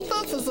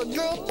a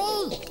good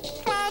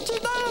beat. Why aren't you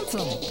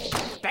dancing?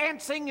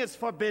 Dancing is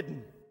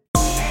forbidden.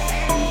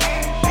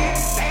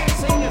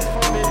 Dancing is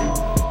forbidden.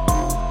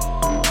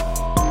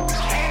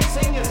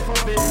 Dancing is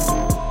forbidden.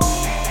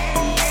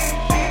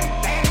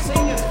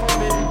 Dancing is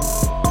forbidden.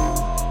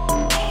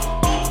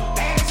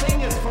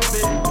 Dancing is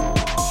forbidden.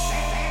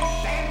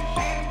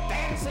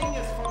 Dancing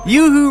is forbidden.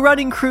 Yoo-hoo,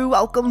 running crew,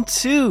 welcome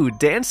to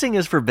Dancing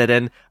is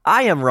Forbidden.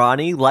 I am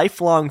Ronnie,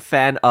 lifelong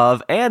fan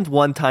of and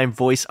one-time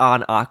voice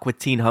on Aqua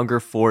Teen Hunger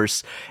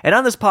Force. And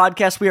on this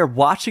podcast, we are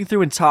watching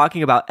through and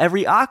talking about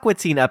every Aqua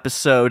Teen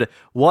episode,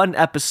 one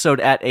episode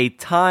at a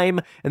time.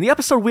 And the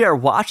episode we are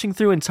watching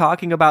through and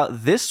talking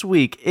about this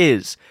week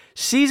is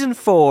Season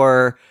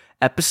 4,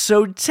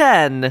 Episode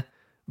 10,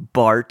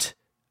 Bart,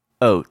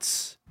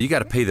 Oates. You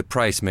gotta pay the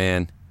price,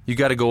 man. You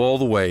gotta go all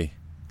the way.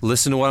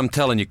 Listen to what I'm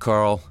telling you,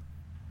 Carl.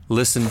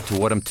 Listen to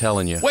what I'm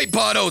telling you. Wait,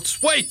 Bart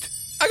Oates, wait!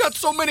 I got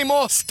so many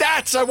more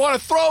stats I want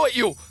to throw at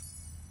you!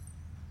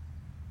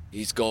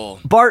 He's gone.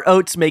 Bart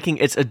Oates making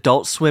its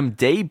Adult Swim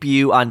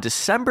debut on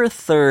December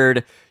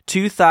 3rd,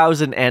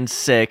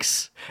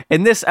 2006.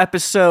 In this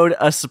episode,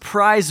 a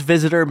surprise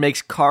visitor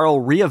makes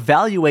Carl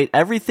reevaluate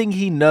everything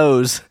he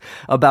knows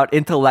about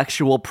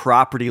intellectual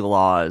property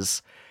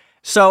laws.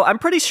 So I'm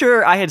pretty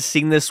sure I had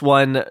seen this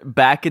one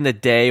back in the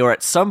day or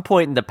at some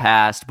point in the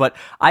past, but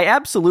I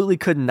absolutely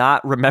could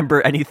not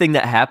remember anything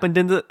that happened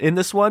in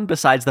this one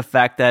besides the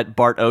fact that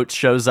Bart Oates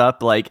shows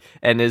up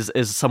and is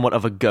somewhat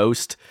of a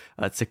ghost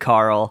to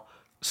Carl.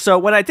 So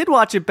when I did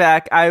watch it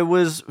back, I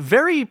was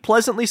very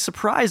pleasantly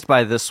surprised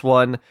by this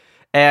one,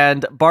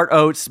 and Bart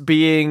Oates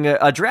being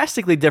a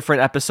drastically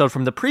different episode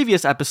from the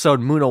previous episode,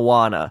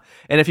 Moonawana.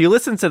 And if you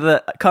listen to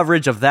the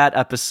coverage of that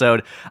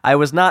episode, I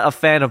was not a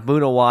fan of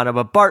Moonawana,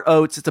 but Bart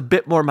Oates, it's a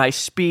bit more my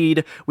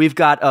speed. We've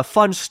got a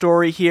fun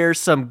story here,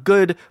 some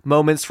good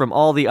moments from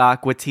all the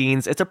Aqua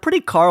Teens. It's a pretty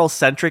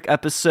Carl-centric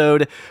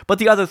episode, but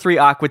the other three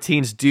Aqua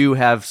Teens do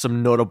have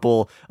some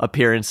notable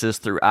appearances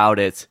throughout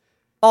it.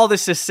 All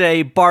this to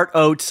say, Bart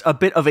Oates, a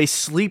bit of a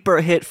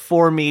sleeper hit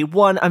for me.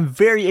 One I'm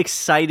very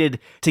excited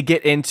to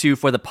get into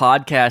for the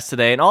podcast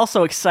today, and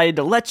also excited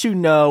to let you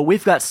know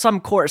we've got some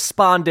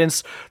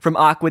correspondence from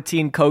Aqua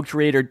Teen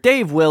co-creator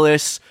Dave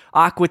Willis,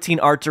 Aqua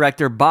Teen art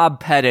director Bob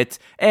Pettit,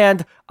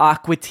 and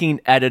Aqua Teen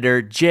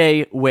editor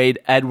J. Wade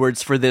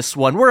Edwards for this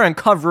one. We're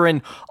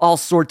uncovering all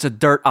sorts of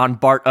dirt on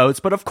Bart Oates,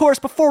 but of course,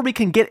 before we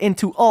can get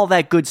into all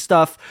that good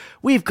stuff,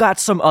 we've got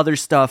some other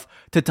stuff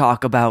to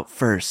talk about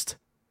first.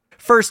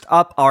 First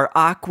up, our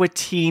Aqua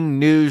Teen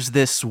news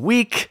this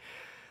week.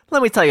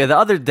 Let me tell you, the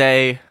other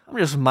day, I'm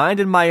just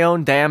minding my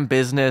own damn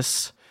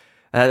business.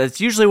 That's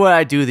usually what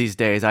I do these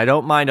days. I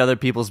don't mind other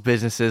people's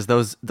businesses.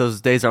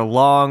 Those days are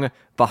long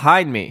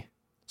behind me.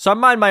 So I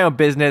mind my own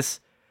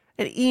business.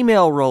 An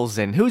email rolls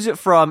in. Who's it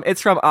from?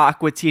 It's from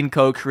Aqua Teen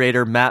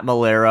co-creator Matt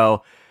Malero.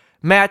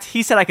 Matt,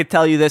 he said I could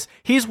tell you this.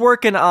 He's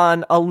working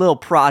on a little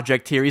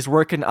project here. He's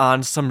working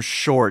on some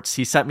shorts.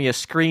 He sent me a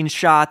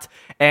screenshot,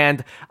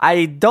 and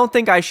I don't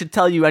think I should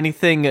tell you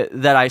anything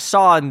that I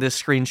saw in this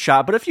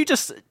screenshot, but if you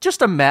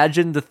just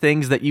imagine the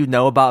things that you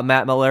know about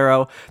Matt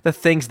Malero, the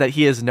things that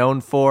he is known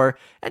for,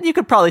 and you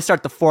could probably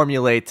start to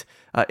formulate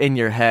in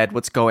your head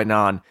what's going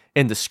on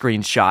in the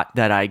screenshot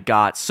that I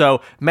got.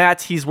 So,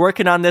 Matt, he's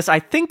working on this, I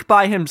think,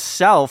 by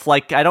himself.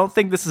 I don't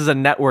think this is a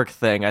network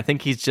thing. I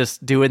think he's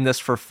just doing this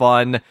for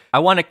fun. I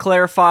want to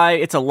clarify,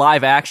 it's a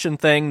live action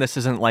thing. This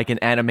isn't like an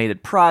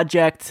animated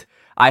project.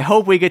 I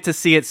hope we get to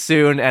see it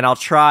soon, and I'll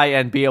try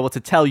and be able to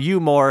tell you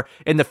more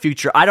in the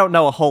future. I don't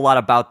know a whole lot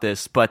about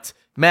this, but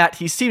Matt,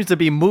 he seems to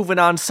be moving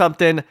on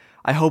something.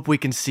 I hope we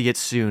can see it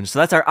soon. So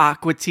that's our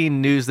Aqua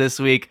Teen news this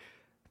week.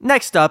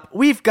 Next up,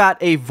 we've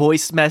got a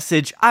voice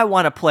message. I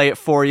want to play it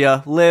for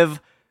you. Liv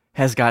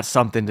has got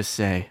something to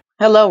say.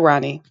 Hello,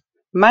 Ronnie.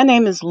 My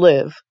name is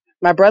Liv.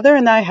 My brother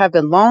and I have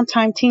been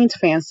longtime Teens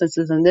fans since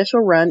his initial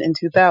run in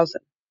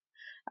 2000.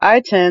 I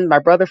 10, my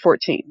brother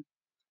 14.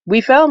 We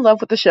fell in love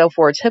with the show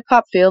for its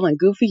hip-hop feel and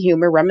goofy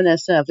humor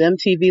reminiscent of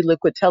MTV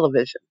Liquid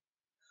Television.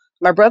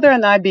 My brother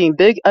and I being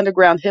big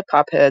underground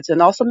hip-hop heads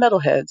and also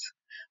metalheads,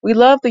 we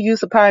love the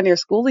use of pioneer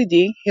Schoolie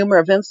D, humor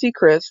of MC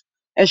Chris,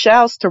 and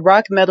shouts to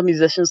rock metal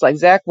musicians like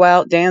Zakk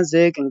Wylde,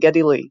 Danzig, and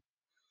Geddy Lee.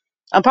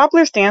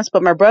 Unpopular stance,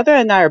 but my brother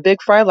and I are big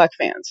Frylock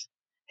fans.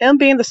 Him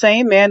being the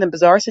same man in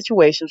bizarre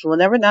situations will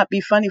never not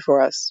be funny for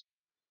us.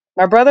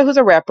 My brother, who's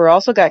a rapper,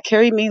 also got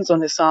Carrie Means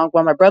on his song,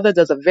 while my brother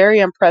does a very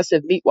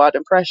impressive Meatwad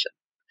impression.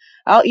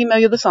 I'll email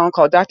you the song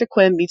called Dr.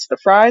 Quinn Meets the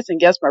Fries, and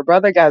guess my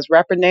brother got his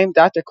rapper name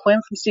Dr.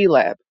 Quinn from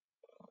C-Lab.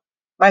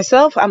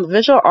 Myself, I'm a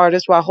visual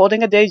artist while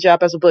holding a day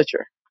job as a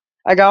butcher.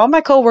 I got all my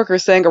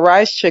coworkers saying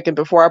Arise Chicken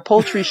before our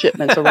poultry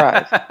shipments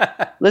arrive.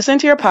 Listen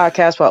to your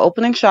podcast while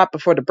opening shop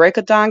before the break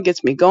of dawn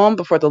gets me going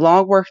before the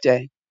long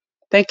workday.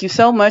 Thank you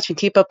so much and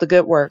keep up the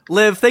good work.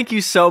 Liv, thank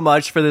you so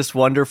much for this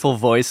wonderful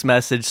voice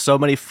message. So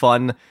many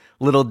fun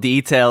little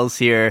details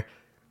here.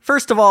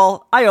 First of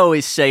all, I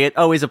always say it,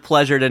 always a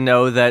pleasure to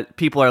know that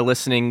people are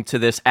listening to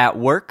this at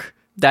work.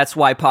 That's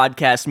why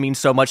podcasts mean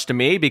so much to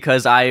me,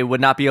 because I would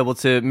not be able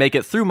to make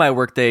it through my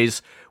work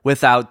days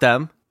without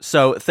them.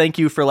 So thank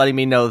you for letting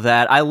me know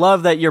that. I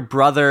love that your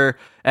brother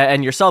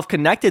and yourself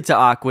connected to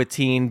Aqua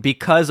Teen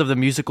because of the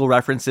musical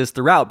references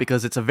throughout,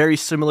 because it's a very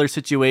similar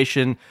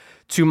situation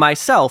to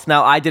myself.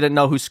 Now, I didn't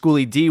know who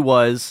Schoolie D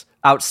was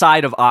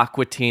outside of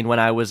Aqua Teen when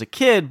I was a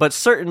kid, but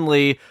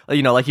certainly,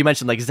 like you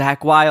mentioned, like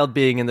Zakk Wylde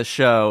being in the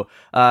show,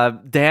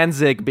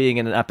 Danzig being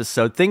in an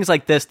episode, things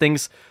like this,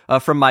 things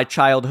from my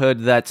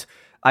childhood that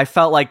I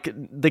felt like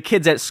the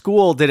kids at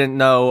school didn't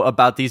know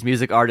about these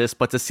music artists,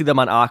 but to see them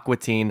on Aqua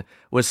Teen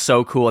was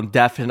so cool and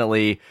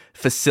definitely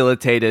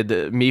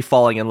facilitated me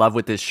falling in love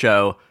with this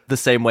show the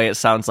same way it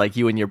sounds like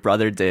you and your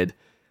brother did.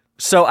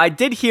 So I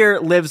did hear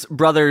Liv's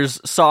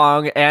brother's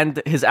song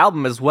and his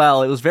album as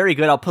well. It was very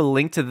good. I'll put a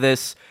link to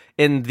this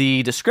in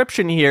the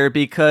description here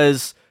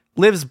because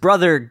Liv's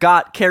brother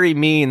got Carrie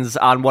Means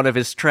on one of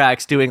his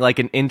tracks doing like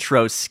an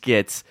intro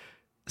skit.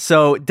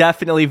 So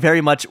definitely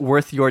very much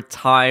worth your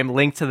time.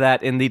 Link to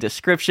that in the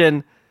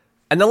description.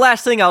 And the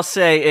last thing I'll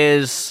say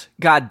is,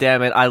 God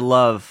damn it, I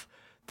love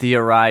the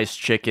Arise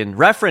Chicken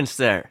reference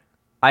there.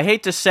 I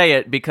hate to say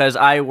it because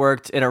I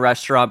worked in a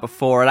restaurant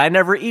before and I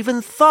never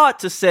even thought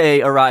to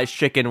say Arise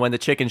Chicken when the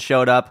chicken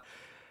showed up.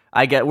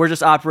 We're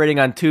just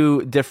operating on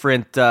two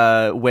different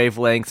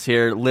wavelengths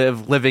here,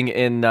 living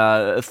in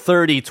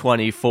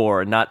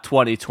 3024, not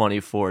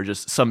 2024,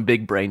 just some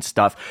big brain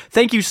stuff.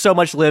 Thank you so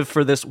much, Liv,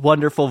 for this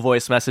wonderful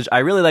voice message. I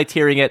really liked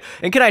hearing it.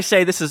 And can I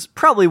say, this is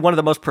probably one of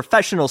the most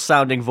professional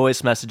sounding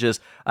voice messages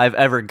I've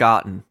ever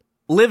gotten.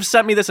 Liv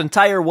sent me this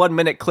entire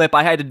 1-minute clip.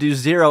 I had to do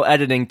zero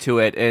editing to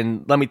it.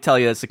 And let me tell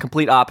you, it's a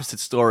complete opposite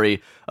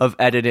story of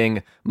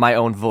editing my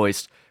own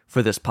voice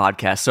for this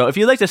podcast. So if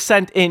you'd like to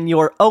send in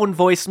your own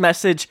voice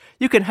message,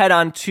 you can head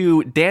on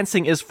to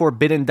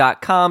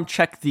dancingisforbidden.com,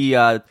 check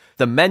the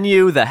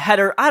menu, the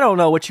header, I don't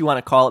know what you want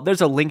to call it. There's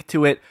a link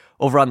to it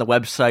over on the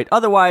website.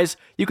 Otherwise,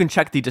 you can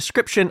check the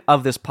description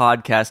of this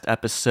podcast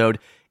episode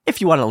if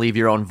you want to leave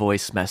your own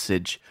voice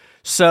message.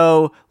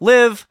 So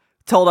Liv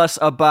told us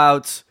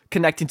about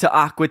connecting to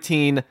Aqua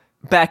Teen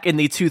back in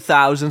the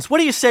 2000s. What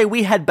do you say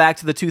we head back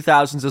to the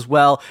 2000s as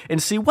well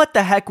and see what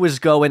the heck was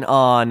going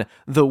on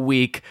the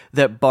week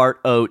that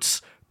Bart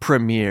Oates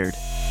premiered?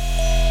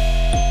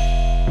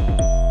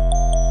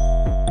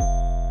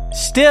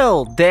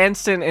 Still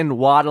dancing and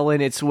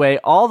waddling its way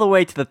all the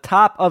way to the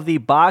top of the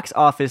box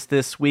office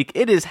this week.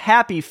 It is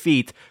Happy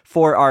Feet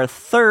for our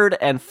third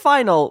and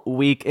final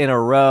week in a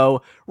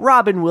row.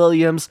 Robin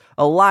Williams,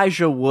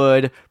 Elijah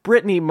Wood,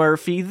 Brittany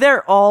Murphy,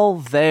 they're all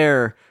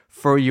there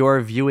for your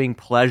viewing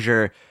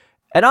pleasure.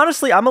 And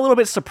honestly, I'm a little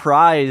bit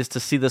surprised to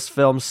see this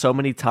film so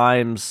many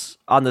times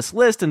on this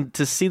list and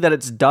to see that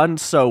it's done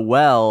so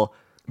well,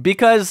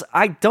 because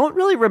I don't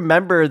really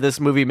remember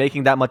this movie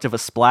making that much of a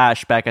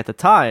splash back at the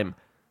time.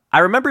 I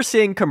remember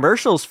seeing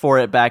commercials for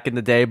it back in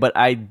the day, but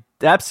I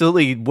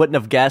absolutely wouldn't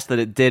have guessed that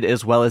it did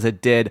as well as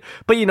it did.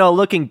 But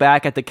looking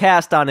back at the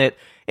cast on it,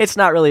 it's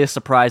not really a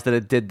surprise that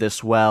it did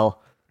this well.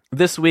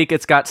 This week,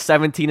 it's got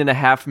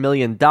 $17.5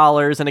 million,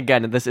 and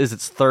again, this is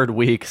its third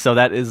week, so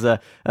that is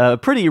a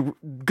pretty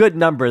good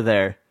number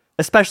there,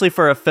 especially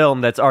for a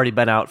film that's already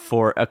been out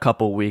for a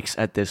couple weeks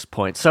at this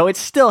point. So it's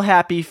still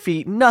Happy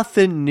Feet,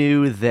 nothing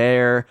new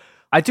there.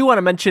 I do want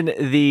to mention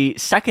the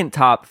second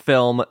top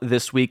film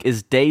this week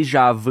is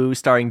Deja Vu,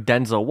 starring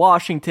Denzel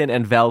Washington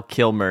and Val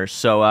Kilmer.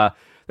 So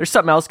there's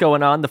something else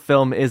going on. The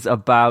film is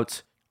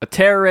about a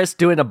terrorist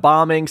doing a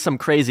bombing, some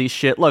crazy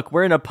shit. Look,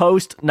 we're in a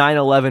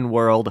post-9/11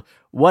 world.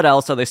 What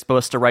else are they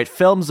supposed to write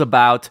films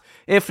about,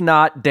 if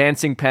not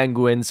dancing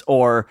penguins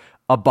or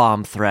a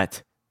bomb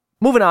threat?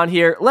 Moving on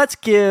here, let's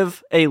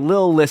give a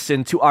little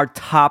listen to our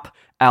top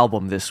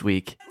album this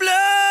week. Blood.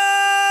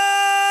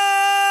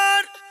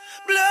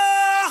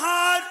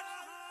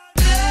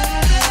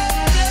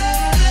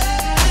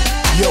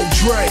 Yo,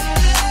 Dre.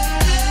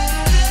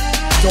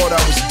 Thought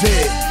I was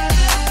dead.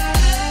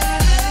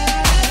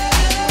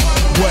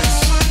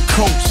 West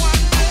Coast.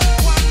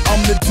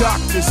 I'm the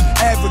doctor's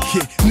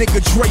advocate.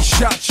 Nigga, Dre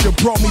shot you.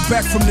 Brought me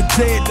back from the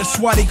dead. That's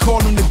why they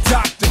call him the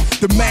doctor.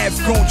 The math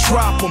gon'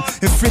 drop him.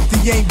 And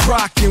 50 ain't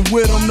rockin'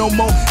 with him no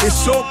more.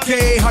 It's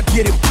okay, I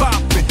get it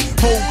poppin'.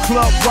 Whole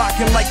club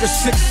rockin' like a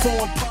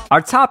 6'4".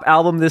 Our top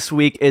album this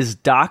week is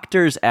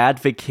Doctor's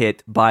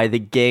Advocate by The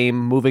Game,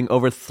 moving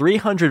over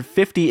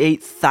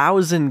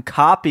 358,000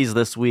 copies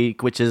this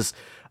week, which is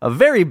a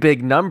very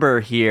big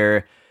number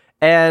here.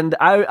 And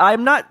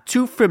I'm not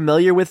too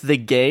familiar with The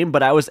Game,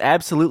 but I was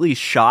absolutely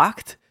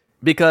shocked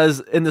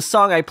because in the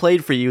song I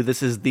played for you,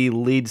 this is the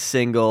lead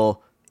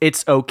single,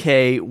 It's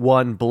Okay,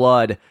 One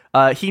Blood.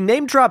 He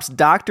name drops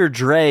Dr.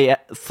 Dre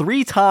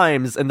 3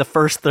 times in the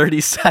first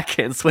 30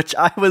 seconds, which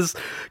I was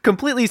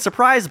completely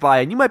surprised by.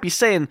 And you might be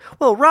saying,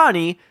 well,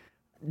 Ronnie,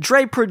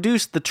 Dre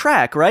produced the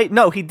track, right?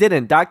 No, he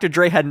didn't. Dr.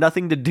 Dre had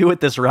nothing to do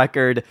with this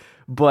record,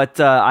 but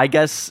I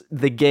guess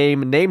The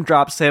Game name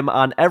drops him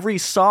on every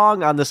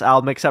song on this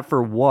album except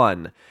for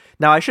one.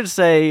 Now, I should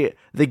say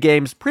The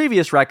Game's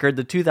previous record,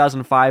 the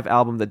 2005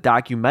 album, The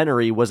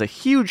Documentary, was a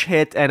huge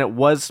hit, and it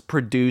was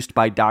produced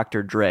by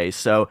Dr. Dre.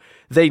 So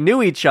they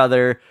knew each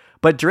other,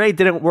 but Dre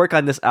didn't work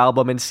on this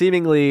album, and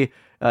seemingly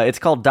It's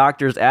called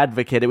Doctor's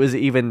Advocate. It was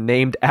even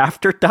named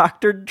after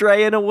Dr.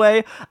 Dre in a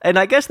way. And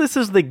I guess this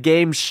is the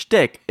game's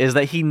shtick, is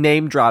that he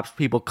name drops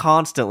people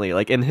constantly,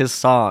 like in his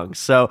songs.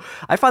 So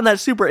I find that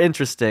super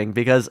interesting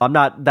because I'm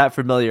not that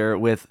familiar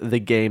with the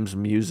game's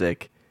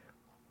music.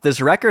 This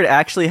record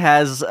actually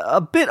has a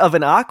bit of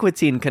an Aqua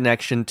Teen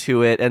connection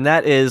to it, and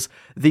that is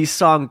the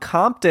song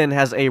Compton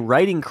has a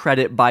writing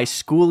credit by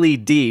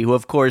Schoolie D, who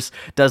of course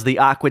does the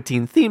Aqua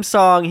Teen theme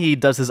song. He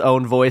does his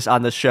own voice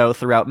on the show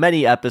throughout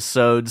many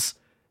episodes.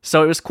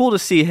 So it was cool to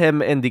see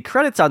him in the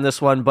credits on this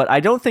one, but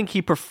I don't think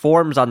he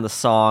performs on the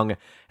song.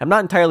 I'm not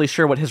entirely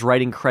sure what his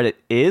writing credit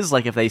is,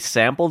 like if they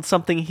sampled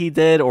something he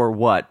did or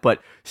what,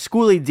 but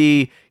Schoolie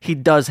D, he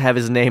does have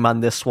his name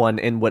on this one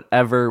in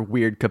whatever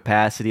weird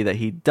capacity that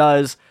he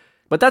does.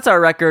 But that's our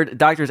record,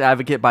 Doctor's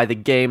Advocate by The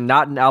Game,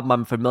 not an album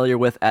I'm familiar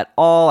with at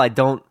all. I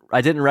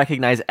didn't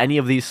recognize any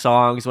of these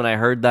songs when I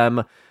heard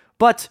them,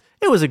 but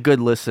it was a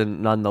good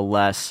listen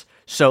nonetheless.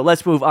 So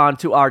let's move on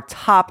to our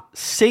top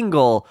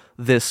single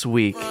this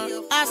week.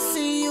 I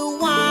see you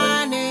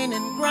whining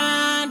and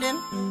grinding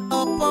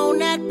up on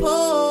that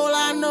pole.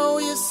 I know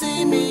you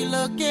see me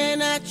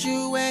looking at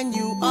you, and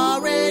you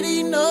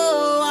already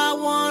know I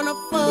wanna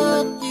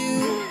fuck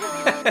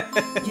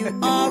you. You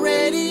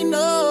already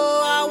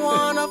know I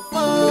wanna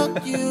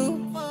fuck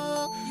you.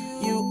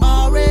 You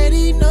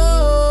already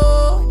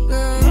know,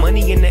 girl.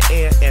 Money in the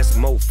air as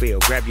Mofil.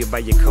 Grab you by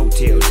your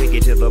coattail, take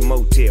you to the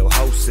motel,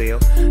 wholesale.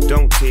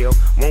 Don't tell,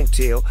 won't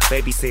tell.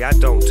 Baby say I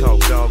don't talk,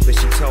 dog, but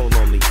she told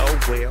on me. Oh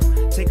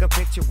well, take a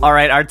picture. All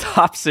right, our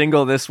top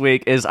single this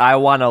week is I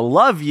Wanna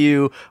Love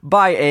You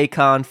by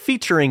Akon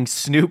featuring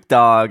Snoop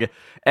Dogg.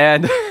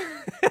 And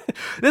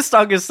this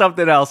song is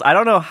something else. I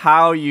don't know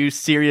how you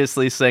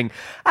seriously sing,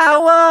 I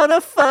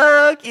wanna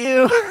fuck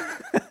you.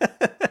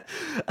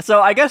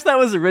 So I guess that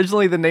was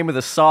originally the name of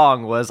the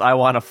song, was I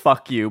Wanna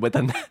Fuck You, but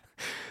then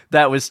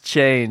that was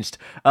changed.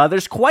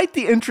 There's quite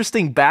the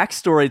interesting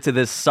backstory to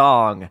this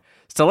song.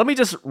 So let me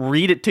just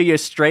read it to you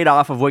straight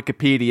off of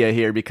Wikipedia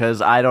here,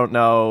 because I don't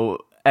know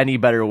any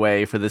better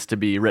way for this to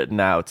be written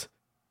out.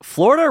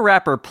 Florida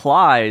rapper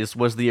Plies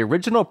was the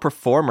original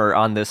performer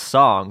on this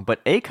song,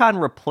 but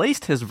Akon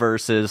replaced his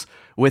verses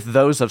with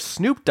those of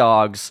Snoop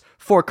Dogg's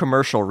for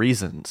commercial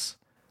reasons.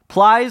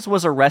 Plies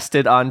was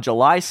arrested on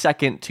July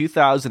 2nd,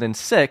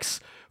 2006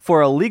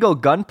 for illegal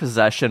gun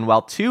possession,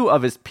 while two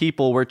of his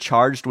people were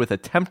charged with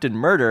attempted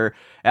murder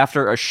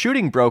after a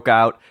shooting broke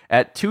out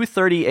at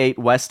 238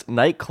 West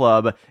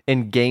nightclub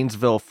in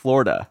Gainesville,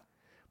 Florida.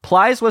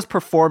 Plies was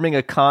performing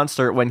a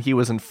concert when he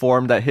was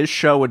informed that his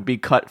show would be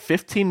cut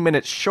 15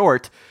 minutes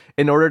short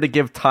in order to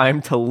give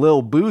time to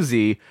Lil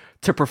Boozy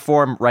to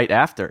perform right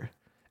after.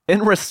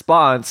 In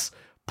response,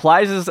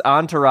 Plies'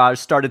 entourage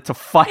started to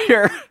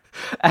fire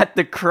at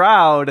the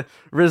crowd,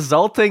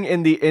 resulting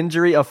in the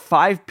injury of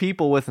 5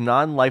 people with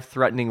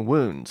non-life-threatening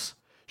wounds.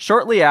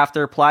 Shortly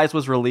after, Plies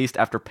was released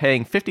after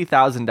paying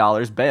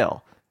 $50,000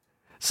 bail.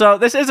 So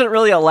this isn't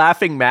really a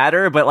laughing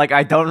matter, but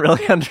I don't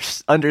really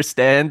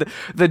understand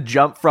the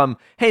jump from,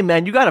 hey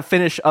man, you gotta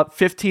finish up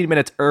 15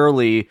 minutes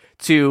early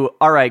to,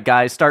 all right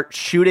guys, start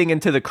shooting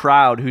into the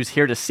crowd who's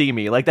here to see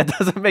me. That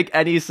doesn't make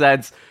any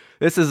sense.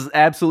 This is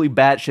absolutely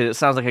batshit. It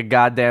sounds like a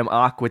goddamn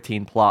Aqua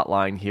Teen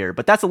plotline here.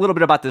 But that's a little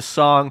bit about this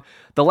song.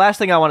 The last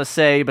thing I want to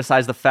say,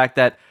 besides the fact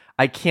that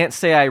I can't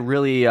say I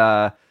really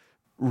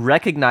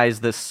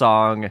recognize this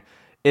song,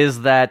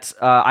 is that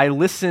I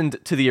listened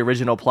to the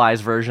original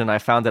Plies version. I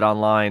found it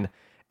online.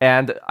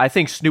 And I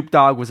think Snoop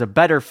Dogg was a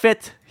better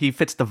fit. He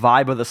fits the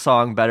vibe of the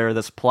song better.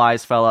 This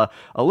Plies fella,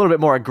 a little bit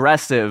more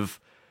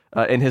aggressive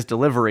in his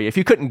delivery, if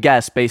you couldn't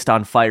guess based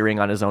on firing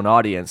on his own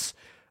audience.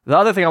 The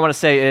other thing I want to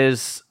say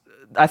is,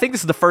 I think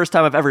this is the first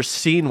time I've ever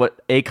seen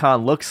what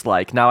Akon looks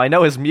like. Now, I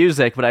know his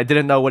music, but I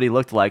didn't know what he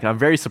looked like. I'm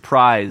very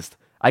surprised.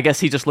 I guess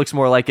he just looks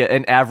more like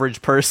an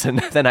average person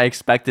than I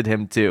expected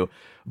him to.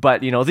 But,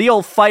 the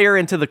old fire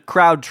into the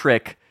crowd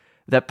trick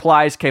that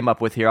Plies came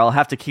up with here, I'll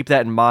have to keep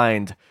that in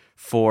mind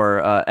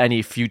for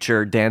any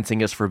future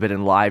Dancing is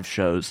Forbidden live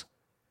shows.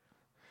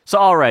 So,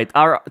 all right,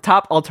 our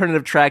top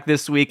alternative track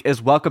this week is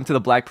Welcome to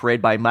the Black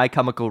Parade by My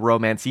Chemical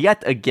Romance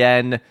yet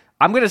again.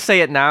 I'm going to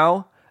say it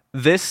now.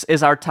 This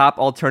is our top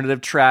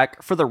alternative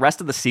track for the rest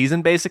of the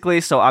season,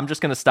 basically, so I'm just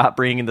going to stop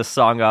bringing this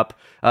song up.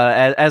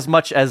 As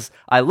much as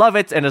I love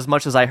it and as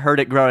much as I heard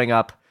it growing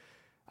up,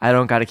 I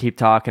don't got to keep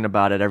talking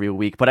about it every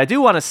week. But I do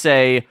want to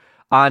say,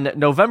 on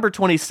November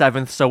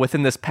 27th, so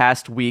within this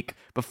past week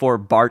before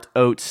Bart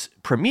Oates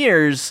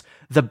premieres,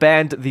 the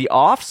band The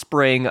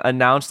Offspring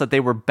announced that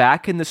they were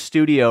back in the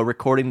studio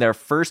recording their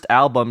first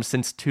album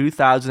since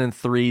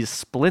 2003's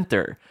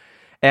Splinter.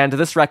 And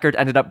this record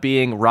ended up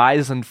being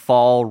Rise and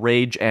Fall,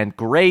 Rage and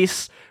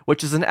Grace,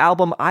 which is an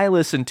album I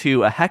listened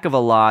to a heck of a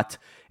lot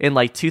in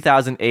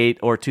 2008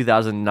 or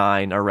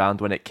 2009, around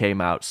when it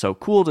came out. So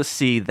cool to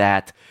see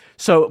that.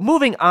 So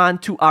moving on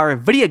to our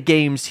video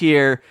games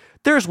here.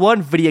 There's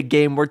one video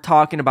game we're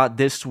talking about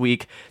this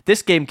week.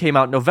 This game came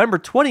out November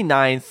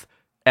 29th,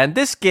 And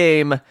this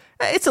game,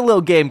 it's a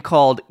little game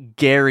called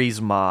Gary's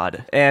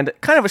Mod. And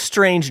kind of a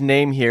strange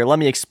name here. Let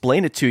me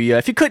explain it to you.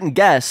 If you couldn't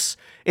guess,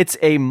 it's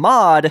a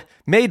mod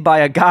made by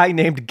a guy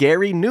named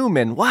Gary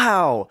Newman.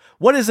 Wow!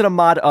 What is it a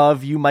mod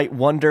of, you might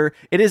wonder?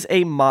 It is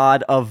a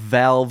mod of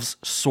Valve's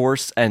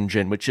Source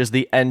Engine, which is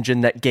the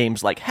engine that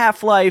games like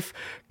Half-Life,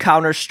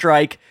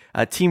 Counter-Strike,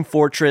 Team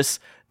Fortress,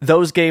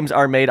 those games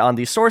are made on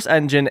the Source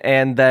Engine,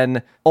 and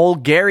then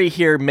old Gary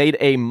here made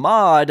a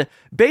mod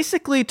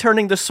basically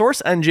turning the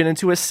Source Engine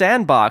into a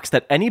sandbox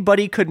that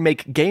anybody could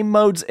make game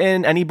modes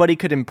in, anybody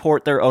could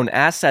import their own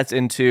assets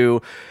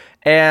into,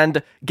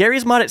 and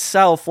Gary's mod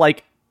itself,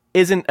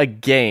 isn't a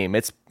game.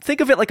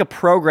 Think of it like a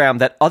program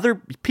that other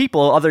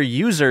people, other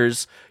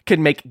users,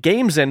 can make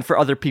games in for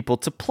other people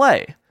to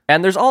play.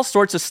 And there's all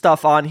sorts of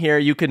stuff on here.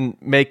 You can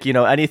make,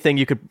 anything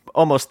you could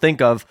almost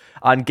think of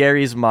on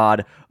Gary's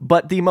mod.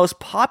 But the most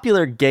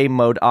popular game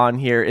mode on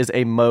here is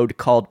a mode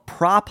called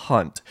Prop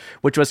Hunt,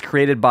 which was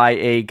created by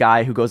a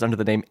guy who goes under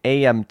the name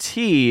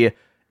AMT.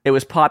 It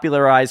was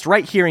popularized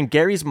right here in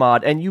Gary's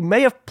mod, and you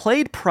may have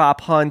played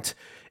Prop Hunt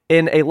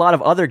in a lot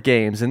of other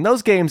games. And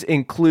those games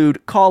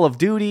include Call of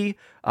Duty,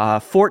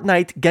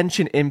 Fortnite,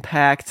 Genshin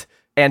Impact,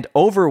 and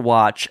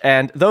Overwatch,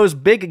 and those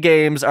big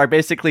games are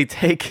basically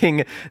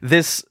taking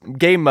this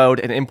game mode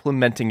and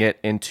implementing it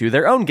into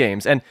their own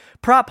games. And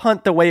Prop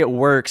Hunt, the way it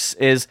works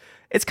is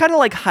it's kind of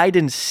like hide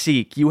and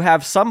seek. You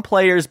have some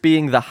players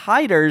being the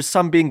hiders,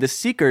 some being the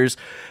seekers,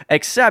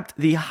 except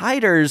the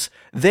hiders,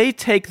 they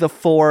take the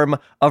form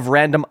of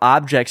random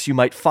objects you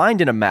might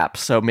find in a map.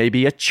 So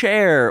maybe a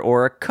chair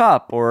or a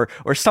cup or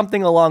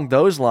something along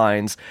those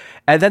lines.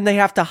 And then they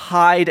have to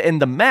hide in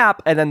the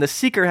map, and then the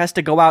seeker has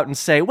to go out and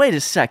say, wait a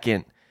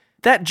second,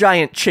 that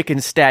giant chicken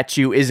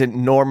statue isn't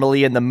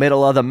normally in the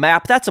middle of the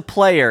map. That's a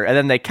player. And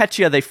then they catch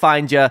you, they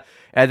find you,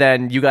 and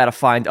then you got to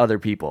find other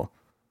people.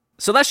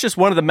 So that's just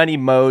one of the many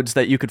modes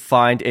that you could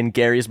find in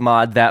Gary's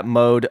mod. That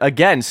mode,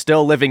 again,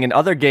 still living in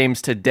other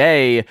games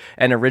today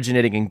and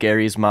originating in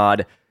Gary's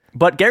mod.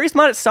 But Gary's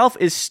mod itself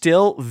is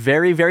still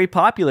very, very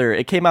popular.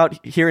 It came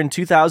out here in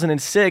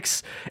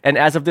 2006, and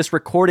as of this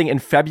recording in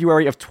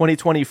February of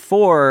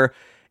 2024,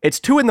 it's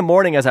 2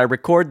 a.m. as I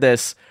record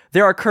this.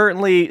 There are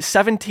currently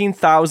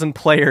 17,000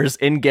 players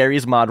in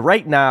Gary's mod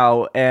right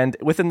now, and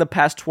within the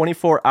past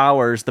 24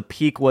 hours, the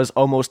peak was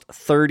almost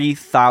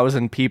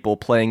 30,000 people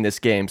playing this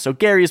game. So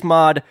Gary's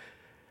mod,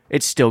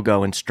 it's still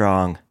going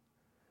strong.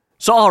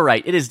 So all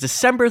right, it is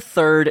December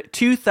 3rd,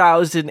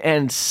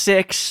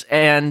 2006,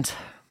 and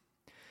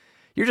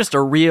you're just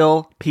a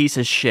real piece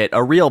of shit,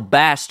 a real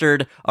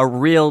bastard, a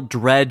real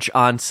dredge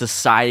on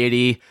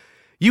society.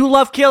 You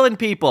love killing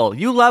people.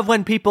 You love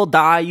when people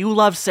die. You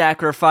love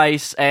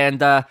sacrifice.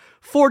 And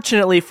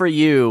fortunately for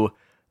you,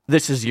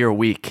 this is your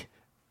week.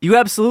 You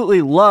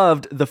absolutely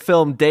loved the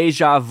film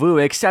Deja Vu,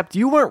 except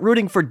you weren't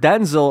rooting for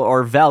Denzel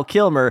or Val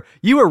Kilmer.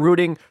 You were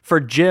rooting for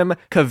Jim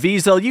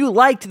Caviezel. You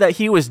liked that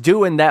he was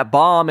doing that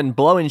bomb and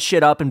blowing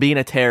shit up and being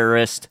a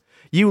terrorist.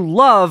 You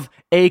love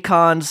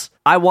Akon's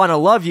I Wanna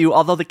Love You,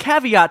 although the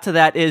caveat to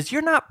that is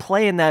you're not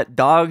playing that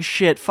dog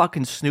shit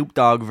fucking Snoop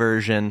Dogg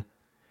version.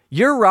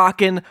 You're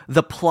rocking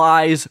the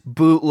Plies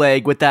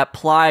bootleg with that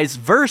Plies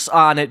verse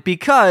on it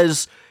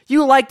because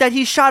you like that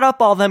he shot up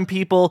all them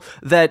people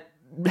that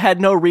had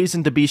no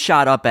reason to be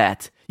shot up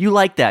at. You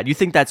like that. You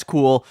think that's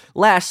cool.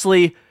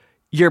 Lastly,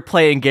 you're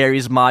playing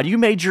Gary's mod. You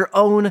made your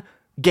own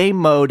game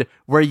mode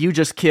where you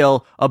just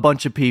kill a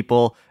bunch of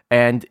people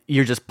and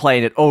you're just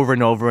playing it over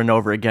and over and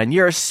over again.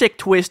 You're a sick,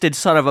 twisted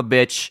son of a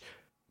bitch.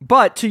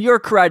 But to your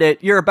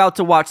credit, you're about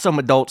to watch some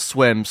Adult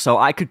Swim, so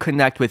I could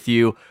connect with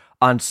you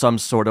on some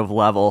sort of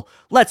level.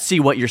 Let's see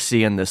what you're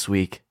seeing this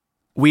week.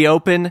 We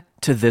open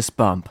to this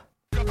bump.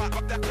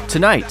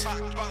 Tonight,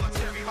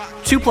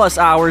 2+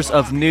 hours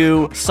of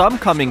new, some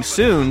coming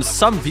soon,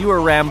 some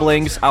viewer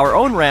ramblings, our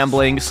own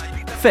ramblings,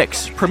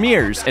 fix,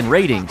 premieres, and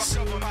ratings.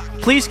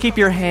 Please keep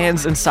your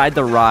hands inside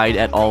the ride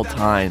at all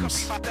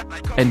times.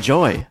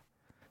 Enjoy.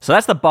 So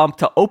that's the bump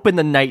to open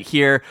the night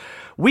here.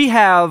 We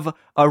have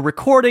a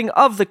recording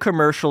of the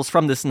commercials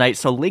from this night,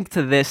 so link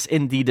to this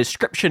in the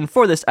description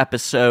for this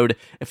episode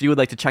if you would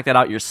like to check that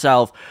out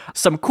yourself.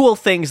 Some cool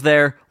things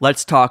there.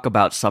 Let's talk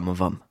about some of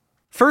them.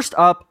 First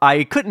up,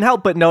 I couldn't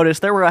help but notice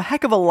there were a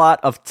heck of a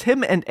lot of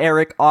Tim and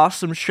Eric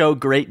Awesome Show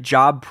Great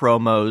Job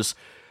promos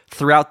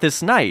throughout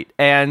this night.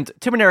 And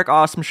Tim and Eric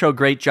Awesome Show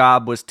Great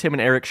Job was Tim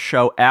and Eric's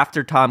show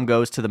after Tom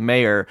Goes to the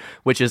Mayor,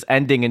 which is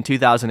ending in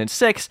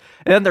 2006,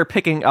 and then they're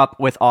picking up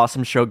with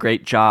Awesome Show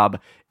Great Job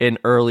in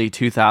early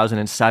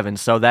 2007.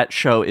 So that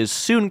show is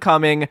soon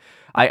coming.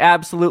 I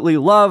absolutely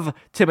love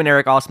Tim and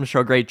Eric Awesome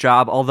Show Great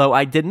Job, although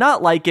I did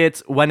not like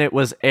it when it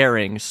was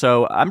airing.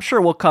 So I'm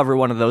sure we'll cover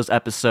one of those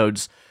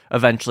episodes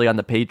eventually on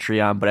the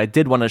Patreon, but I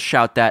did want to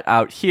shout that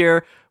out here.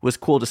 It was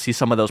cool to see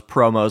some of those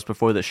promos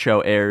before the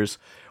show airs.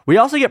 We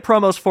also get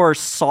promos for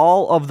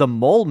Saul of the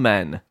Mole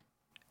Men.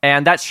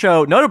 And that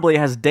show notably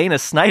has Dana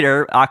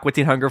Snyder, Aqua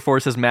Teen Hunger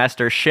Force's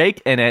Master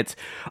Shake, in it.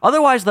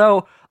 Otherwise,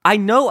 though, I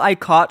know I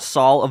caught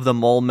Saul of the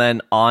Mole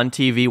Men on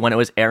TV when it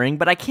was airing,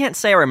 but I can't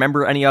say I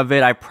remember any of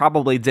it. I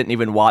probably didn't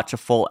even watch a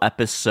full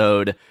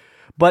episode.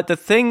 But the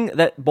thing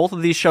that both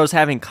of these shows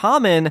have in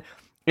common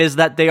is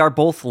that they are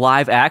both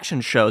live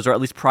action shows, or at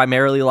least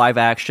primarily live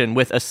action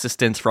with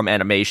assistance from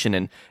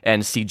animation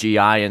and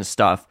CGI and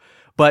stuff.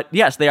 But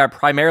yes, they are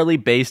primarily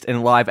based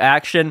in live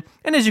action,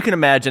 and as you can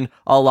imagine,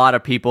 a lot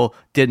of people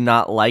did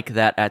not like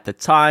that at the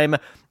time.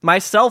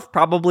 Myself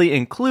probably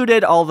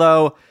included,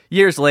 although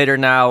years later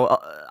now,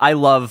 I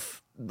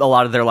love a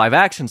lot of their live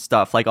action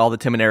stuff, like all the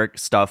Tim and Eric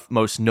stuff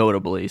most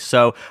notably.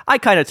 So I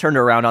kind of turned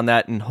around on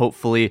that, and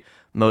hopefully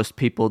most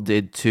people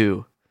did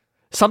too.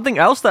 Something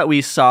else that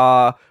we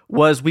saw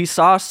was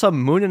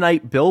some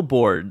Moonanite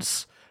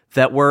billboards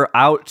that were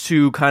out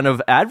to kind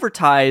of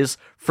advertise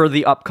for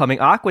the upcoming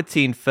Aqua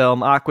Teen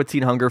film, Aqua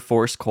Teen Hunger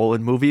Force: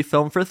 movie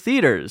film for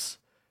theaters.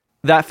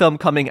 That film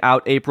coming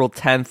out April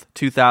 10th,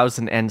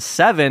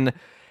 2007,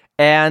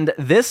 and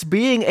this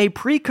being a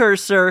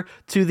precursor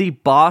to the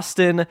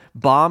Boston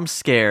bomb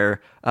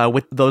scare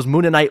with those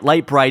Moonanite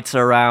light brights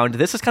around.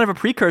 This is kind of a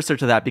precursor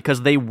to that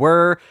because they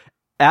were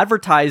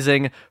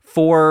advertising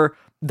for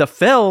the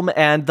film,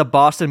 and the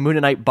Boston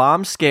Moonanite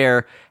bomb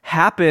scare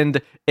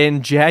happened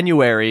in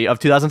January of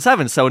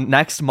 2007. So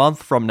next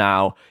month from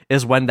now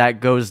is when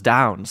that goes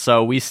down.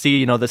 So we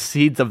see, the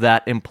seeds of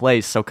that in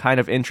place. So kind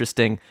of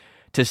interesting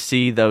to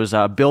see those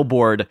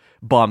billboard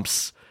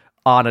bumps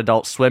on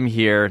Adult Swim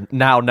here,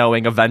 now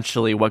knowing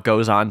eventually what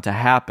goes on to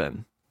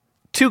happen.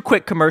 Two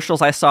quick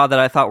commercials I saw that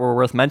I thought were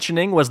worth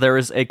mentioning was there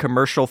is a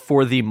commercial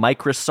for the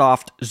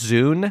Microsoft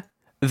Zune.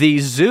 The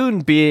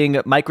Zune being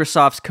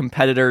Microsoft's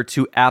competitor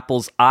to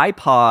Apple's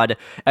iPod,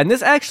 and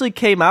this actually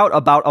came out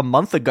about a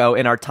month ago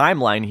in our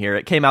timeline here.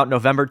 It came out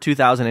November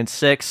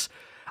 2006.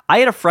 I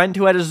had a friend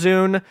who had a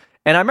Zune,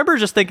 and I remember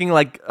just thinking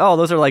oh,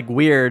 those are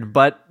weird,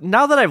 but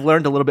now that I've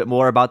learned a little bit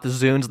more about the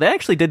Zunes, they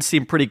actually did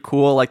seem pretty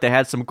cool. They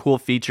had some cool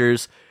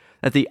features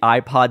that the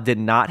iPod did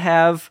not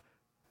have.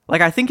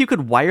 I think you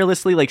could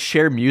wirelessly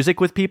share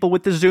music with people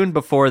with the Zune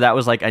before that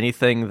was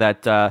anything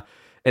that an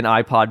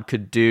iPod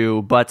could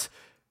do, but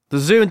the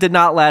Zune did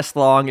not last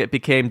long. It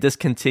became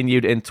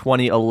discontinued in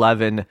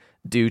 2011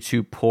 due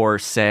to poor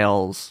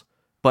sales.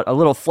 But a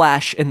little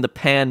flash in the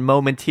pan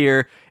moment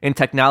here in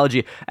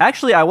technology.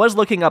 Actually, I was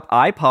looking up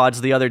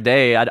iPods the other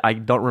day. I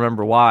don't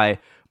remember why,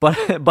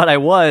 but I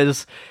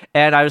was,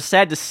 and I was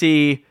sad to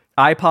see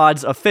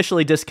iPods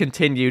officially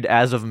discontinued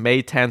as of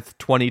May 10th,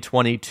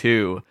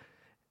 2022.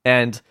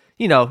 And,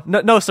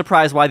 no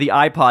surprise why the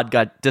iPod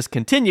got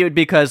discontinued,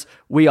 because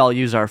we all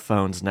use our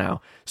phones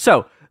now.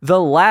 So, the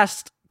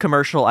last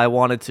commercial I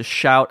wanted to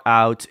shout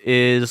out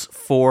is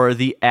for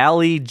the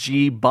Ali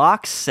G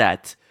box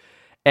set.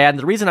 And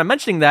the reason I'm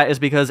mentioning that is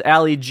because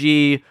Ali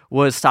G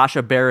was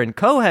Sacha Baron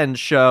Cohen's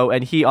show,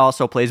 and he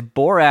also plays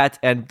Borat,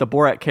 and the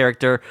Borat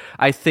character,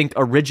 I think,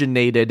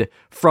 originated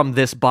from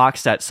this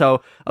box set.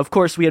 So, of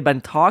course, we had been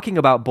talking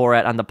about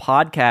Borat on the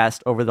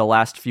podcast over the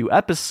last few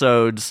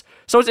episodes,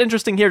 so it's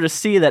interesting here to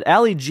see that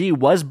Ali G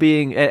was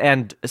being,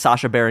 and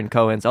Sacha Baron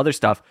Cohen's other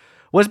stuff,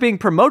 was being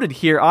promoted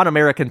here on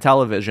American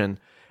television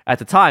at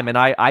the time, and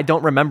I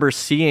don't remember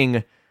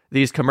seeing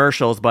these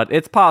commercials, but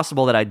it's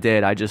possible that I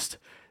did. I just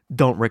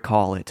don't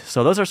recall it.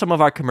 So those are some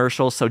of our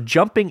commercials. So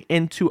jumping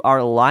into our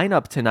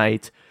lineup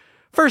tonight,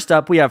 first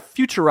up, we have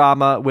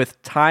Futurama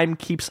with Time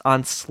Keeps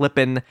on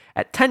Slippin'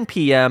 at 10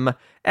 p.m.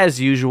 As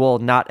usual,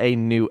 not a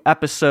new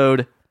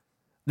episode.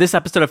 This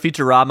episode of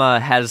Futurama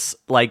has,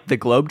 the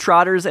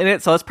Globetrotters in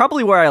it, so that's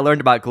probably where I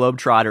learned about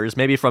Globetrotters,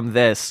 maybe from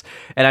this.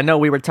 And I know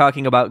we were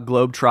talking about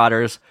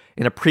Globetrotters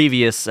in a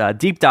previous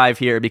deep dive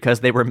here because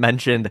they were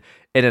mentioned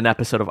in an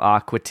episode of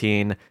Aqua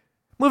Teen.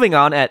 Moving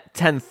on, at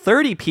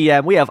 10:30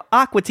 p.m., we have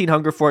Aqua Teen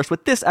Hunger Force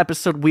with this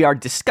episode we are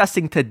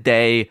discussing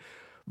today.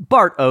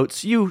 Bart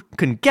Oates, you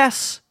can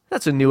guess.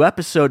 That's a new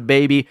episode,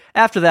 baby.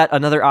 After that,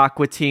 another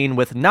Aqua Teen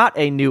with not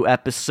a new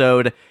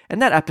episode,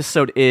 and that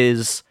episode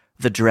is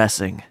The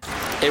Dressing.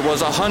 It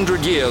was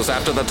 100 years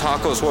after the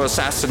tacos were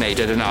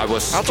assassinated, and I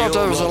thought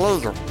that was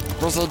illegal.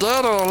 Was it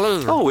dead or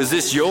illegal? Oh, is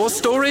this your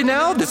story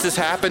now? Does this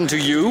happen to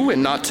you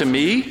and not to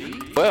me?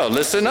 Well,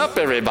 listen up,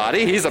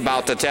 everybody. He's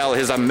about to tell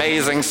his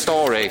amazing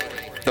story.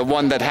 The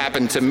one that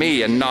happened to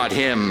me and not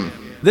him.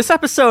 This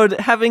episode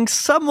having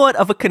somewhat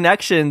of a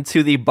connection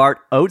to the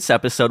Bart Oates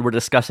episode we're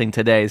discussing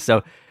today,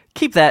 so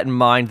keep that in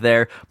mind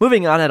there.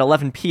 Moving on, at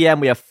 11 p.m.,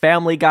 we have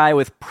Family Guy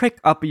with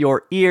Prick Up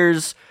Your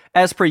Ears.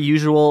 As per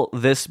usual,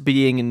 this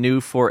being new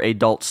for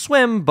Adult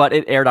Swim, but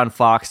it aired on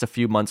Fox a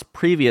few months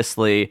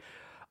previously.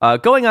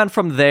 Going on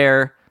from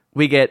there,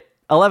 we get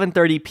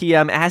 11:30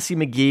 p.m. Assy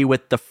McGee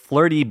with The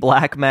Flirty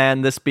Black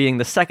Man, this being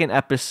the second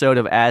episode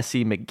of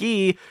Assy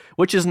McGee,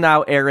 which is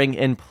now airing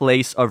in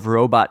place of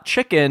Robot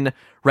Chicken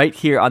right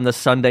here on the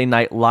Sunday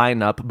night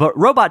lineup. But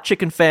Robot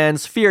Chicken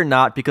fans, fear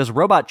not, because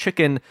Robot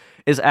Chicken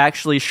is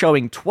actually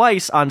showing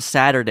twice on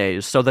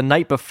Saturdays, so the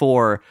night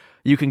before,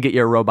 you can get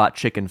your Robot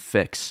Chicken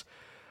fix.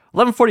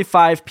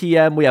 11:45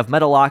 p.m., we have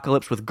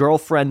Metalocalypse with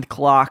Girlfriend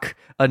Clock,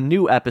 a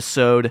new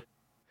episode.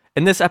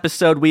 In this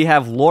episode, we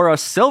have Laura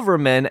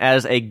Silverman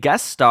as a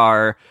guest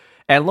star,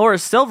 and Laura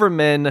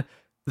Silverman,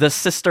 the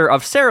sister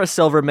of Sarah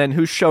Silverman,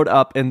 who showed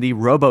up in the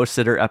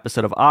Robo-Sitter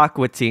episode of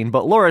Aqua Teen,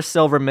 but Laura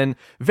Silverman,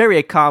 very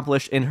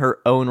accomplished in her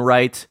own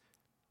right.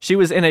 She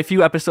was in a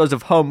few episodes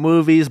of home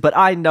movies, but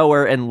I know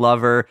her and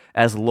love her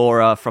as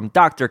Laura from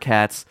Dr.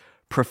 Katz,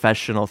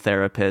 Professional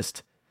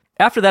Therapist.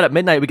 After that, at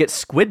midnight, we get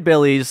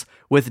Squidbillies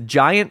with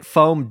Giant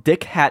Foam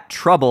Dick Hat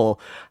Trouble.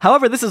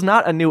 However, this is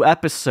not a new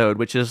episode,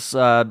 which is,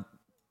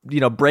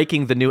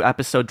 breaking the new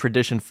episode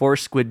tradition for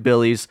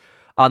Squidbillies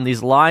on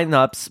these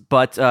lineups,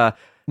 but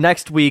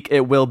next week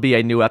it will be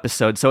a new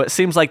episode. So it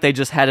seems like they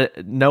just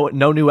had no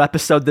new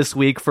episode this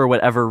week for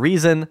whatever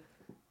reason.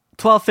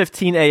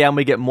 12:15 a.m.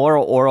 we get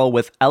Moral Oral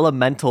with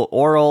Elemental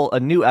Oral,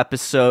 a new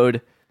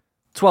episode.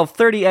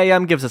 12:30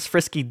 a.m. gives us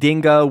Frisky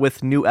Dingo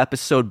with new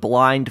episode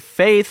Blind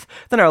Faith.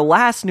 Then our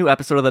last new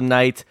episode of the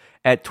night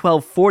at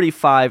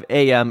 12:45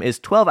 a.m. is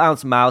 12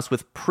 Ounce Mouse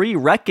with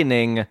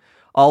Pre-Reckoning.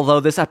 Although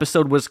this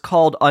episode was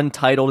called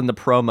Untitled in the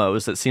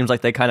promos, it seems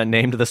like they kind of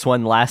named this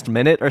one last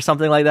minute or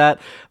something like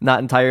that. Not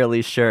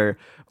entirely sure.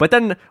 But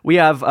then we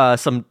have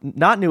some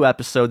not new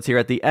episodes here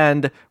at the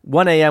end.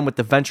 1 a.m. with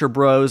the Venture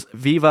Bros,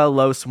 Viva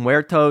Los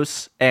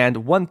Muertos, and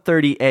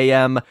 1:30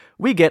 a.m.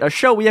 we get a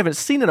show we haven't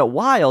seen in a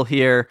while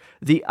here,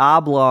 The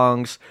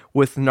Oblongs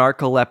with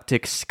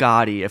Narcoleptic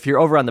Scotty. If you're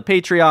over on the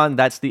Patreon,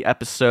 that's the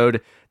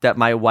episode that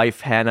my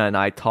wife Hannah and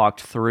I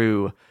talked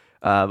through.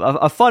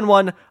 A fun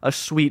one, a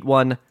sweet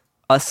one,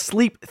 a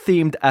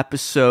sleep-themed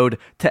episode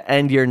to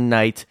end your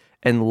night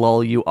and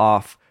lull you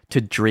off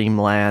to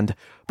dreamland.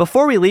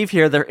 Before we leave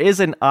here, there is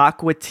an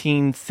Aqua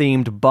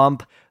Teen-themed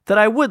bump that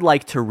I would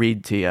like to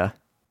read to you.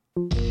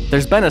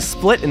 There's been a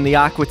split in the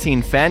Aqua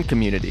Teen fan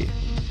community.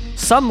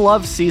 Some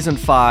love Season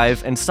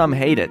 5 and some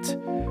hate it.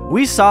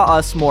 We saw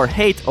us more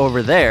hate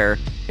over there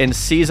in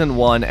Season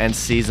 1 and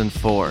Season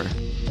 4.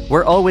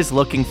 We're always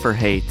looking for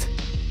hate.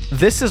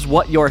 This is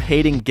what your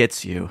hating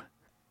gets you.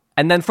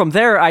 And then from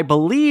there, I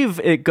believe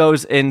it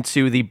goes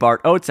into the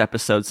Bart Oates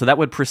episode, so that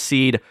would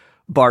precede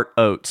Bart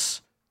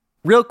Oates.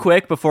 Real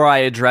quick, before I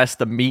address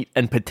the meat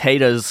and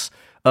potatoes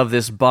of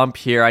this bump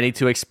here, I need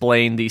to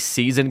explain the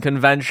season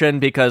convention,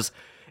 because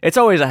it's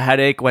always a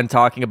headache when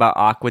talking about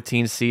Aqua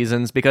Teen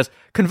seasons, because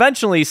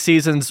conventionally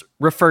seasons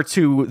refer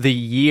to the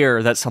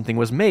year that something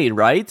was made,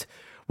 right?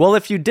 Well,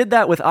 if you did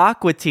that with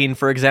Aqua Teen,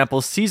 for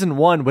example, Season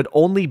 1 would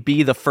only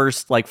be the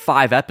first,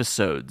 5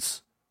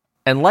 episodes.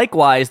 And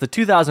likewise, the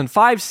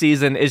 2005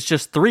 season is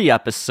just 3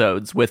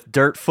 episodes with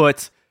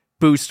Dirtfoot,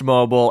 Boost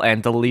Mobile,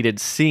 and deleted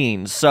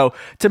scenes. So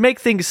to make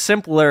things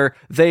simpler,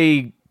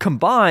 they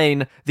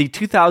combine the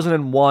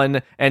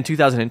 2001 and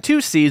 2002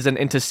 season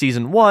into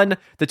Season 1.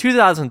 The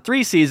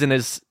 2003 season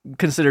is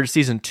considered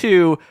Season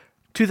 2.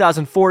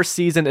 2004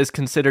 season is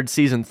considered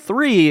Season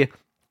 3.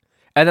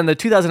 And then the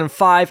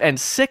 2005 and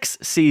 6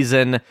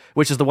 season,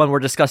 which is the one we're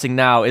discussing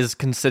now, is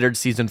considered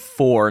Season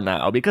 4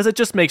 now, because it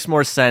just makes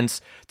more sense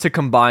to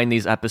combine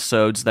these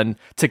episodes than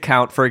to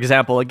count, for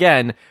example,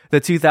 again, the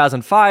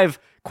 2005,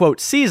 quote,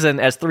 season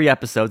as 3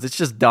 episodes. It's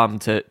just dumb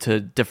to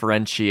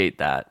differentiate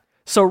that.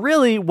 So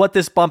really, what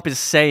this bump is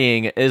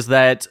saying is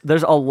that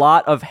there's a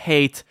lot of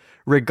hate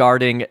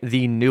regarding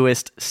the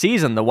newest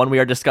season, the one we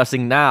are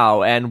discussing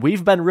now, and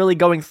we've been really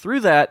going through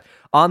that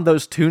on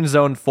those Toon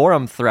Zone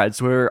forum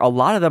threads, where a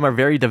lot of them are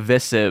very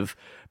divisive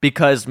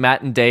because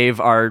Matt and Dave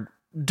are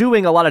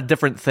doing a lot of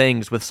different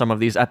things with some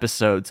of these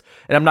episodes.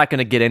 And I'm not going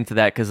to get into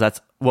that because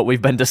that's what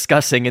we've been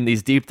discussing in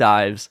these deep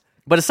dives.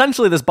 But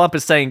essentially, this bump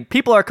is saying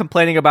people are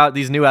complaining about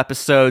these new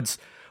episodes.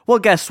 Well,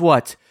 guess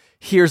what?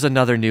 Here's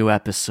another new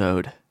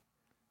episode.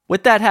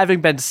 With that having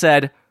been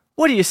said,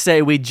 what do you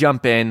say we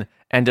jump in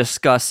and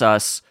discuss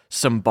us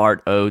some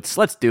Bart Oates?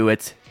 Let's do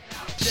it.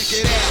 Check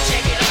it out.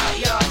 Check it out,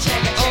 y'all.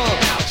 Check it out.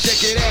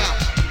 Check it out.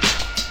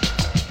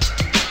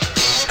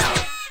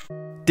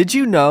 Did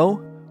you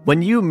know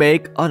when you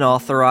make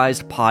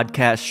unauthorized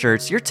podcast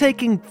shirts, you're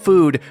taking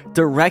food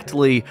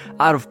directly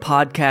out of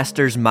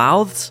podcasters'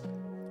 mouths?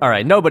 All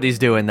right, nobody's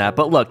doing that.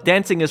 But look,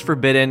 Dancing is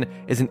Forbidden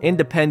is an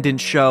independent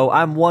show.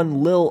 I'm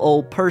one lil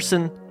old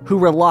person who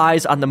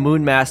relies on the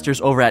Moonmasters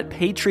over at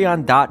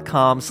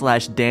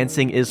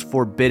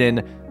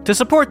patreon.com/dancingisforbidden to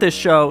support this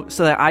show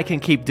so that I can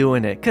keep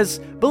doing it. Because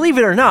believe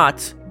it or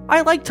not,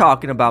 I like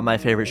talking about my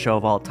favorite show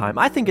of all time.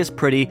 I think it's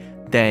pretty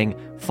dang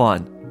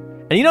fun.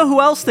 And you know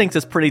who else thinks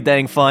it's pretty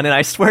dang fun? And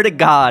I swear to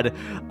God,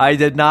 I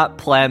did not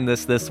plan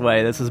this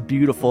way. This is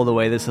beautiful the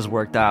way this has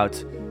worked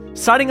out.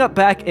 Signing up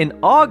back in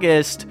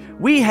August,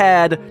 we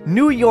had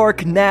New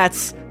York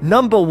Nats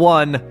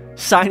 #1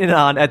 signing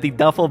on at the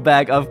Duffel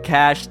Bag of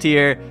Cash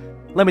tier.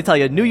 Let me tell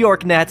you, New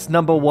York Nats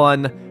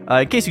 #1.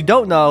 In case you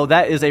don't know,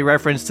 that is a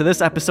reference to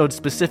this episode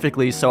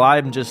specifically, so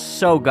I'm just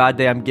so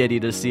goddamn giddy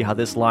to see how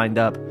this lined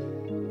up.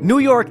 New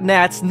York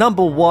Nats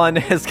 #1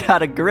 has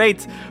got a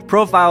great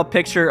profile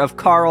picture of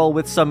Carl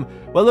with some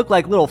what look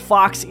like little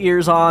fox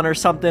ears on or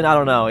something. I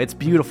don't know. It's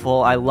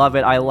beautiful. I love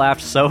it. I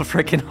laughed so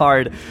freaking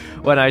hard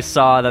when I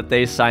saw that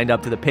they signed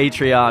up to the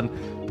Patreon.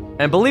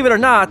 And believe it or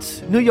not,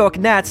 New York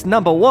Nats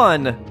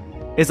 #1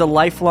 is a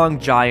lifelong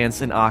Giants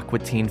and Aqua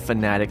Teen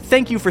fanatic.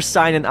 Thank you for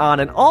signing on,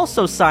 and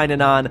also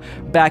signing on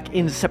back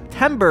in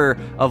September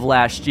of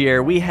last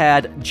year, we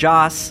had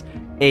Joss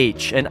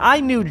H. And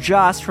I knew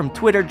Joss from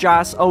Twitter.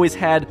 Joss always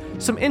had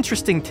some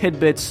interesting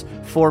tidbits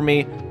for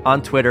me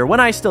on Twitter when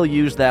I still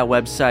used that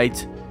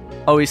website.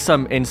 Always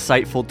some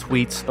insightful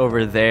tweets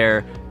over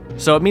there.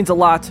 So it means a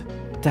lot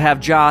to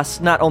have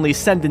Joss not only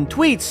send in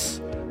tweets,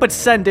 but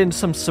send in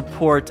some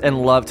support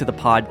and love to the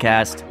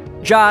podcast.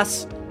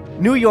 Joss,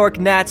 New York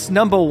Nats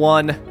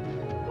 #1.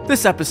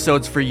 This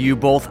episode's for you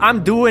both.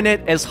 I'm doing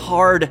it as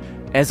hard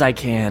as I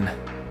can.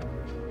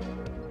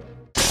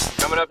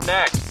 Coming up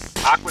next,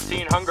 Aqua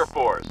Teen Hunger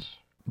Force.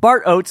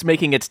 Bart Oates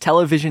making its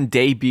television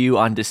debut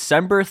on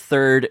December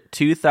 3rd,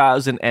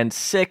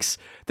 2006.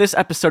 This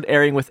episode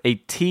airing with a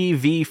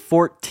TV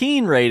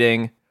 14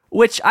 rating,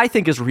 which I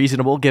think is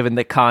reasonable given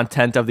the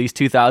content of these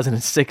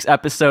 2006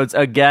 episodes.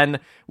 Again,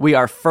 we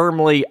are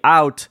firmly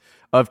out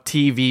of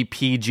TV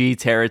PG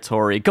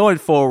territory. Going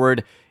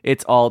forward,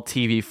 it's all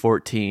TV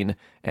 14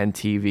 and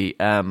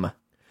TVM.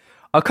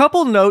 A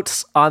couple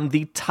notes on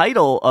the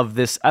title of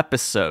this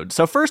episode.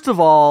 So first of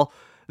all,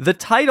 the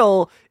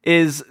title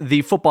is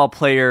the football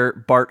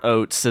player Bart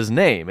Oates'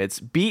 name. It's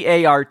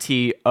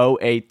Bartoates.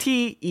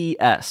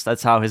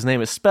 That's how his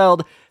name is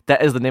spelled.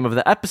 That is the name of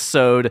the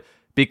episode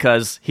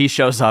because he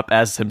shows up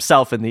as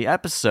himself in the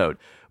episode.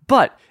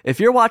 But if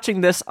you're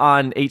watching this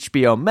on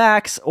HBO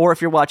Max, or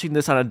if you're watching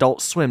this on Adult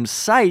Swim's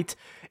site,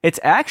 it's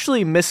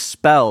actually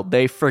misspelled.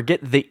 They forget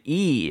the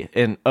E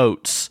in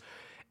Oates.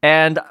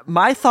 And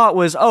my thought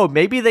was, oh,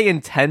 maybe they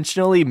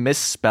intentionally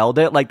misspelled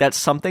it. Like, that's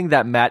something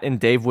that Matt and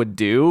Dave would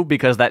do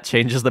because that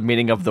changes the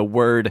meaning of the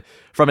word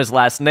from his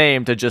last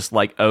name to just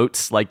like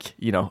oats, like,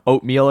 you know,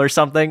 oatmeal or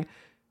something.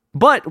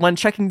 But when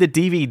checking the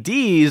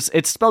DVDs,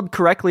 it's spelled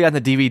correctly on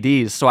the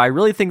DVDs. So I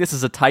really think this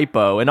is a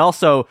typo. And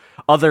also,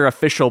 other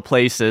official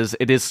places,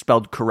 it is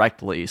spelled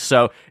correctly.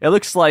 So it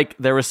looks like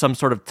there was some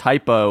sort of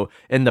typo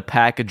in the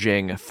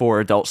packaging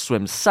for Adult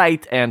Swim's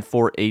site and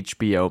for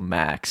HBO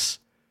Max.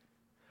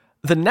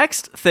 The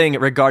next thing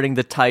regarding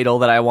the title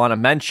that I want to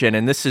mention,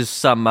 and this is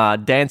some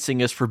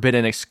Dancing is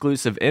Forbidden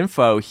exclusive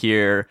info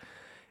here,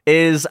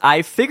 is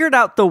I figured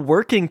out the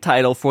working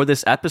title for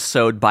this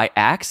episode by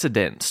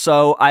accident.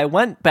 So I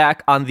went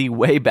back on the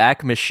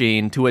Wayback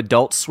Machine to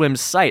Adult Swim's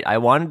site. I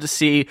wanted to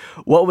see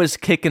what was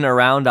kicking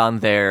around on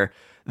there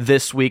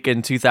this week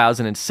in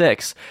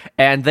 2006,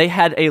 and they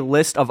had a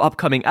list of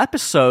upcoming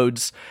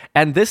episodes,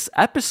 and this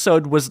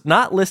episode was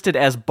not listed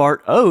as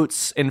Bart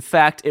Oates. In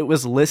fact, it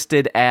was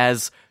listed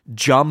as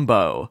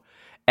Jumbo.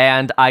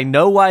 And I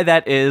know why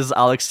that is.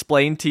 I'll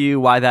explain to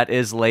you why that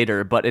is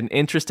later, but an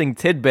interesting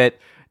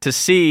tidbit to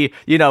see,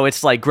 you know,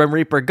 it's like Grim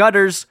Reaper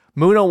Gutters,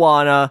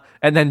 Moonawana,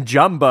 and then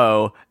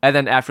Jumbo, and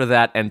then after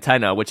that,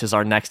 Antenna, which is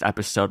our next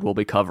episode we'll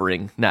be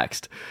covering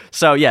next.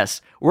 So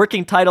yes,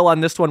 working title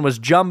on this one was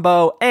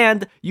Jumbo,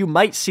 and you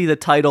might see the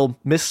title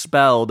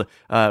misspelled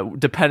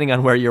depending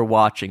on where you're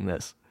watching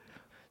this.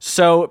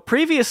 So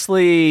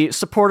previously,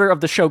 supporter of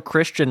the show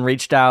Christian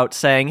reached out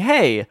saying,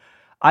 hey,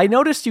 I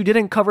noticed you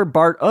didn't cover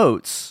Bart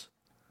Oates.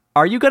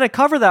 Are you going to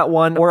cover that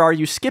one, or are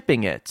you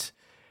skipping it?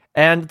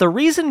 And the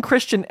reason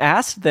Christian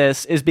asked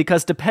this is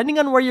because depending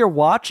on where you're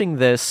watching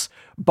this,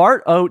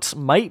 Bart Oates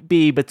might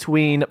be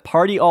between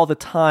Party All the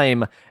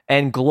Time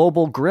and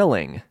Global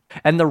Grilling.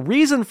 And the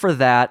reason for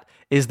that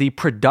is the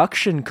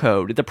production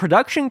code. The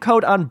production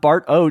code on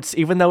Bart Oates,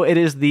 even though it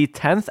is the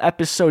 10th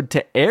episode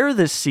to air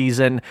this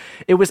season,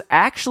 it was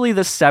actually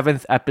the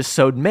 7th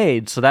episode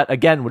made. So that,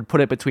 again, would put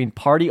it between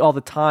Party All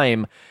the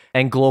Time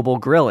and Global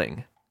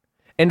Grilling.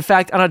 In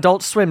fact, on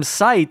Adult Swim's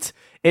site,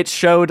 it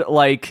showed,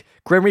 like,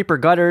 Grim Reaper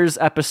Gutters,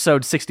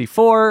 episode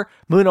 64,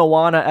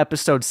 Moonawana,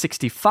 episode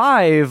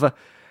 65.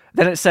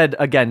 Then it said,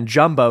 again,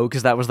 Jumbo,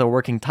 because that was the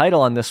working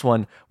title on this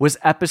one, was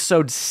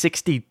episode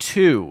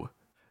 62.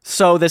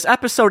 So this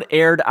episode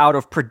aired out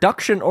of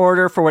production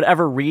order for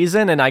whatever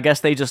reason, and I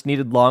guess they just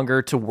needed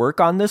longer to work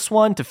on this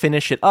one to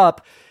finish it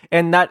up.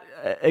 And that,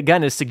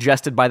 again, is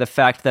suggested by the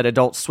fact that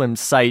Adult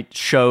Swim's site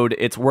showed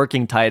its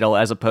working title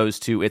as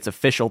opposed to its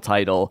official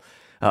title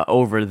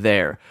over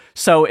there.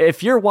 So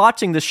if you're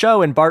watching the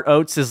show and Bart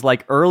Oates is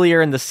like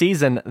earlier in the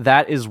season,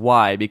 that is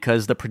why,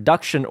 because the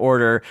production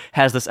order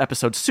has this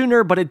episode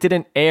sooner, but it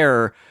didn't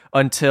air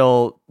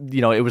until, you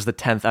know, it was the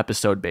 10th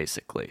episode,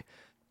 basically.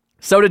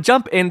 So to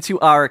jump into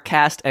our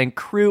cast and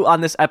crew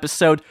on this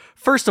episode,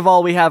 first of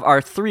all, we have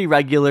our three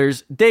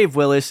regulars, Dave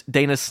Willis,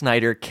 Dana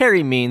Snyder,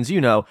 Carrie Means, you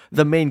know,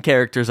 the main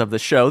characters of the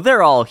show.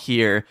 They're all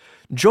here.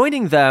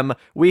 Joining them,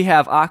 we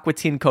have Aqua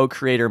Teen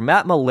co-creator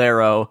Matt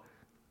Malero.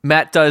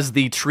 Matt does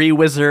the tree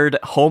wizard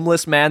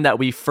homeless man that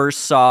we first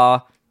saw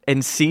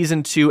in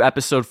season 2,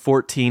 episode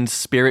 14's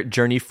Spirit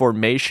Journey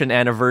Formation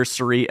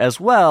anniversary, as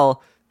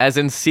well as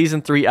in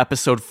season 3,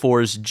 episode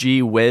 4's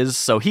Gee Whiz.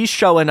 So he's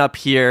showing up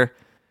here.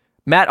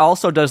 Matt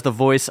also does the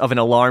voice of an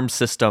alarm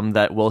system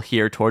that we'll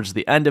hear towards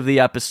the end of the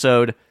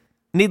episode.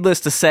 Needless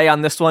to say,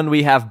 on this one,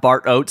 we have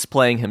Bart Oates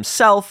playing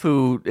himself,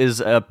 who is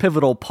a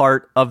pivotal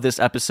part of this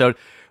episode.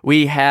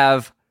 We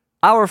have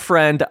Our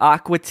friend,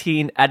 Aqua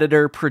Teen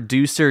editor,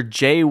 producer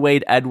J.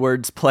 Wade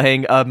Edwards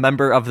playing a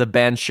member of the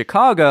band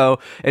Chicago,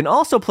 and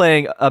also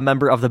playing a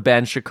member of the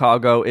band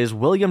Chicago is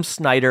William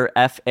Snyder,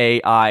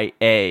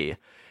 FAIA.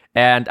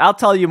 And I'll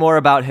tell you more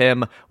about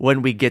him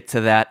when we get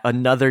to that.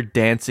 Another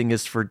Dancing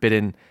is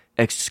Forbidden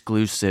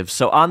exclusive.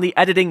 So on the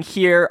editing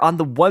here, on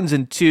the ones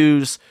and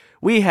twos,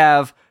 we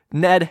have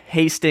Ned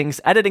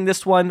Hastings editing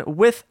this one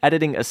with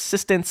editing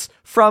assistance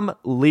from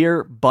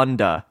Lear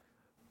Bunda.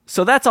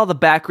 So that's all the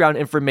background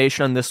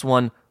information on this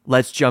one.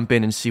 Let's jump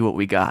in and see what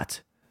we got.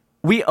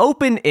 We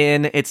open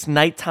in, it's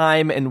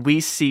nighttime, and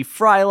we see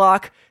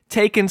Frylock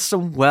taking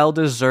some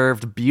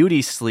well-deserved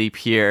beauty sleep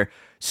here,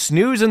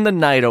 snoozing the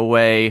night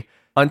away,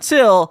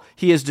 until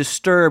he is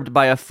disturbed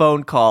by a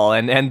phone call,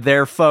 and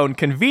their phone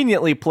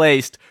conveniently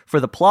placed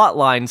for the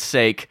plotline's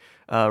sake,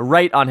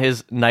 right on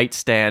his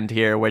nightstand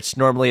here, which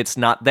normally it's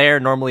not there,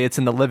 normally it's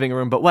in the living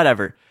room, but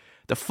whatever.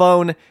 The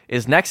phone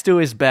is next to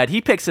his bed.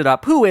 He picks it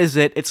up. Who is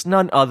it? It's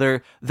none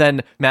other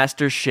than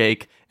Master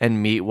Shake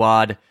and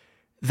Meatwad.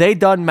 They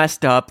done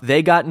messed up.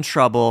 They got in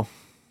trouble.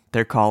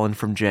 They're calling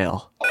from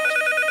jail.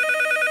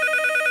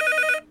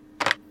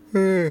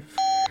 Hello?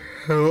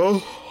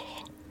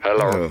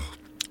 Hello.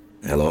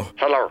 Hello?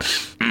 Hello.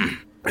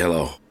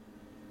 Hello?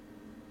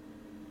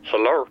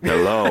 Hello.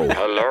 Hello?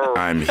 Hello.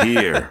 I'm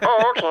here.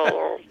 Oh,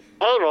 okay.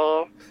 Hey,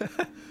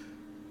 man.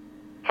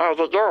 How's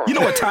it going? You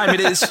know what time it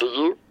is? Do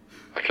you?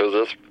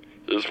 Because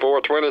it's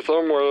 4:20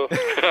 somewhere.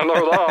 I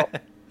know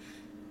that.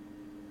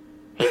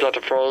 You got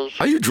the phrase?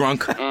 Are you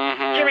drunk?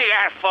 Mm-hmm. Give me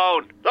that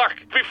phone. Look,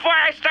 before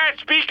I start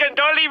speaking,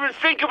 don't even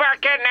think about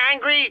getting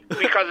angry,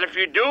 because if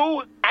you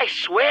do, I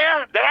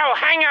swear that I will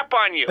hang up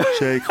on you.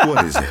 Jake,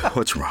 what is it?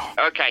 What's wrong?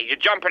 Okay, you're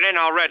jumping in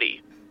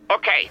already.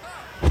 Okay.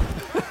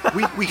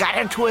 We got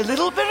into a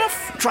little bit of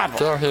trouble.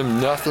 Tell him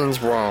nothing's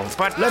wrong.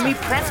 But let me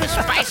preface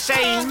by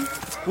saying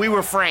we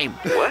were framed.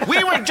 What?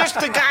 We were just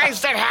the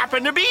guys that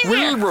happened to be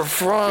there. We were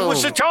framed. It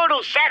was a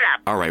total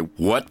setup. All right,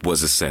 what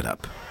was a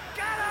setup?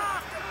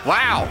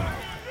 Wow.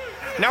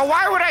 Now,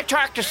 why would I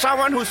talk to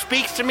someone who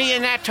speaks to me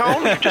in that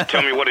tone? Just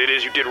tell me what it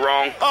is you did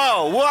wrong.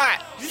 Oh,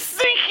 what? You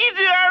think you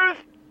did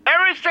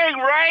everything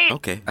right?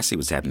 Okay, I see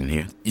what's happening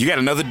here. You got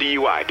another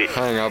DUI, didn't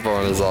you? Hang up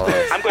on his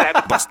ass. I'm gonna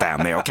have to bus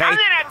down there, okay? I'm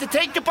gonna have to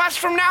take the bus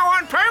from now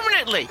on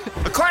permanently,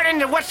 according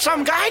to what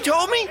some guy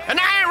told me. And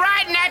I ain't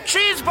riding that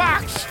cheese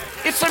box.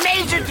 It's a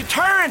major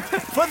deterrent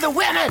for the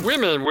women.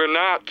 Women will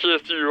not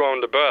kiss you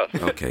on the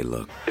bus. Okay,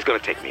 look. It's gonna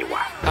take me a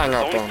while. Hang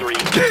up Only on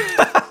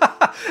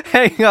 3.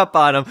 Hang up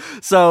on him.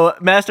 So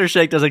Master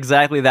Shake does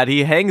exactly that.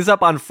 He hangs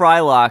up on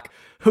Frylock,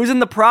 who's in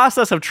the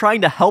process of trying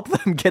to help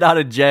them get out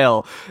of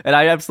jail. And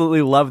I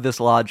absolutely love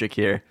this logic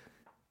here.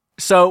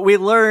 So we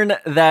learn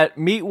that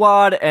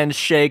Meatwad and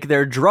Shake,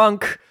 they're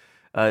drunk.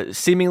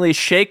 Seemingly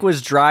Shake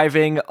was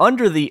driving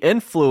under the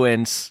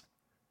influence.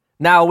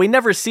 Now, we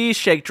never see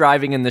Shake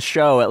driving in the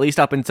show, at least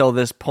up until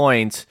this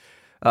point.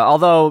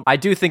 Although I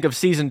do think of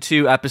Season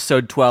 2,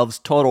 Episode 12's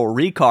Total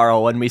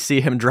Recall when we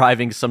see him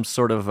driving some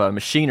sort of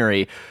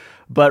machinery.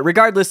 But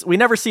regardless, we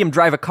never see him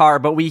drive a car,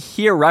 but we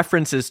hear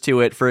references to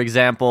it, for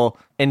example,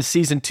 in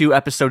Season 2,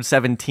 Episode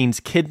 17's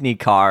Kidney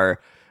Car,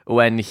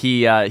 when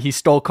he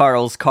stole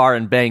Carl's car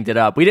and banged it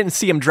up. We didn't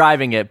see him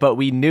driving it, but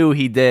we knew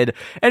he did.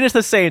 And it's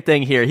the same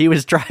thing here. He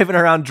was driving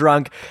around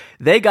drunk.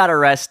 They got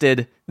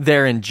arrested.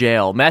 They're in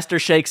jail. Master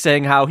Shake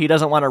saying how he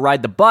doesn't want to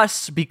ride the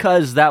bus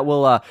because that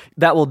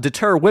will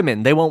deter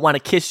women. They won't want to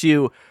kiss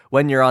you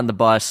when you're on the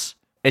bus.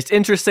 It's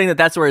interesting that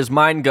that's where his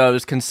mind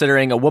goes,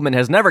 considering a woman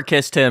has never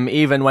kissed him,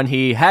 even when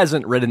he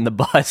hasn't ridden the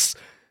bus.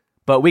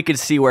 But we could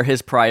see where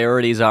his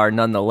priorities are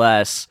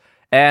nonetheless.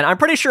 And I'm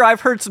pretty sure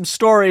I've heard some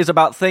stories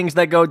about things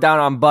that go down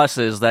on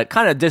buses that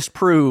kind of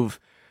disprove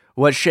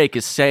what Shake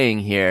is saying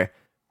here.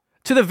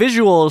 To the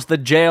visuals, the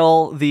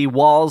jail, the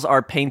walls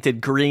are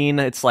painted green.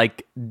 It's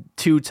like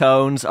two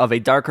tones of a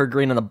darker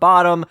green on the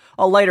bottom,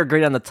 a lighter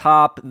green on the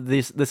top.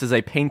 This is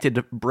a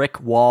painted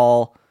brick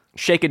wall.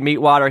 Shake and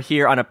Meatwad are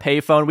here on a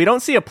payphone. We don't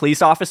see a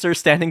police officer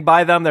standing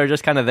by them. They're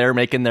just kind of there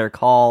making their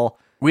call.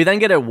 We then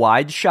get a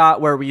wide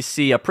shot where we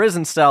see a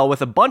prison cell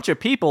with a bunch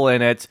of people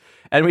in it,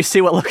 and we see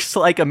what looks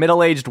like a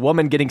middle-aged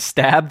woman getting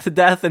stabbed to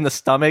death in the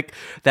stomach.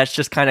 That's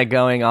just kind of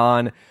going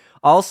on.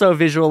 Also,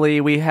 visually,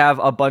 we have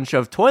a bunch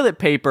of toilet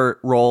paper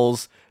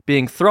rolls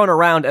being thrown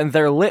around, and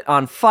they're lit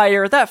on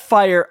fire. That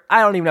fire,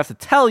 I don't even have to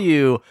tell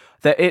you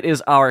that it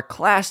is our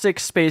classic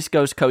Space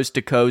Ghost Coast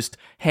to Coast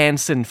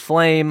Hanson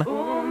Flame.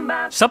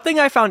 Something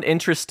I found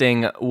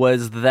interesting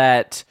was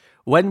that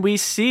when we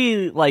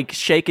see, like,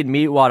 Shake and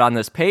Meatwad on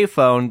this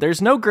payphone,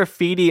 there's no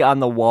graffiti on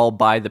the wall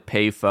by the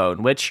payphone,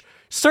 which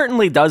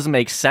certainly does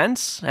make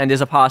sense and is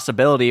a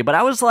possibility, but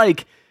I was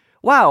like,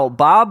 wow,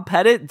 Bob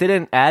Pettit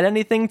didn't add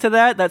anything to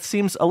that? That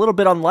seems a little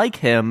bit unlike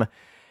him.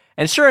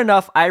 And sure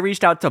enough, I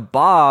reached out to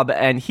Bob,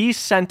 and he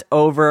sent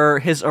over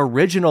his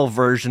original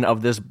version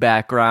of this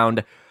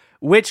background,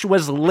 which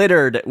was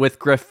littered with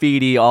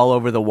graffiti all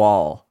over the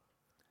wall.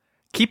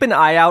 Keep an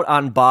eye out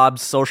on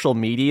Bob's social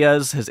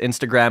medias, his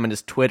Instagram and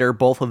his Twitter.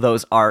 Both of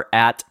those are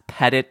at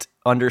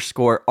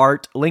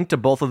Pettit_art. Link to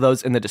both of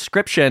those in the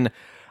description.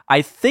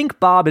 I think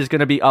Bob is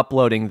going to be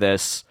uploading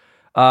this,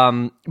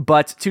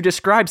 but to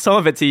describe some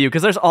of it to you,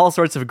 because there's all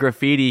sorts of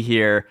graffiti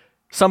here,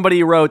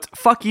 somebody wrote,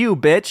 "Fuck you,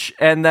 bitch,"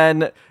 and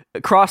then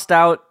crossed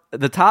out,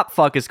 the top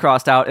fuck is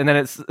crossed out, and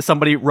then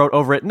somebody wrote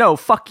over it, "No,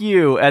 fuck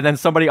you," and then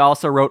somebody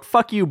also wrote,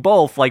 "Fuck you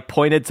both," like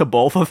pointed to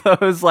both of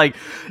those, like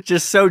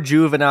just so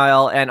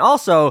juvenile. And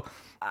also,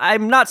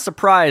 I'm not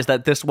surprised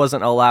that this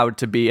wasn't allowed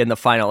to be in the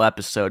final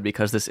episode,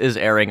 because this is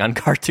airing on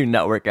Cartoon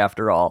Network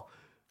after all.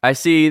 I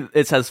see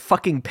it says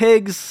 "fucking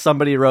pigs,"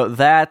 somebody wrote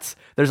that.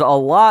 There's a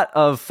lot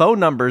of phone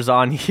numbers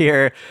on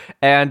here,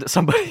 and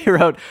somebody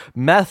wrote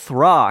 "meth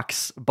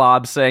rocks,"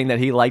 Bob saying that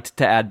he liked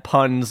to add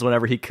puns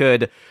whenever he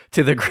could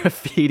to the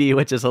graffiti,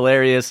 which is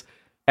hilarious.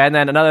 And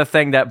then another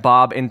thing that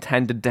Bob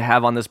intended to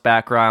have on this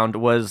background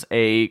was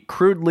a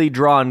crudely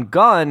drawn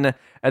gun,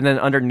 and then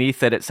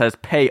underneath it says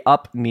 "pay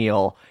up,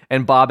 Neil."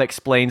 And Bob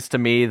explains to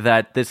me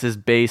that this is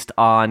based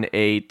on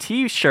a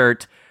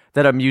t-shirt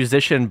that a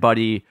musician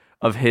buddy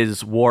of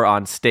his wore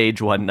on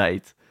stage one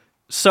night.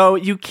 So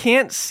you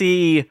can't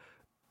see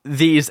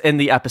these in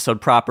the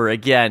episode proper.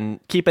 Again,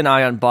 keep an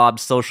eye on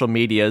Bob's social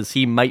medias.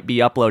 He might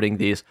be uploading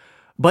these.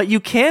 But you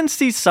can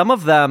see some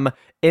of them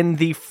in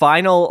the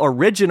final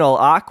original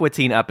Aqua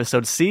Teen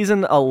episode,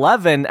 Season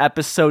 11,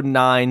 Episode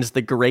 9's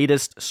The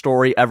Greatest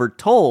Story Ever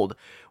Told.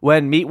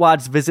 When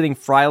Meatwad's visiting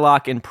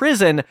Frylock in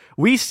prison,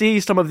 we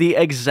see some of the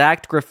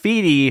exact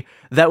graffiti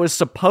that was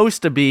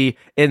supposed to be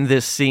in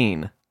this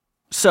scene.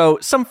 So,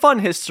 some fun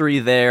history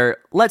there.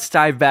 Let's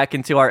dive back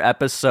into our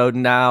episode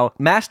now.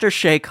 Master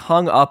Shake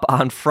hung up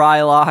on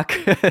Frylock,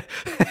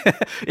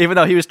 even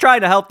though he was trying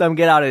to help them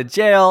get out of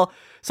jail.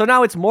 So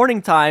now it's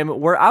morning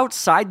time. We're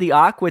outside the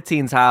Aqua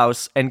Teen's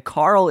house, and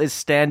Carl is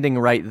standing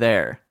right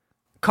there.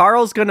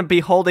 Carl's going to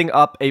be holding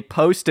up a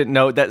Post-it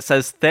note that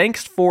says,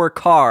 "Thanks for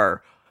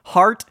car,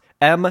 heart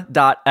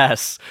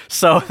M.S."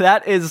 So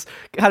that is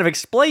kind of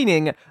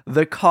explaining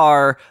the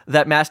car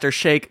that Master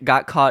Shake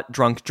got caught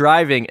drunk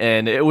driving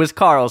in. It was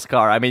Carl's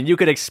car. I mean, you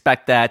could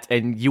expect that,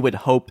 and you would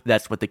hope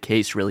that's what the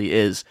case really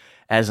is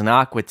as an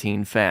Aqua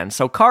Teen fan.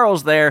 So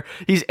Carl's there.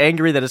 He's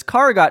angry that his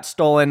car got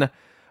stolen,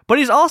 but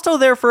he's also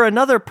there for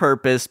another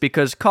purpose,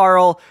 because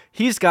Carl,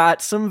 he's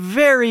got some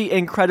very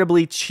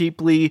incredibly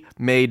cheaply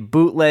made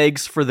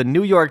bootlegs for the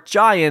New York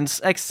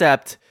Giants,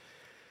 except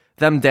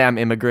them damn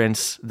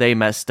immigrants, they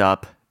messed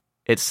up.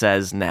 It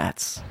says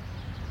Nats.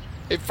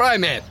 Hey,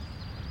 Fryman,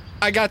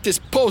 I got this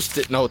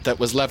Post-it note that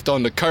was left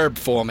on the curb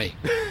for me.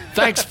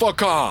 Thanks for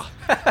car,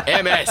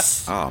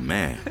 MS. Oh,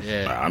 man.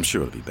 Yeah. I'm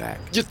sure it'll be back.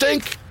 You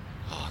think?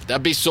 Oh,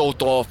 that'd be so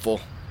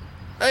thoughtful.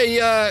 Hey,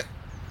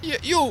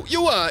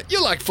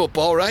 you like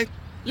football, right?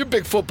 You're a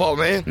big football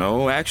man.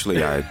 No,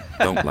 actually, I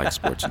don't like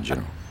sports in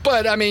general.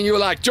 But, I mean, you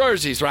like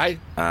jerseys, right?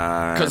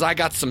 Because I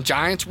got some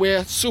Giants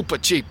wear, super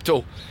cheap,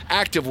 too.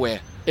 Active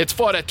wear. It's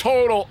for the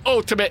total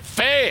ultimate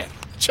fan.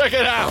 Check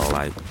it out. Oh,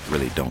 I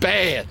really don't.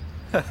 Bad.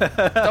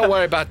 Don't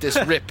worry about this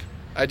rip.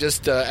 I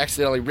just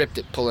accidentally ripped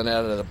it pulling it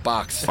out of the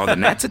box. Are the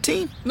Nats a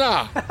team?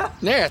 Nah,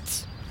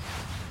 Nats.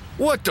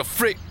 What the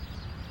frick?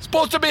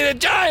 Supposed to be the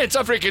Giants,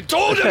 I freaking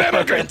told them,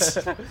 immigrants.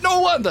 No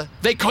wonder.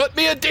 They cut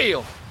me a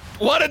deal.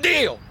 What a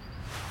deal.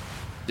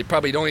 They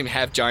probably don't even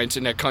have Giants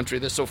in their country.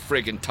 They're so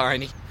friggin'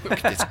 tiny.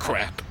 Look at this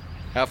crap.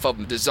 Half of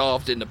them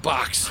dissolved in the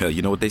box. Well,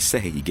 you know what they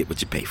say. You get what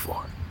you pay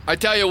for. I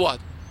tell you what.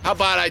 How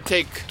about I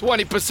take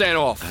 20%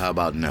 off? How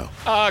about no?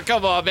 Oh,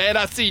 come on, man.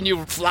 I've seen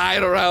you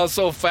flying around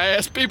so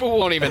fast, people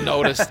won't even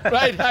notice.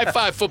 Right? High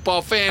five,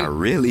 football fan. I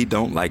really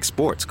don't like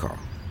sports, Carl.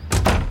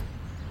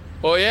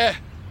 Oh, yeah?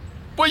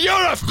 Well, you're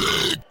a...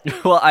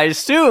 Well, I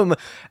assume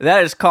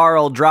that is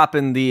Carl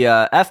dropping the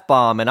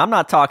F-bomb, and I'm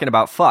not talking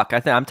about fuck.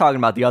 I'm talking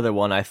about the other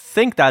one. I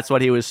think that's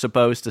what he was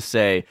supposed to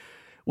say,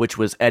 which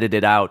was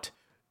edited out.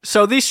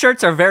 So these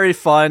shirts are very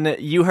fun.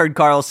 You heard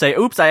Carl say,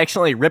 "Oops, I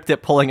accidentally ripped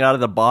it pulling it out of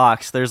the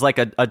box." There's like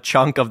a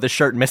chunk of the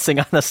shirt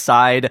missing on the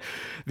side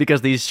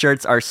because these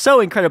shirts are so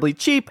incredibly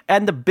cheap.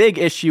 And the big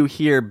issue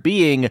here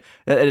being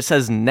that it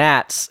says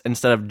Nats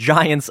instead of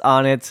Giants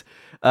on it.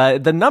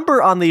 The number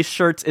on these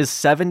shirts is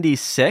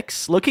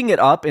 76. Looking it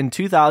up in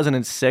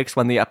 2006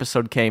 when the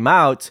episode came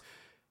out,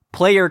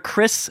 player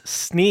Chris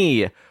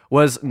Snee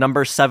was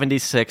number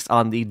 76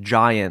 on the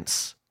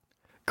Giants.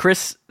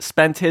 Chris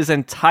spent his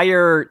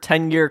entire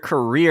 10-year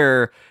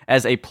career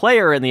as a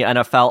player in the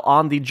NFL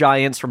on the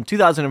Giants from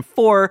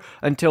 2004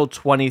 until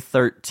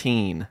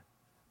 2013.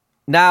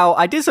 Now,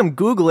 I did some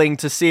Googling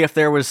to see if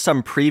there was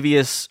some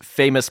previous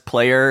famous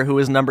player who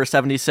was number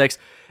 76,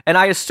 and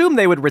I assume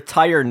they would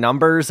retire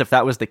numbers if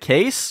that was the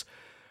case.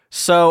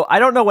 So I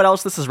don't know what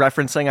else this is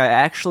referencing. I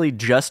actually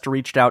just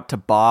reached out to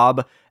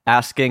Bob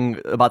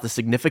asking about the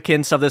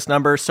significance of this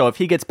number, so if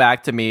he gets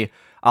back to me,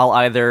 I'll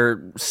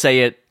either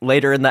say it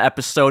later in the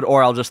episode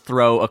or I'll just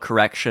throw a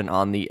correction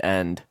on the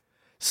end.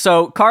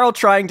 So Carl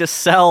trying to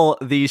sell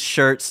these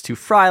shirts to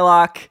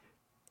Frylock.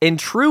 In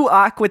true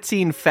Aqua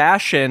Teen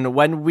fashion,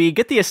 when we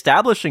get the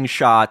establishing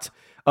shot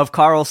of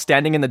Carl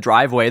standing in the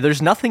driveway,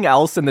 there's nothing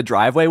else in the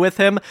driveway with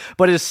him,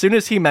 but as soon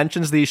as he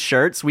mentions these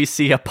shirts, we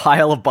see a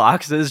pile of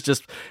boxes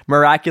just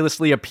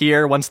miraculously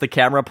appear once the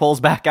camera pulls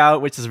back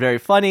out, which is very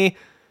funny.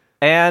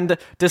 And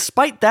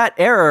despite that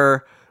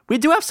error, we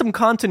do have some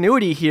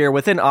continuity here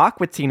within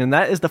Aqua Teen, and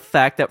that is the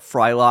fact that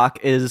Frylock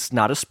is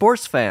not a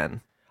sports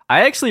fan.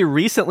 I actually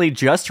recently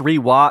just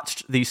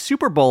rewatched the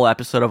Super Bowl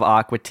episode of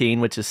Aqua Teen,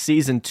 which is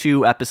Season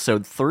 2,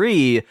 Episode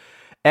 3,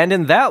 and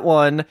in that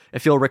one,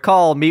 if you'll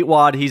recall,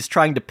 Meatwad, he's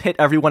trying to pit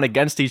everyone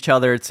against each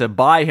other to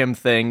buy him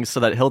things so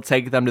that he'll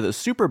take them to the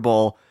Super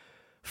Bowl.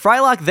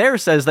 Frylock there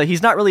says that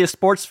he's not really a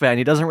sports fan.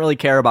 He doesn't really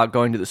care about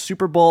going to the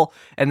Super Bowl,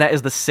 and that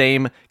is the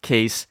same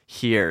case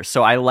here.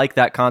 So I like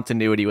that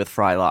continuity with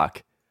Frylock.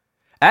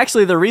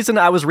 Actually, the reason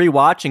I was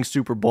rewatching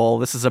Super Bowl,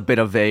 this is a bit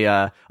of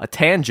a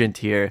tangent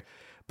here,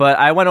 but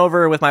I went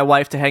over with my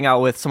wife to hang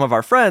out with some of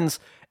our friends,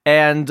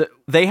 and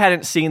they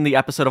hadn't seen the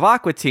episode of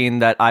Aqua Teen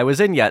that I was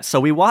in yet. So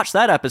we watched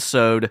that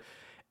episode,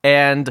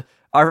 and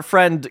our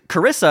friend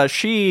Carissa,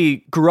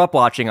 she grew up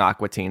watching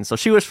Aqua Teen, so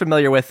she was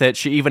familiar with it.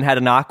 She even had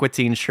an Aqua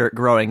Teen shirt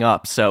growing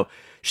up, so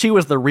she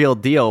was the real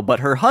deal. But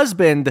her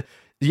husband,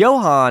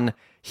 Johan,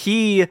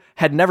 he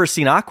had never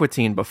seen Aqua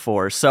Teen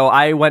before, so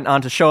I went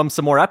on to show him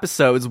some more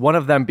episodes, one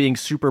of them being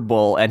Super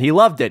Bowl, and he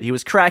loved it. He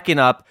was cracking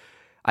up.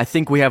 I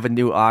think we have a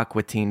new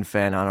Aqua Teen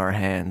fan on our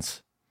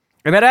hands.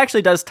 And that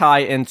actually does tie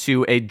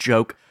into a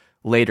joke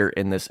later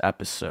in this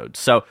episode.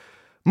 So,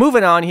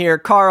 moving on here,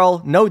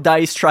 Carl, no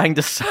dice, trying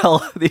to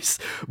sell these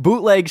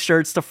bootleg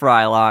shirts to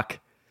Frylock.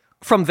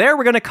 From there,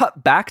 we're going to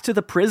cut back to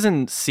the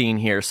prison scene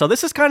here. So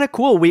this is kind of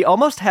cool. We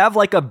almost have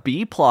like a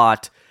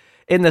B-plot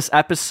in this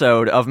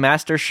episode of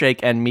Master Shake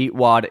and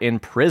Meatwad in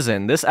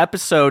prison. This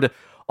episode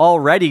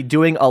already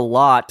doing a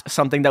lot,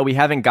 something that we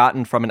haven't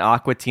gotten from an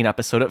Aqua Teen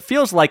episode, it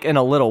feels like, in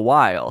a little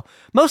while.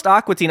 Most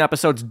Aqua Teen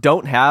episodes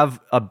don't have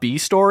a B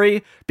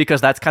story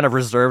because that's kind of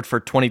reserved for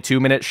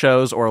 22-minute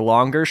shows or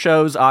longer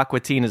shows.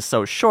 Aqua Teen is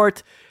so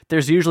short,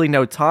 there's usually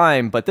no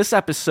time, but this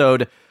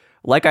episode,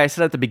 like I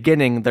said at the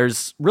beginning,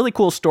 there's really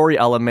cool story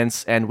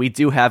elements, and we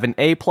do have an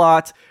A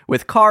plot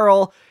with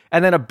Carl,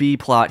 and then a B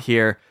plot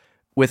here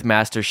with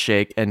Master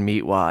Shake and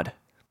Meatwad.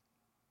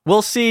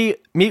 We'll see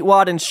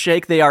Meatwad and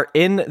Shake, they are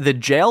in the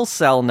jail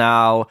cell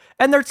now,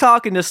 and they're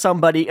talking to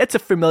somebody. It's a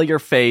familiar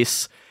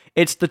face.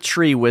 It's the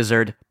tree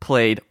wizard,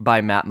 played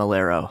by Matt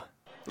Malero.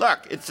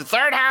 Look, it's the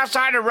third house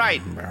on the right.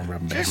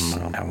 Just,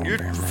 you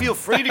feel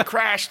free to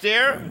crash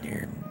there.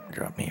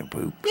 Drop me a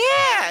poop.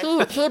 Yeah.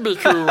 That'd be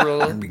cool, really.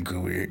 That'd be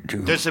cool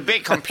too. There's a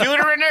big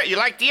computer in there. You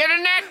like the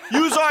internet?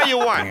 Use all you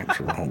want.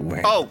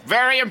 Oh,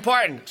 very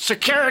important.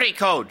 Security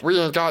code. We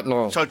ain't got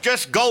no. So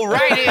just go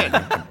right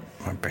in.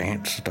 My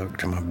pants stuck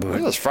to my butt.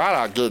 When does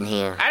Frylock get in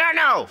here? I don't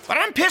know, but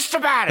I'm pissed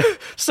about it.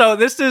 So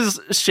this is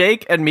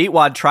Shake and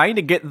Meatwad trying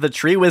to get the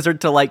tree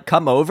wizard to, like,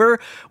 come over,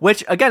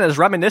 which, again, is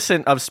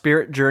reminiscent of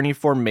Spirit Journey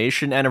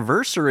Formation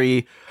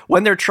Anniversary,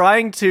 when they're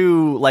trying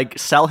to, like,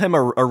 sell him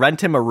or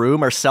rent him a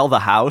room or sell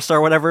the house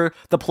or whatever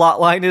the plot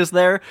line is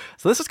there.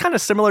 So this is kind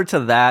of similar to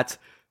that.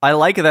 I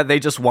like that they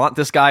just want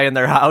this guy in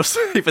their house,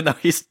 even though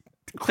he's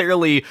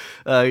clearly,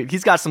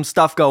 he's got some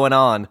stuff going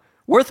on.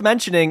 Worth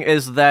mentioning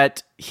is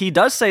that he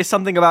does say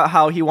something about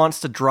how he wants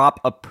to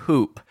drop a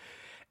poop.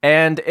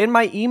 And in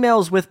my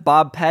emails with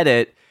Bob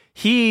Pettit,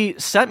 he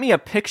sent me a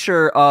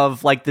picture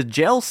of, like, the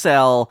jail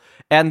cell,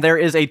 and there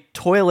is a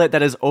toilet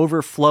that is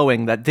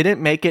overflowing that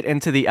didn't make it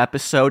into the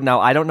episode.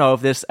 Now, I don't know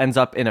if this ends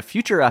up in a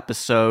future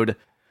episode,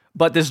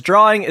 but this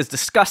drawing is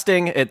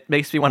disgusting. It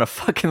makes me want to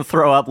fucking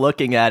throw up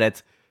looking at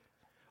it.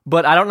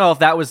 But I don't know if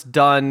that was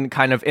done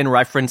kind of in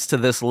reference to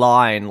this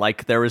line,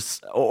 like there was,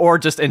 or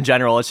just in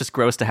general, it's just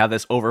gross to have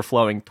this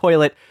overflowing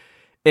toilet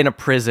in a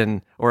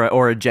prison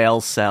or a jail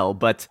cell.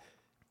 But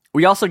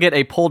we also get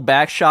a pulled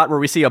back shot where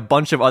we see a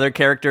bunch of other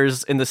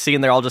characters in the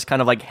scene. They're all just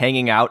kind of like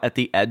hanging out at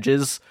the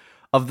edges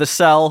of the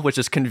cell, which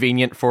is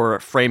convenient for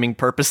framing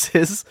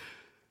purposes.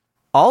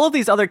 All of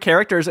these other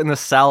characters in the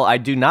cell I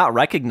do not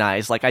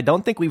recognize. Like, I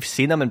don't think we've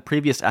seen them in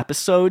previous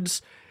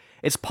episodes.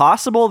 It's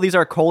possible these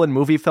are colon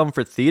movie film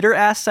for theater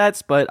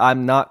assets, but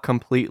I'm not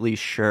completely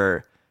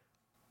sure.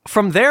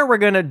 From there, we're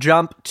going to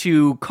jump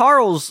to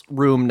Carl's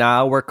room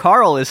now, where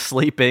Carl is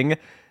sleeping,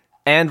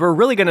 and we're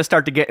really going to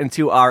start to get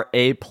into our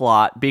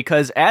A-plot,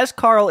 because as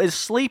Carl is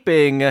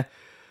sleeping,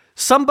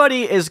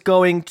 somebody is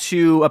going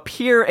to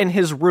appear in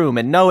his room,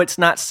 and no, it's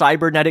not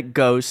Cybernetic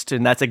Ghost,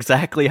 and that's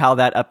exactly how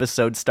that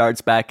episode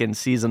starts back in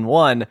Season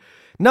 1.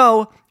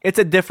 No, it's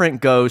a different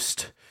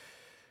ghost.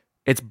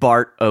 It's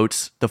Bart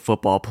Oates, the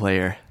football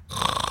player.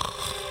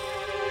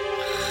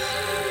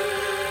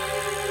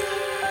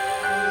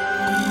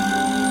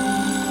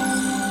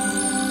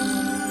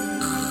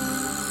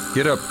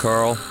 Get up,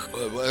 Carl.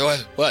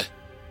 What?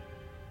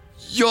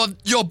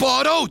 You're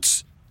Bart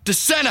Oates, the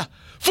center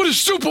for the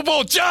Super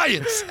Bowl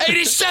Giants,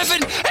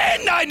 87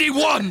 and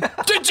 91.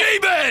 The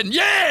G-Man,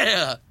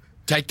 yeah!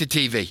 Take the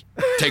TV.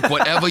 Take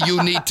whatever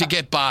you need to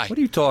get by. What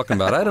are you talking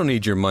about? I don't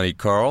need your money,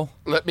 Carl.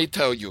 Let me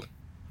tell you.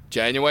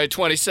 January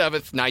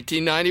 27th,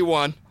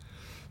 1991.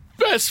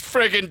 Best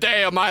friggin'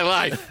 day of my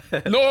life.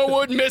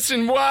 Norwood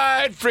missing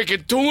wide,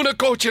 friggin' tuna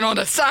coaching on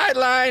the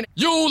sideline.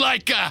 You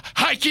like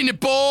hiking the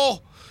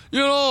ball, you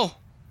know.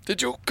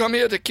 Did you come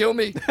here to kill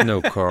me?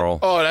 No, Carl.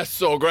 Oh, that's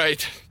so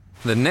great.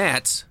 The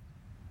Nats?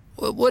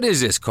 What is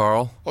this,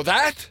 Carl? Oh,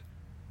 that?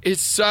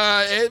 It's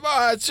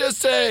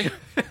just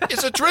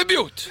it's a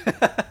tribute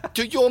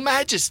to your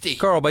majesty.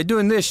 Carl, by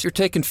doing this, you're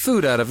taking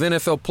food out of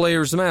NFL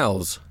players'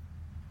 mouths.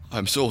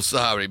 I'm so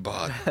sorry,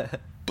 Bart.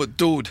 But,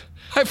 dude,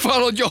 I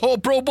followed your whole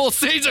Pro Bowl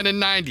season in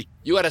 90.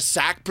 You had a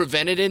sack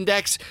prevented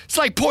index. It's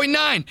like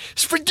 0.9.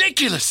 It's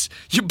ridiculous.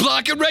 Your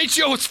blocking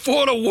ratio is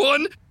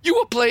 4-1. You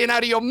were playing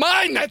out of your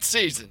mind that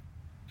season.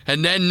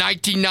 And then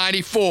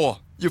 1994.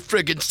 You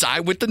friggin'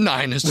 signed with the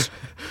Niners.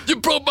 You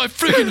broke my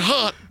friggin'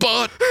 heart,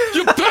 Bart.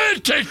 You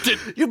pancaked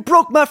it. You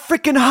broke my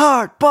freaking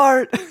heart,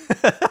 Bart.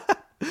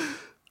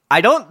 I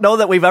don't know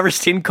that we've ever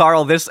seen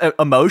Carl this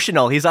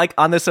emotional. He's like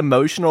on this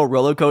emotional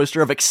roller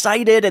coaster of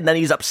excited, and then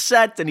he's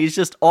upset, and he's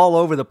just all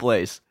over the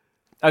place.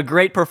 A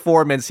great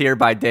performance here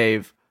by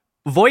Dave.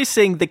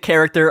 Voicing the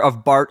character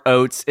of Bart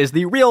Oates is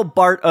the real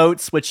Bart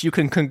Oates, which you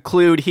can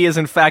conclude he is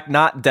in fact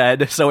not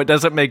dead, so it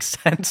doesn't make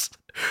sense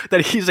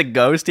that he's a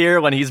ghost here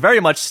when he's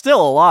very much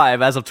still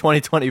alive as of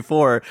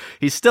 2024.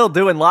 He's still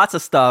doing lots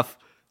of stuff.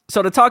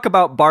 So to talk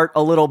about Bart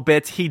a little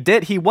bit,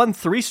 he won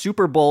 3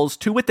 Super Bowls,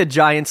 2 with the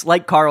Giants,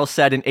 like Carl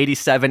said, in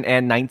 87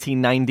 and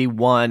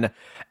 1991.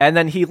 And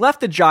then he left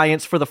the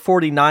Giants for the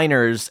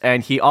 49ers,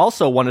 and he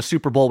also won a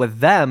Super Bowl with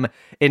them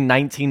in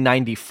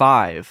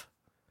 1995.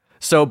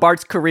 So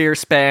Bart's career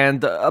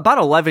spanned about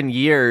 11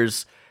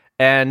 years,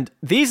 and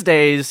these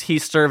days he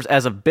serves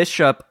as a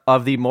bishop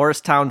of the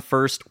Morristown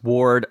First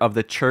Ward of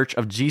the Church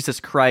of Jesus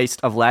Christ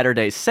of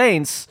Latter-day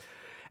Saints.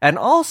 And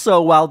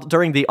also, while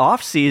during the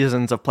off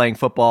seasons of playing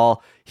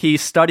football, he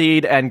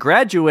studied and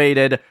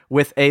graduated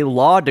with a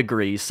law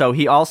degree. So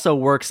he also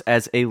works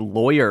as a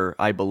lawyer,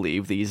 I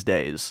believe, these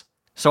days.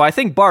 So I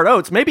think Bart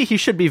Oates, maybe he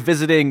should be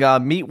visiting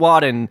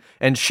Meatwad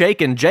and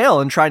Shake in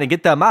jail and trying to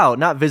get them out,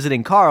 not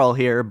visiting Carl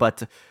here,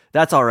 but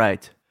that's all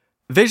right.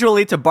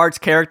 Visually, to Bart's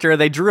character,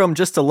 they drew him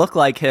just to look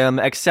like him,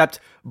 except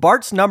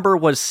Bart's number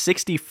was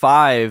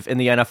 65 in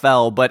the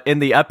NFL, but in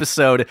the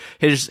episode,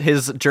 his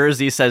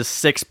jersey says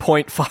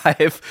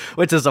 6.5,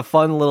 which is a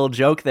fun little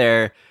joke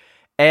there.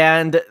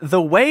 And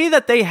the way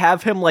that they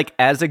have him like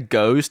as a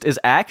ghost is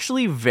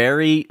actually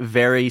very,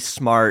 very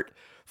smart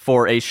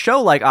for a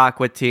show like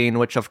Aqua Teen,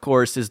 which of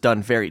course is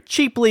done very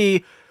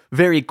cheaply,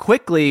 very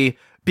quickly,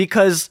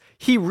 because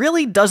he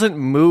really doesn't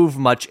move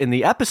much in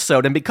the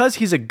episode, and because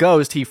he's a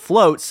ghost, he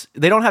floats.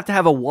 They don't have to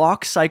have a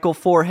walk cycle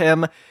for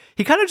him.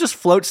 He kind of just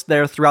floats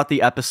there throughout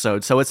the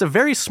episode, so it's a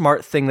very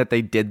smart thing that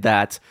they did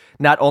that.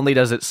 Not only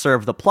does it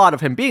serve the plot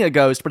of him being a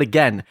ghost, but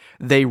again,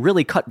 they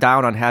really cut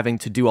down on having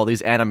to do all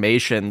these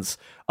animations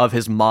of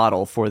his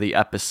model for the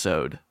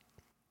episode.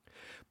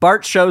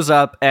 Bart shows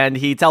up, and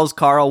he tells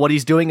Carl what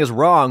he's doing is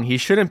wrong. He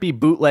shouldn't be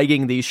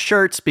bootlegging these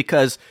shirts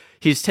because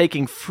he's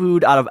taking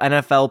food out of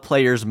NFL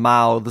players'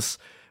 mouths,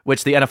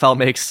 which the NFL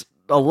makes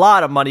a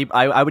lot of money.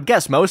 I would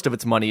guess most of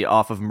its money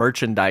off of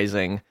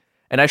merchandising.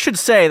 And I should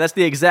say that's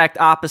the exact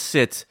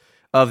opposite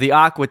of the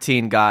Aqua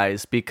Teen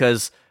guys,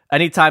 because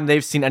anytime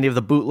they've seen any of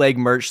the bootleg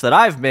merch that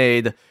I've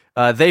made,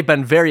 they've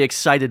been very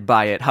excited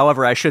by it.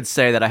 However, I should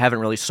say that I haven't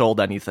really sold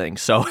anything,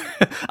 so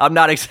I'm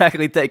not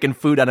exactly taking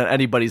food out of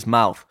anybody's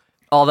mouth.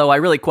 Although I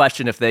really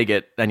question if they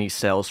get any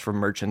sales from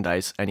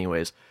merchandise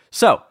anyways.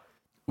 So,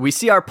 we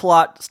see our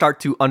plot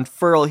start to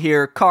unfurl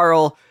here.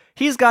 Carl,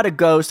 he's got a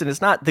ghost, and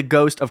it's not the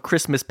ghost of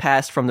Christmas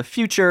past from the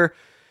future.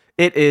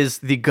 It is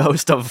the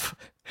ghost of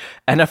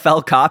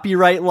NFL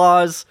copyright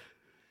laws.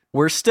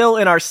 We're still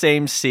in our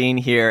same scene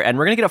here, and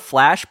we're going to get a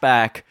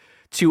flashback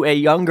to a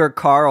younger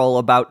Carl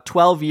about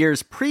 12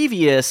 years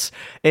previous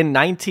in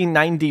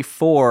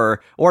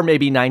 1994, or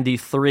maybe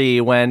 93,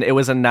 when it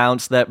was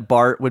announced that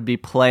Bart would be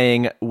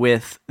playing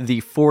with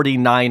the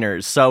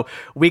 49ers. So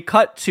we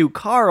cut to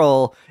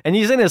Carl, and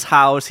he's in his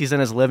house, he's in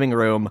his living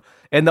room,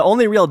 and the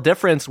only real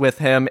difference with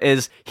him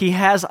is he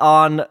has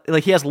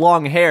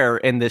long hair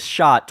in this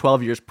shot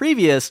 12 years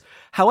previous.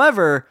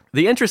 However,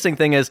 the interesting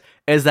thing is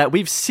that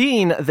we've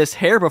seen this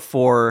hair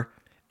before.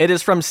 It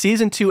is from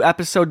Season 2,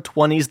 Episode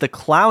 20's The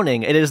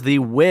Clowning. It is the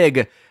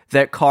wig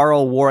that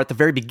Carl wore at the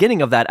very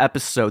beginning of that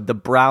episode, the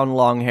brown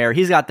long hair.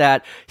 He's got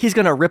that. He's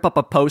going to rip up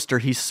a poster.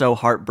 He's so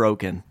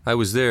heartbroken. I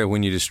was there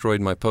when you destroyed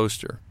my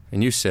poster,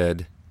 and you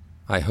said,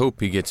 I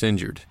hope he gets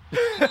injured.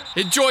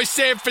 Enjoy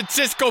San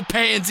Francisco,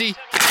 pansy.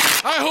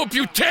 I hope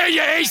you tear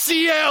your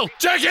ACL,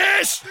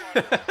 jackass!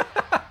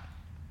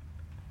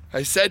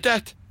 I said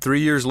that?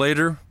 3 years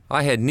later,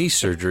 I had knee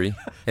surgery,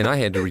 and I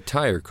had to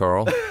retire,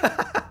 Carl.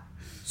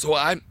 So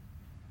I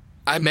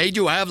made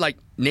you have,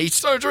 knee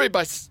surgery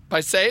by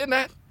saying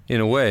that?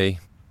 In a way,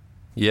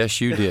 yes,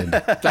 you did.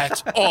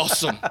 That's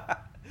awesome.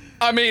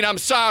 I mean, I'm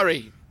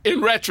sorry,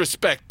 in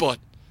retrospect, but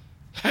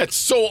that's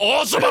so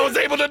awesome I was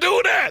able to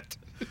do that!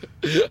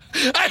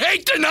 I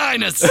hate the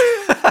Niners!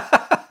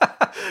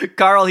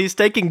 Carl, he's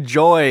taking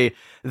joy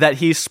that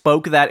he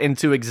spoke that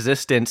into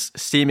existence,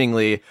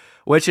 seemingly,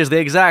 which is the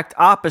exact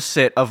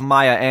opposite of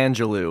Maya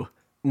Angelou.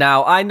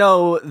 Now, I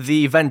know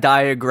the Venn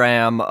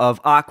diagram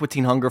of Aqua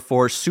Teen Hunger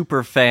Force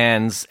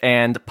superfans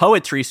and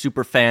poetry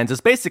superfans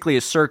is basically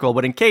a circle,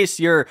 but in case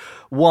you're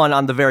one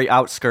on the very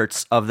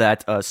outskirts of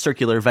that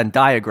circular Venn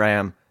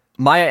diagram,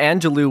 Maya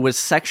Angelou was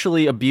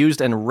sexually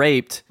abused and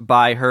raped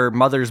by her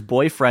mother's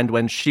boyfriend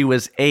when she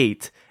was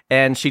 8.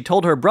 And she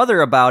told her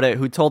brother about it,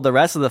 who told the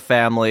rest of the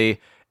family.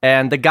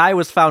 And the guy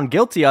was found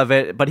guilty of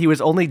it, but he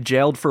was only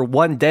jailed for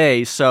 1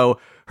 day. So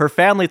her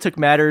family took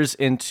matters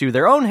into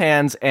their own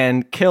hands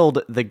and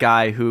killed the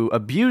guy who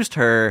abused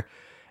her.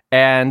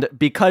 And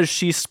because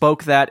she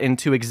spoke that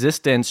into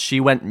existence, she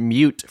went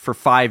mute for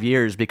 5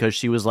 years because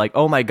she was like,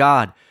 oh my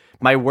God,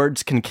 my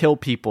words can kill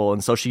people.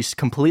 And so she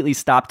completely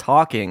stopped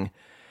talking.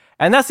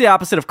 And that's the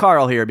opposite of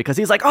Carl here, because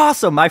he's like,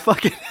 awesome, I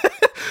fucking,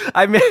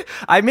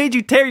 I made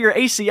you tear your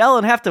ACL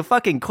and have to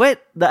fucking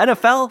quit the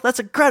NFL?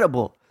 That's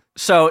incredible.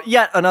 So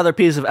yet another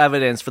piece of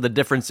evidence for the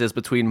differences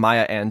between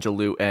Maya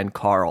Angelou and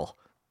Carl.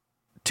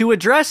 To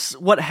address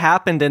what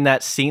happened in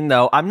that scene,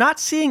 though, I'm not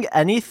seeing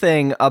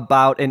anything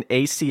about an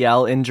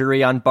ACL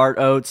injury on Bart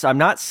Oates. I'm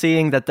not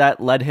seeing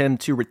that led him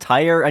to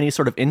retire, any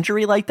sort of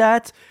injury like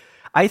that.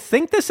 I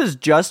think this is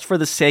just for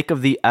the sake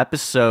of the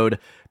episode,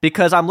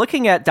 because I'm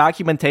looking at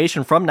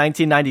documentation from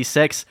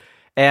 1996,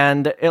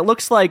 and it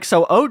looks like,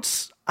 so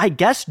Oates, I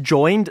guess,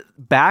 joined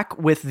back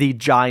with the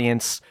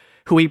Giants,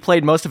 who he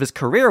played most of his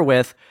career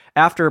with,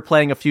 after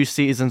playing a few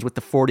seasons with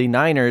the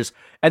 49ers,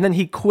 and then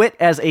he quit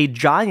as a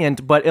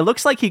Giant, but it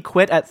looks like he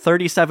quit at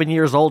 37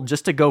 years old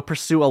just to go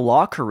pursue a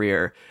law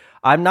career.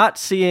 I'm not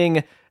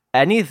seeing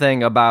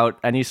anything about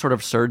any sort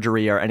of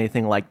surgery or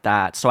anything like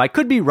that, so I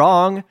could be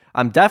wrong.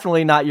 I'm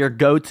definitely not your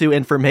go-to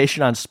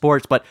information on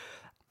sports, but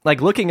like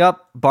looking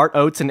up Bart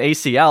Oates and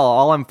ACL,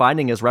 all I'm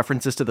finding is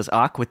references to this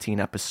Aqua Teen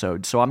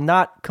episode, so I'm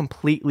not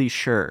completely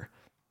sure.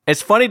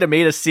 It's funny to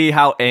me to see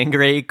how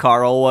angry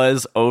Carl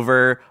was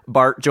over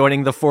Bart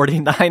joining the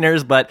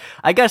 49ers, but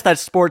I guess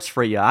that's sports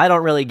for you. I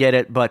don't really get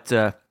it, but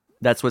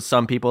that's what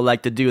some people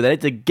like to do. They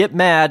like to get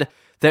mad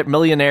that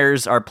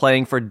millionaires are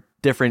playing for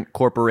different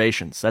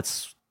corporations.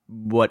 That's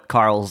what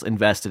Carl's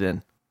invested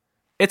in.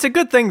 It's a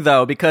good thing,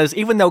 though, because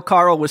even though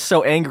Carl was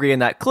so angry in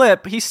that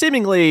clip, he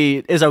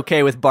seemingly is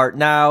okay with Bart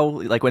now.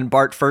 Like, when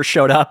Bart first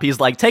showed up, he's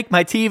like, take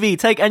my TV,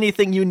 take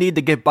anything you need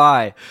to get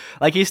by.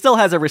 Like, he still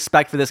has a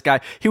respect for this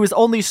guy. He was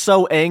only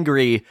so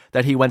angry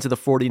that he went to the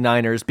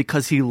 49ers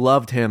because he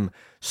loved him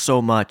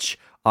so much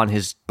on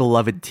his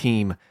beloved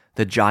team,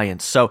 the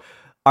Giants. So,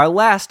 our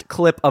last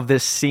clip of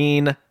this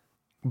scene,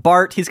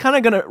 Bart, he's kind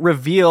of going to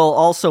reveal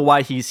also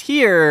why he's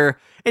here.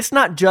 It's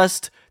not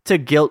just to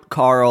guilt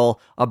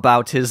Carl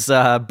about his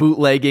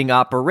bootlegging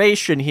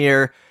operation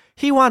here.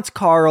 He wants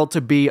Carl to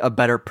be a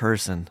better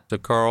person. So,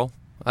 Carl,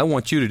 I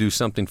want you to do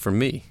something for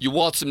me. You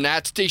want some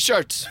Nats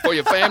t-shirts for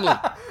your family?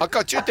 I'll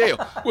cut you a deal.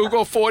 We'll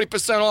go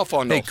 40% off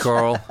on those. Hey,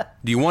 Carl,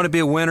 do you want to be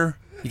a winner?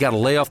 You got to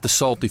lay off the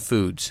salty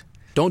foods.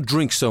 Don't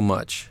drink so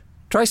much.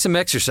 Try some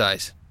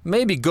exercise.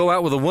 Maybe go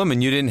out with a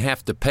woman you didn't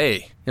have to pay.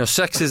 You know,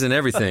 sex isn't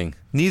everything.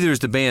 Neither is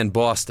the band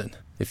Boston.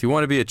 If you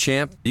want to be a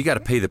champ, you got to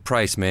pay the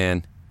price,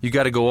 man. You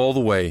got to go all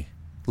the way.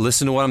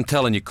 Listen to what I'm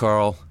telling you,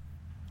 Carl.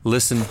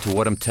 Listen to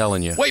what I'm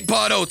telling you. Wait,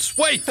 Bart Oates,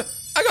 wait!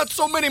 I got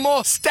so many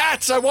more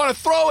stats I want to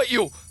throw at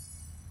you!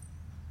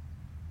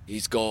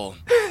 He's gone.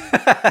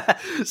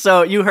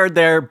 So you heard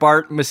there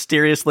Bart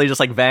mysteriously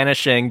just like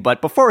vanishing, but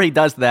before he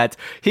does that,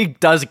 he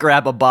does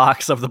grab a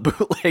box of the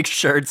bootleg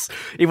shirts,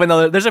 even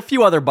though there's a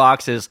few other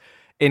boxes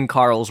in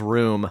Carl's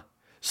room.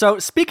 So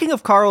speaking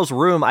of Carl's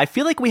room, I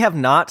feel like we have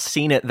not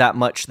seen it that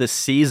much this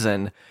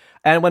season.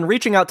 And when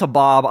reaching out to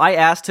Bob, I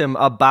asked him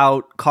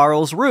about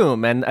Carl's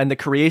room and the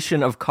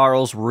creation of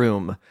Carl's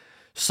room.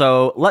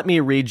 So let me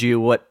read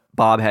you what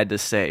Bob had to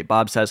say.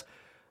 Bob says,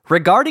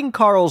 regarding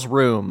Carl's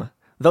room,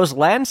 those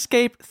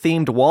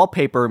landscape-themed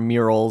wallpaper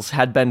murals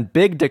had been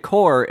big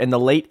decor in the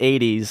late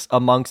 80s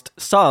amongst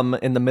some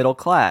in the middle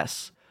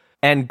class.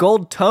 And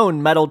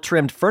gold-tone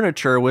metal-trimmed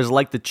furniture was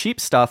like the cheap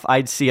stuff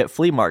I'd see at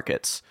flea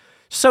markets.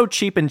 So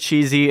cheap and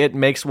cheesy, it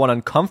makes one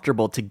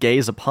uncomfortable to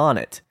gaze upon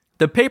it.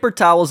 The paper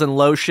towels and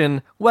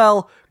lotion,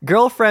 well,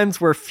 girlfriends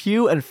were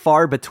few and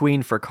far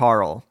between for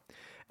Carl.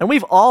 And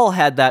we've all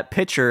had that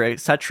pitcher,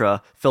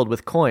 etc., filled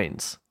with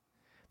coins.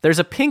 There's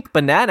a pink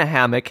banana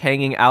hammock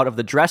hanging out of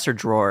the dresser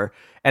drawer,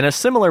 and a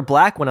similar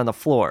black one on the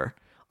floor.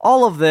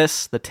 All of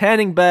this, the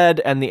tanning bed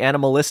and the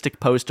animalistic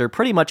poster,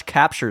 pretty much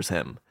captures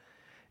him.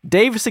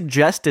 Dave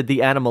suggested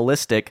the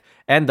animalistic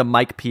and the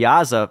Mike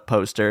Piazza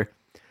poster.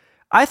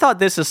 I thought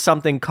this is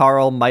something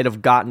Carl might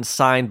have gotten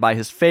signed by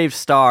his fave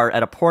star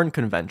at a porn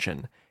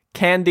convention.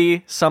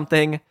 Candy,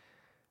 something.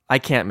 I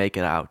can't make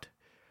it out.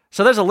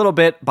 So there's a little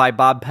bit by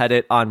Bob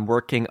Pettit on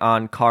working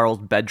on Carl's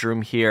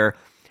bedroom here.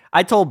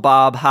 I told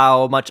Bob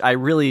how much I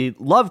really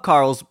love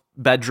Carl's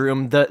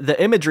bedroom. The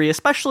imagery,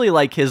 especially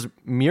like his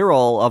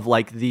mural of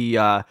like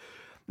the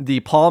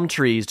palm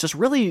trees, just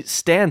really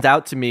stands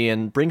out to me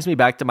and brings me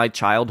back to my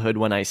childhood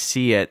when I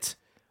see it.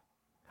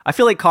 I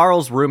feel like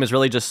Carl's room is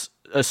really just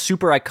a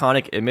super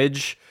iconic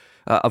image.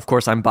 Of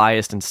course, I'm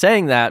biased in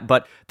saying that,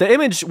 but the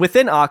image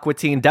within Aqua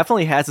Teen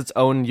definitely has its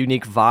own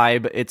unique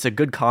vibe. It's a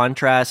good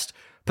contrast,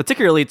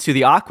 particularly to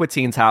the Aqua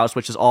Teen's house,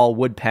 which is all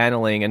wood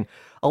paneling, and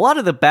a lot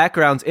of the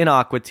backgrounds in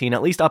Aqua Teen,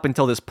 at least up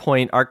until this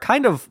point, are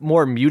kind of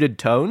more muted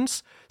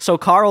tones, so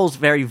Carl's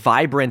very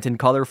vibrant and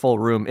colorful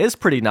room is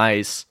pretty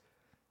nice.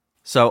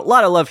 So a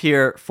lot of love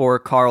here for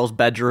Carl's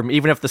bedroom,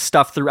 even if the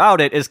stuff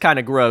throughout it is kind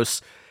of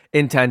gross,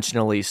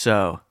 intentionally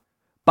so.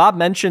 Bob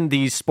mentioned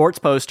the sports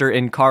poster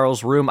in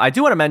Carl's room. I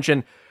do want to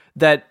mention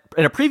that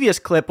in a previous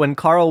clip, when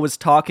Carl was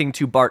talking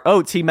to Bart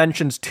Oates, he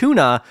mentions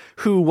Tuna,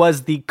 who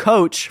was the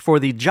coach for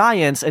the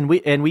Giants, and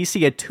we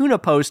see a Tuna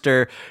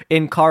poster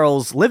in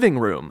Carl's living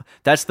room.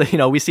 That's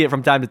we see it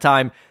from time to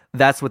time.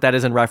 That's what that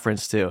is in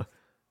reference to.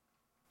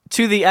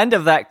 To the end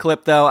of that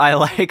clip, though, I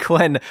like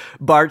when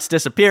Bart's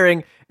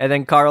disappearing, and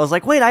then Carl's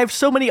like, wait, I have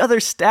so many other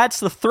stats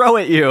to throw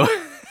at you.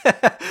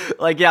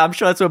 Like, yeah, I'm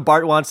sure that's what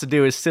Bart wants to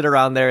do, is sit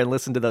around there and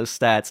listen to those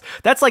stats.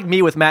 That's like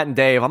me with Matt and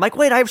Dave. I'm like,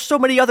 wait, I have so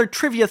many other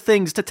trivia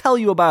things to tell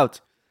you about.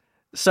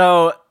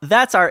 So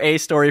that's our A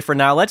story for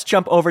now. Let's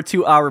jump over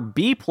to our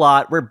B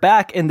plot. We're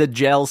back in the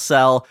jail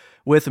cell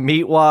with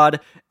Meatwad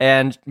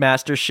and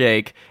Master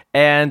Shake.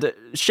 And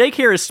Shake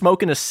here is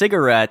smoking a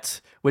cigarette,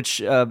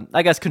 which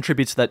I guess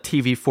contributes to that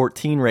TV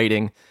 14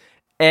 rating.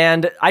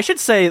 And I should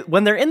say,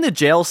 when they're in the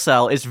jail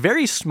cell, it's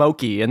very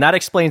smoky, and that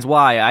explains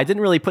why. I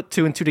didn't really put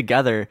two and two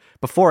together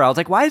before. I was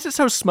like, why is it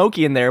so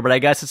smoky in there? But I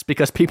guess it's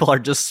because people are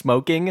just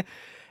smoking.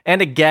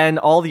 And again,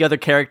 all the other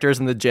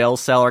characters in the jail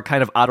cell are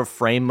kind of out of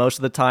frame most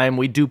of the time.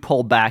 We do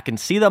pull back and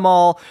see them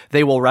all.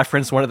 They will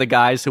reference one of the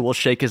guys who will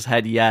shake his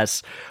head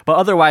yes. But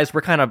otherwise,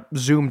 we're kind of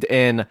zoomed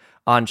in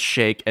on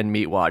Shake and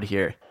Meatwad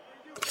here.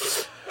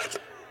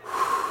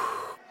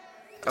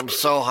 I'm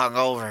so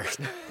hungover.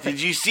 Did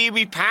you see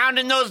me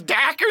pounding those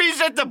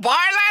daiquiris at the bar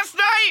last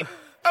night?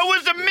 I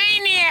was a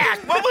maniac.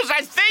 What was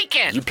I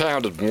thinking? You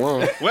pounded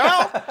one.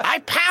 Well, I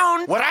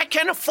pound what I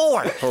can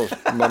afford. Oh,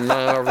 my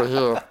man over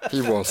here,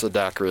 he wants a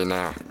daiquiri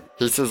now.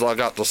 He says I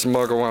got to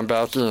smuggle one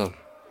back in,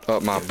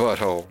 up my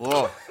butthole.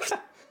 Whoa.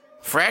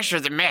 Fresh or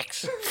the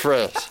mix?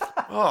 Fresh.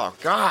 Oh,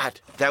 God.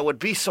 That would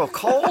be so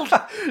cold.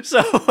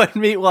 So when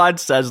Meatwad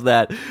says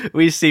that,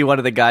 we see one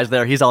of the guys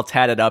there. He's all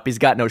tatted up. He's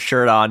got no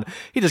shirt on.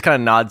 He just kind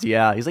of nods,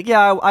 yeah. He's like,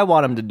 yeah, I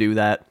want him to do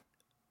that.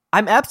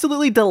 I'm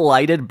absolutely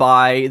delighted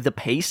by the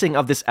pacing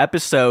of this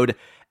episode.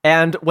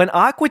 And when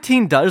Aqua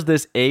Teen does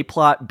this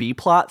A-plot,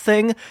 B-plot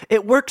thing,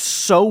 it works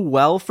so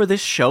well for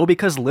this show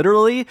because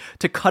literally,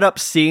 to cut up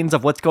scenes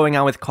of what's going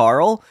on with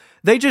Carl,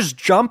 they just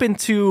jump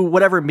into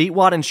whatever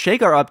Meatwad and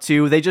Shake are up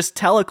to, they just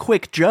tell a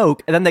quick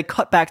joke, and then they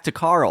cut back to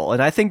Carl.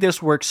 And I think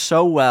this works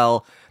so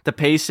well. The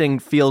pacing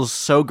feels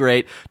so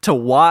great to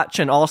watch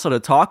and also to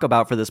talk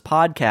about for this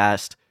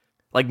podcast.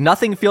 Like,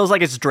 nothing feels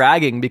like it's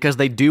dragging because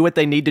they do what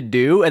they need to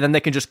do, and then they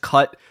can just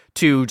cut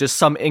to just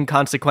some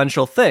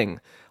inconsequential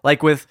thing.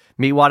 Like with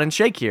Meatwad and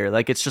Shake here.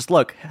 Like, it's just,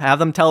 look, have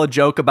them tell a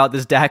joke about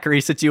this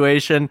daiquiri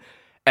situation,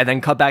 and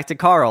then cut back to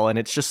Carl. And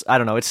it's just, I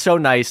don't know, it's so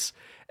nice.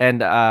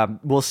 And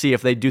we'll see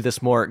if they do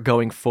this more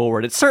going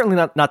forward. It's certainly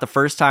not the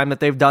first time that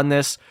they've done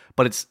this,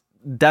 but it's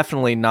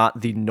definitely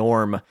not the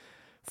norm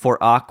for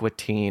Aqua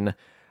Teen.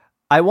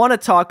 I want to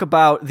talk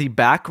about the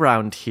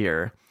background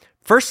here.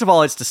 First of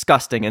all, it's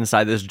disgusting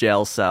inside this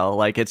jail cell.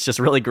 Like, it's just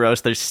really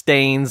gross. There's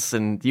stains,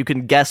 and you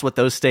can guess what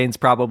those stains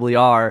probably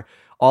are,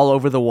 all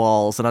over the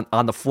walls and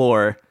on the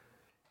floor.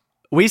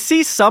 We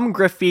see some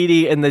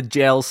graffiti in the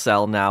jail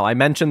cell now. I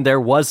mentioned there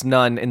was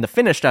none in the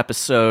finished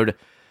episode,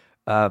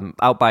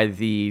 out by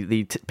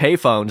the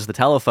payphones, the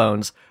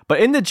telephones. But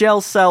in the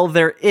jail cell,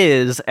 there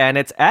is, and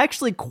it's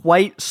actually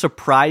quite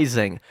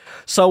surprising.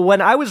 So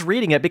when I was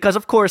reading it, because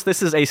of course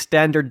this is a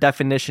standard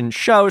definition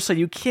show, so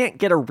you can't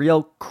get a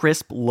real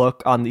crisp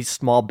look on these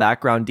small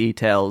background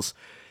details.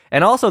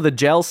 And also the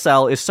jail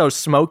cell is so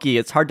smoky,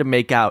 it's hard to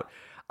make out.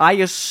 I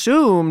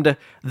assumed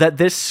that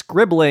this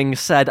scribbling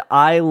said,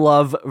 "I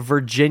love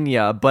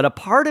Virginia," but a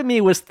part of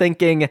me was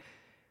thinking,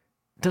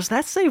 does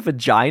that say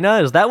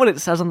vagina? Is that what it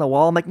says on the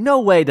wall? I'm like, no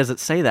way does it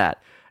say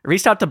that. I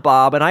reached out to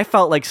Bob, and I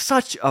felt like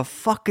such a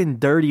fucking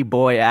dirty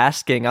boy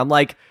asking. I'm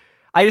like,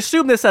 I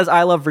assume this says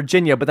I love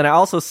Virginia, but then I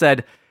also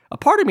said, a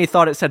part of me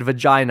thought it said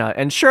vagina.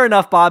 And sure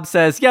enough, Bob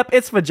says, yep,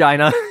 it's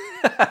vagina.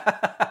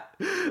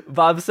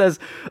 Bob says,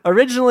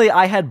 originally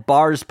I had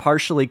bars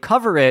partially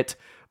cover it,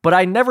 but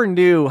I never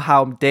knew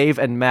how Dave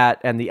and Matt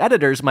and the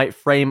editors might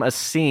frame a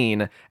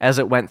scene as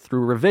it went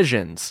through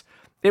revisions.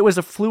 It was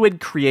a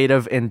fluid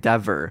creative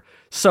endeavor.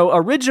 So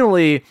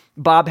originally,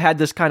 Bob had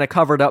this kind of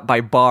covered up by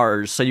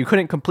bars, so you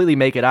couldn't completely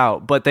make it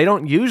out, but they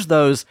don't use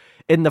those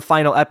in the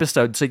final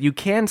episode, so you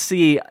can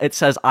see it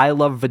says, I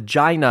love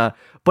vagina,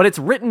 but it's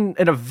written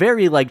in a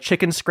very, like,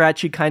 chicken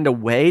scratchy kind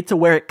of way to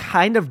where it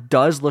kind of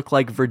does look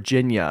like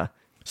Virginia.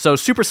 So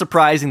super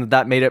surprising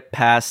that made it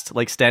past,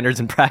 like, standards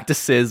and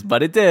practices,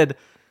 but it did.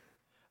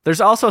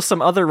 There's also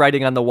some other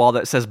writing on the wall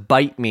that says,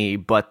 bite me,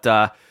 but,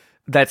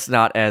 that's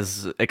not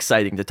as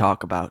exciting to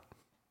talk about.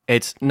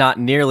 It's not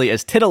nearly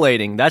as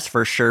titillating, that's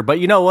for sure. But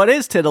you know what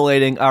is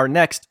titillating? Our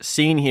next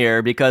scene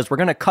here, because we're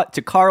going to cut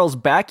to Carl's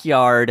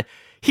backyard.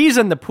 He's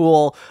in the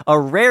pool, a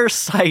rare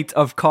sight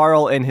of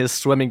Carl in his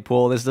swimming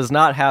pool. This does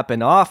not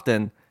happen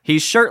often.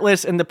 He's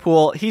shirtless in the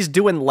pool. He's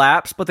doing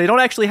laps, but they don't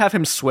actually have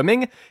him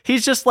swimming.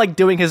 He's just like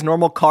doing his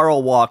normal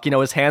Carl walk. You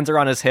know, his hands are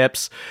on his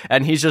hips,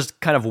 and he's just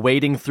kind of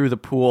wading through the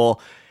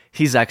pool.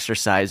 He's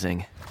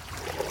exercising.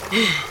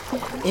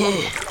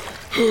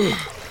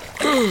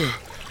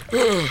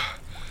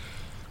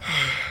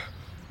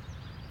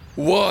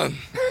 One.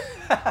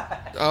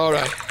 All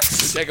right,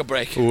 take a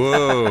break.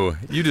 Whoa,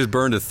 you just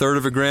burned 1/3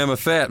 of a gram of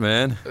fat,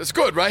 man. That's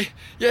good, right?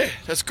 Yeah,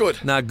 that's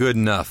good. Not good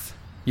enough.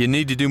 You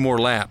need to do more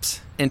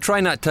laps. And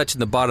try not touching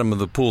the bottom of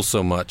the pool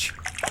so much.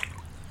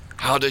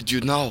 How did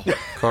you know?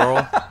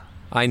 Carl,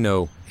 I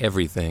know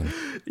everything.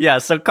 Yeah,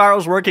 so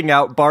Carl's working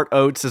out. Bart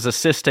Oates is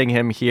assisting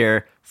him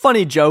here.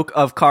 Funny joke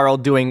of Carl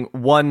doing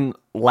one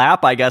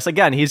lap, I guess.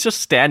 Again, he's just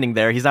standing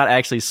there. He's not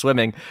actually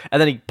swimming. And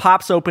then he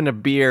pops open a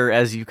beer,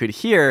 as you could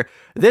hear.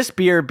 This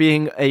beer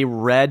being a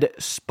Red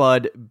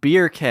Spud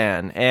beer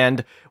can.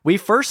 And we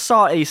first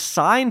saw a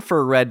sign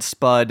for Red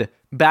Spud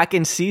back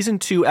in Season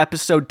 2,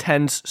 Episode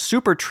 10's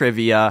Super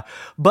Trivia.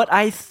 But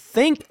I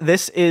think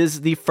this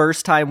is the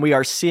first time we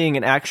are seeing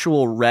an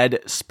actual Red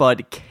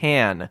Spud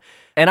can.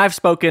 And I've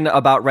spoken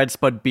about Red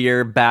Spud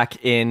beer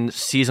back in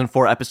Season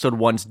 4, Episode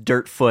 1's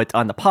Dirtfoot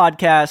on the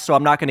podcast, so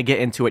I'm not going to get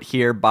into it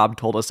here. Bob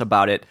told us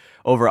about it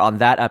over on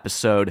that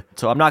episode,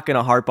 so I'm not going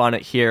to harp on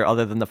it here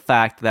other than the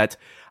fact that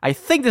I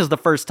think this is the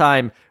first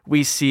time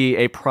we see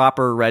a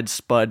proper Red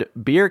Spud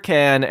beer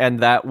can, and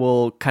that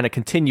will kind of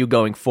continue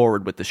going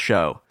forward with the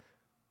show.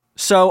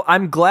 So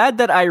I'm glad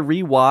that I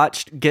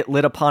rewatched Get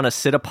Lit Upon a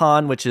Sit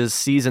Upon, which is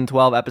Season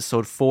 12,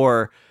 Episode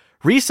 4,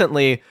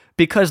 recently,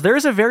 because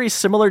there's a very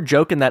similar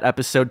joke in that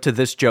episode to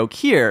this joke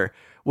here,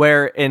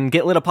 where in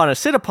Get Lit Upon a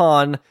Sit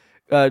Upon,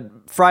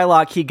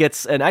 Frylock, he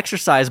gets an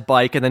exercise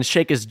bike, and then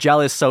Shake is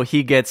jealous, so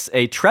he gets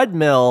a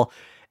treadmill,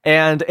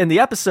 and in the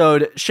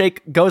episode,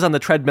 Shake goes on the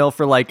treadmill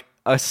for like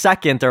a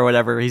second or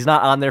whatever. He's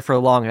not on there for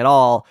long at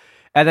all.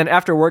 And then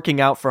after working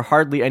out for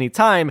hardly any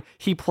time,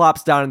 he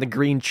plops down in the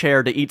green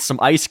chair to eat some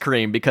ice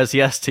cream because he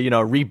has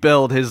to,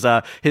 rebuild his,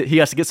 he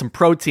has to get some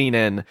protein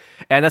in.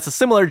 And that's a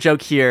similar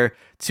joke here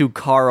to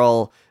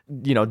Carl,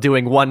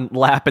 doing one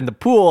lap in the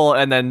pool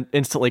and then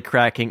instantly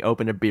cracking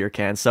open a beer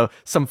can. So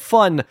some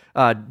fun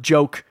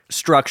joke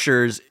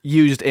structures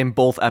used in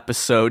both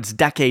episodes,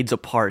 decades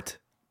apart.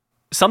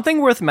 Something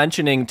worth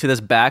mentioning to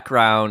this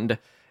background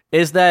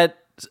is that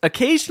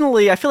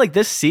occasionally, I feel like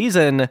this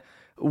season,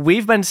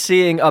 we've been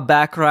seeing a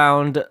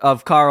background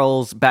of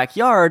Carl's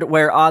backyard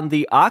where on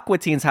the Aqua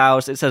Teen's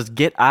house, it says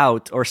 "Get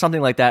Out" or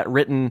something like that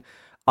written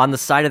on the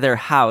side of their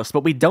house,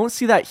 but we don't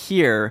see that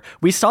here.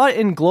 We saw it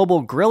in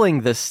Global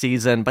Grilling this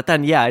season, but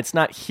then, it's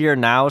not here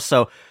now,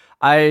 so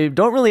I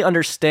don't really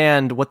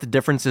understand what the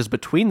differences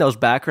between those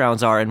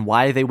backgrounds are and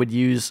why they would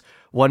use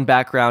one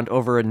background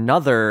over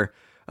another,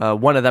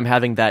 one of them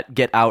having that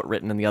 "Get Out"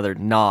 written and the other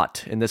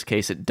not. In this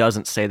case, it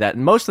doesn't say that.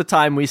 And most of the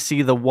time, we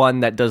see the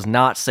one that does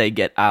not say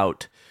 "Get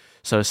Out."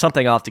 So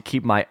something I'll have to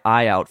keep my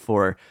eye out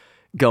for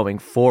going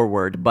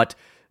forward. But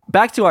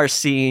back to our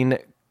scene.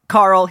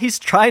 Carl, he's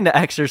trying to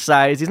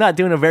exercise. He's not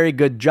doing a very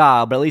good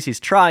job, but at least he's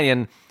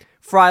trying.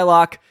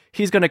 Frylock,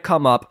 he's going to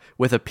come up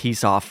with a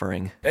peace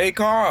offering. Hey,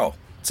 Carl.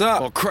 What's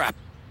up? Oh, crap.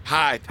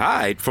 Hide.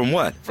 Hide? From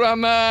what?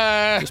 From,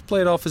 Just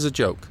play it off as a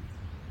joke.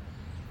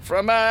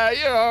 From,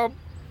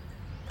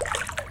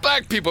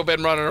 black people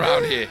been running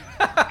around here.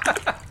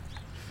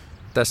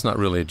 That's not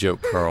really a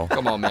joke, Carl.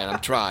 Come on, man. I'm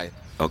trying.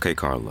 Okay,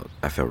 Carl, look.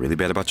 I felt really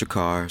bad about your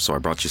car, so I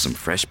brought you some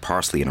fresh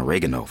parsley and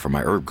oregano from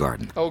my herb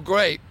garden. Oh,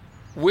 great.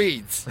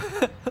 Weeds.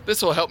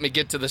 This will help me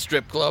get to the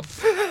strip club.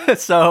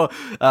 So,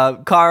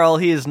 Carl,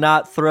 he is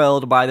not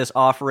thrilled by this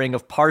offering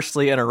of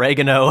parsley and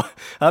oregano.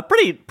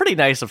 Pretty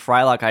nice of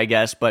Frylock, I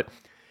guess, but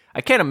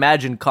I can't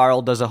imagine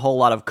Carl does a whole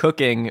lot of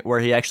cooking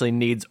where he actually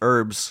needs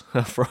herbs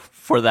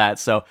for that,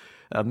 so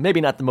maybe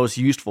not the most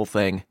useful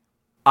thing.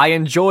 I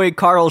enjoy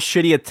Carl's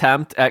shitty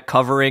attempt at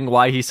covering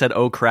why he said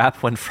 "oh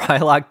crap" when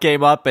Frylock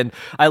came up, and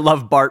I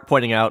love Bart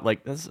pointing out,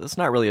 that's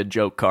not really a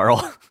joke,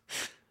 Carl.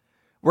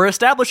 We're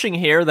establishing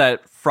here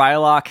that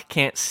Frylock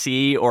can't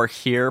see or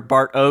hear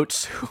Bart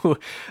Oates, who,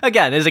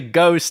 again, is a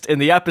ghost in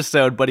the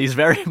episode, but he's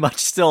very much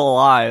still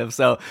alive,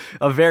 so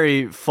a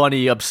very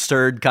funny,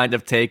 absurd kind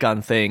of take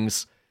on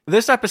things.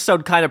 This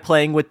episode kind of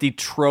playing with the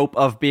trope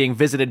of being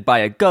visited by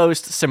a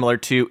ghost, similar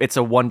to It's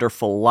a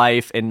Wonderful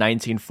Life in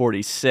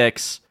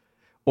 1946,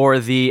 or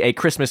the A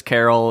Christmas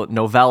Carol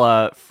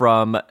novella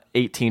from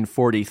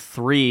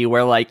 1843,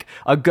 where,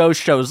 a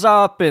ghost shows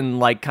up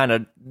and, kind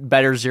of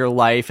betters your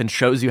life and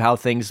shows you how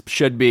things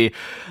should be.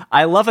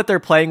 I love that they're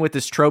playing with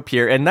this trope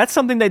here, and that's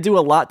something they do a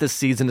lot this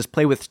season, is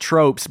play with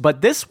tropes,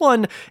 but this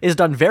one is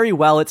done very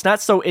well. It's not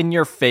so in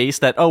your face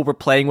that, we're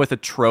playing with a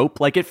trope.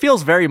 It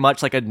feels very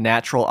much like a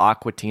natural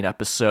Aqua Teen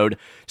episode,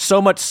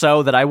 so much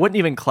so that I wouldn't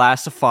even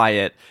classify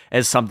it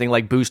as something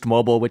like Boost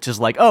Mobile, which is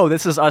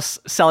this is us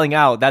selling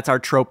out, that's our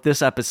trope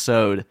this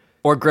episode.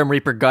 Or Grim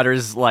Reaper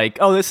Gutters,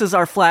 this is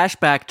our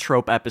flashback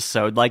trope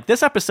episode.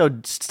 This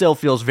episode still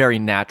feels very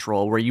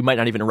natural, where you might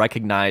not even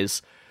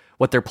recognize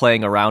what they're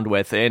playing around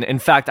with. And in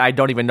fact, I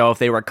don't even know if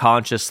they were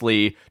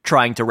consciously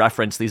trying to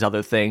reference these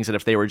other things, and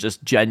if they were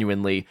just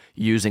genuinely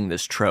using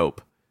this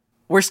trope.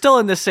 We're still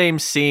in the same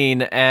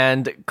scene,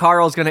 and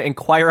Carl's going to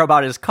inquire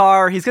about his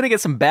car. He's going to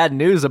get some bad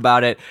news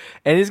about it,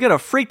 and he's going to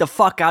freak the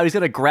fuck out. He's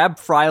going to grab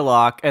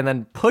Frylock and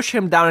then push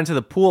him down into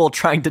the pool,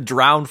 trying to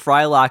drown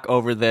Frylock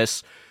over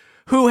this,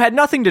 who had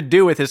nothing to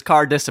do with his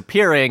car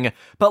disappearing,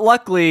 but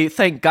luckily,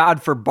 thank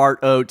God for Bart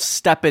Oates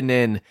stepping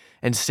in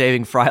and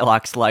saving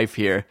Frylock's life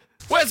here.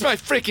 Where's my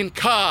freaking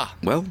car?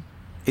 Well,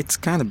 it's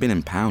kind of been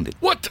impounded.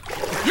 What?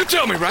 You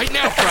tell me right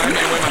now, Fryman,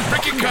 where my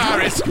freaking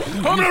car is.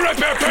 I'm gonna rip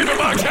that paper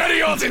box head of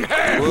yours in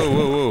half.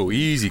 Whoa.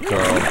 Easy,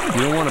 Carl.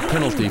 You don't want a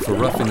penalty for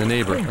roughing the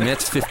neighbor. And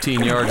that's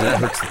 15 yards, and that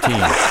hurts the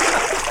team.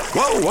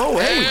 Whoa,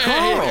 hey,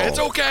 Carl. It's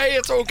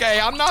okay.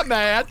 I'm not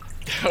mad.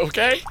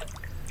 Okay?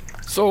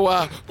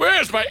 So,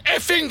 where's my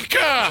effing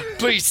car,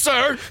 please,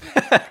 sir?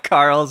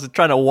 Carl's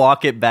trying to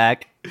walk it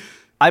back.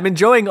 I'm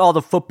enjoying all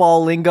the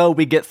football lingo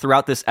we get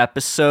throughout this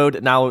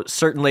episode. Now,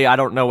 certainly I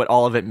don't know what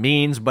all of it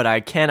means, but I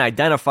can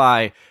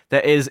identify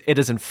that it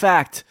is in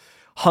fact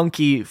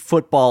hunky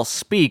football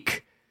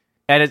speak.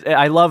 And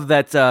I love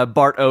that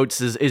Bart Oates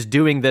is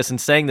doing this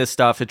and saying this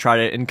stuff to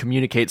try to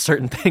communicate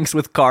certain things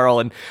with Carl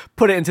and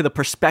put it into the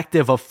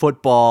perspective of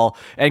football.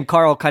 And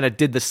Carl kind of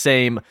did the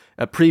same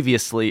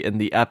previously in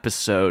the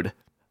episode.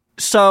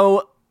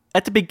 So,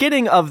 at the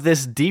beginning of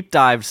this deep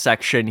dive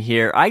section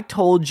here, I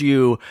told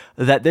you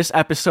that this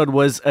episode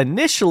was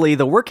initially,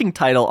 the working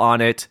title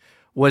on it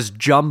was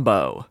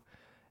Jumbo.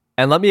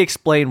 And let me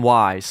explain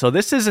why. So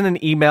this is in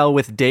an email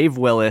with Dave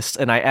Willis,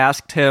 and I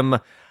asked him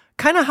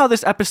kind of how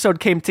this episode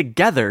came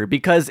together,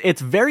 because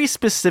it's very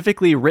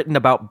specifically written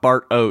about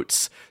Bart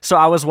Oates. So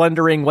I was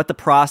wondering what the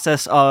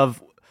process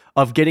of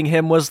getting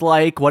him was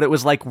like, what it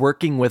was like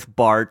working with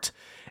Bart.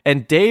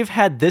 And Dave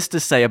had this to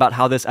say about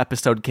how this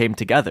episode came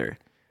together.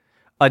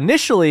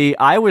 Initially,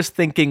 I was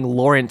thinking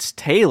Lawrence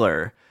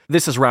Taylor.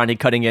 This is Ronnie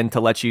cutting in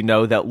to let you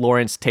know that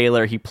Lawrence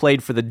Taylor, he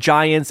played for the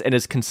Giants and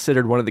is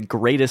considered one of the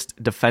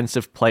greatest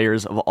defensive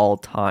players of all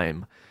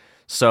time.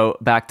 So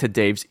back to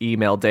Dave's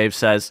email. Dave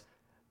says,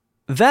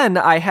 "Then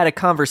I had a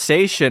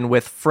conversation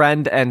with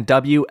friend and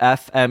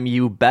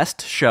WFMU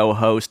Best Show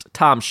host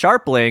Tom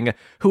Sharpling,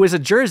 who is a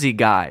Jersey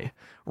guy."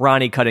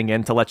 Ronnie cutting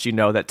in to let you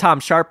know that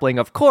Tom Sharpling,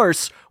 of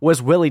course, was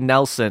Willie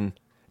Nelson.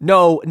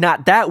 No,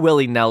 not that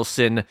Willie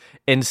Nelson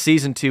in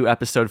Season 2,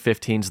 Episode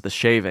 15's The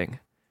Shaving.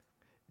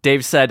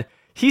 Dave said,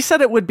 he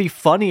said it would be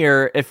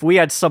funnier if we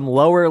had some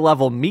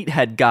lower-level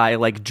meathead guy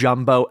like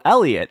Jumbo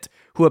Elliott,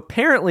 who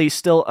apparently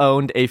still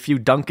owned a few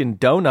Dunkin'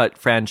 Donut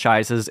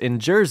franchises in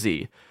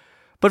Jersey.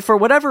 But for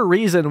whatever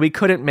reason, we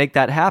couldn't make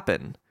that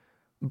happen.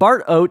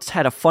 Bart Oates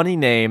had a funny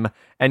name,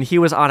 and he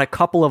was on a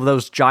couple of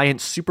those giant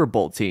Super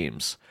Bowl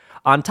teams.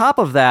 On top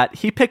of that,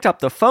 he picked up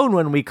the phone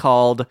when we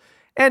called,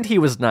 and he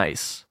was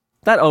nice.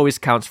 That always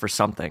counts for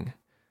something.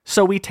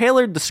 So we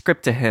tailored the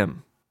script to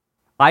him.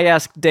 I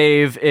asked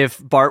Dave if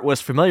Bart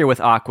was familiar with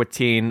Aqua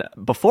Teen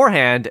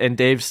beforehand, and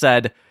Dave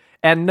said,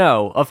 and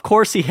no, of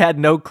course he had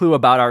no clue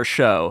about our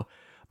show.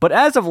 But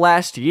as of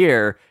last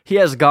year, he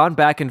has gone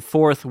back and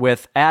forth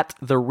with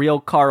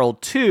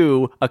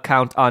 @TheRealCarl2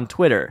 account on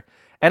Twitter.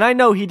 And I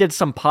know he did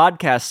some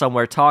podcast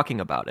somewhere talking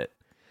about it.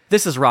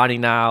 This is Ronnie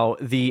now.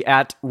 The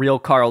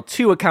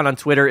 @RealCarl2 account on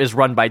Twitter is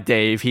run by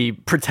Dave. He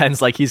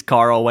pretends like he's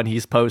Carl when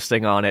he's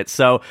posting on it.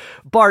 So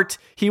Bart,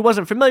 he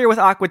wasn't familiar with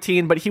Aqua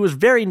Teen, but he was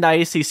very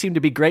nice. He seemed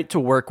to be great to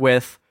work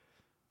with.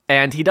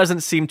 And he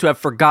doesn't seem to have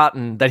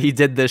forgotten that he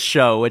did this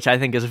show, which I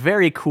think is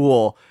very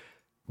cool.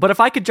 But if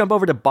I could jump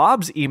over to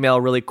Bob's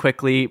email really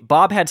quickly,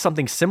 Bob had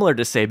something similar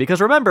to say. Because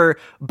remember,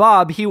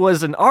 Bob, he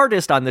was an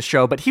artist on the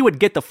show, but he would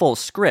get the full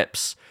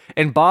scripts.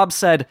 And Bob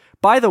said,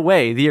 by the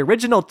way, the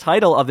original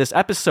title of this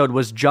episode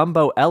was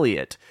Jumbo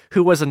Elliott,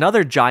 who was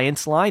another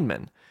Giants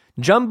lineman.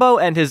 Jumbo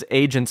and his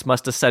agents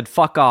must have said,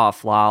 fuck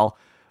off, lol.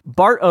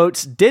 Bart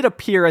Oates did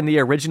appear in the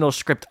original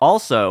script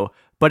also,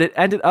 but it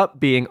ended up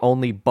being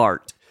only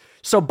Bart.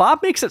 So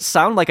Bob makes it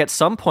sound like at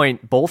some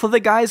point both of the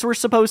guys were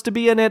supposed to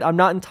be in it. I'm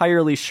not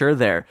entirely sure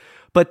there.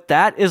 But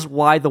that is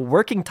why the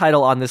working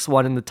title on this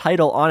one and the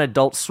title on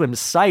Adult Swim's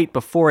site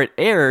before it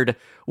aired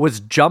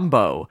was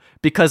Jumbo,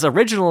 because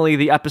originally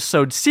the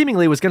episode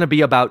seemingly was going to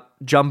be about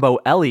Jumbo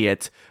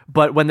Elliott,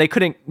 but when they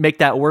couldn't make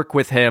that work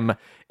with him,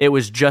 it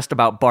was just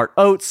about Bart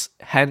Oates,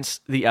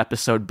 hence the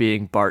episode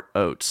being Bart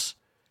Oates.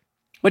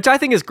 Which I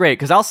think is great,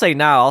 because I'll say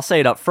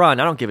it up front,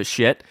 I don't give a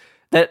shit,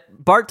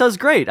 that Bart does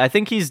great. I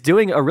think he's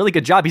doing a really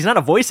good job. He's not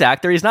a voice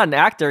actor, he's not an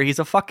actor, he's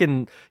an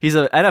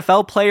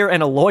NFL player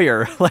and a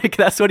lawyer. Like,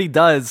 that's what he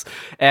does,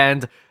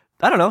 and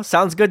I don't know,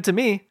 sounds good to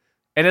me.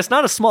 And it's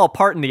not a small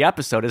part in the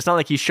episode. It's not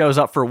like he shows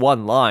up for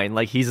one line.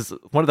 Like, he's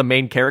one of the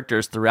main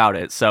characters throughout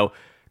it. So,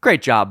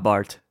 great job,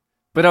 Bart.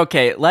 But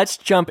okay, let's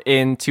jump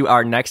into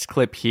our next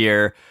clip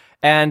here.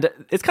 And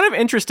it's kind of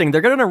interesting.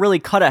 They're going to really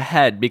cut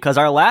ahead because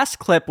our last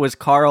clip was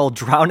Carl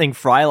drowning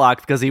Frylock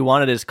because he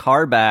wanted his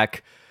car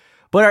back.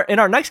 But in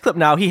our next clip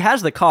now, he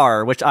has the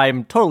car, which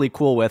I'm totally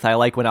cool with. I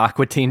like when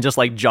Aqua Teen just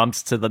like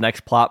jumps to the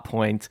next plot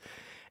point.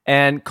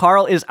 And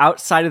Carl is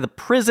outside of the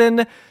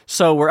prison,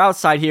 so we're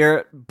outside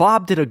here.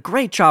 Bob did a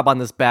great job on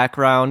this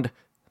background.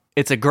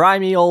 It's a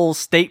grimy old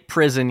state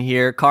prison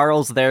here.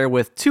 Carl's there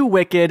with Too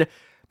Wicked,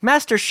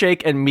 Master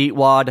Shake, and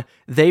Meatwad.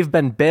 They've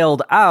been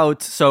bailed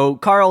out, so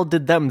Carl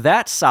did them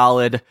that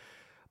solid,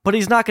 but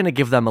he's not going to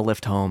give them a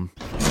lift home.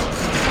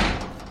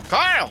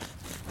 Carl!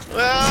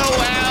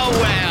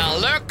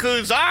 Well, look look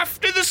who's off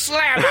to the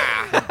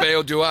slammer.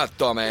 Bailed you out,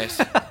 dumbass.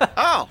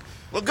 Oh,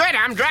 well, good.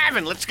 I'm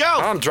driving. Let's go.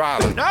 I'm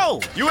driving.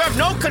 No, you have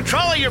no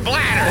control of your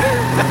bladder.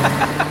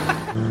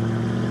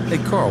 Hey,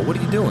 Carl, what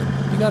are you doing?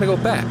 You gotta go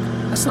back.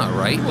 That's not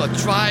right. You are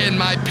trying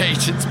my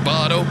patience,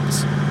 Bart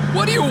Oates.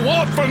 What do you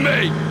want from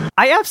me?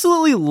 I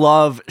absolutely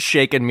love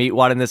Shake and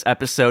Meatwad in this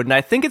episode, and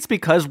I think it's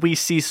because we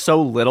see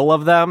so little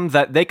of them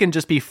that they can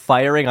just be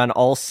firing on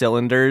all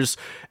cylinders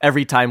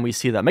every time we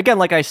see them. Again,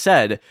 like I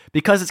said,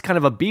 because it's kind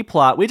of a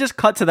B-plot, we just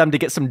cut to them to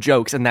get some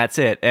jokes, and that's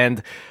it.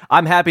 And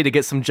I'm happy to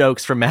get some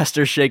jokes from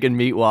Master Shake and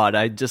Meatwad.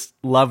 I just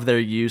love their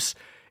use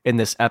in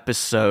this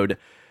episode.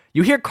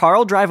 You hear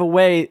Carl drive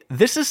away.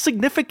 This is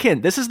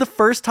significant. This is the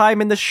first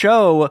time in the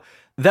show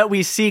that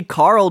we see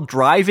Carl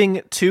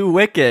driving to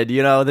Wicked.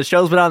 You know, the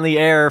show's been on the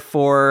air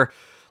for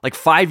like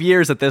 5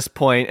 years at this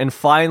point, and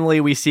finally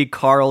we see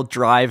Carl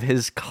drive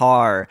his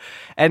car.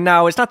 And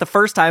now, it's not the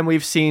first time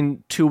we've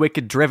seen To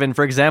Wicked driven.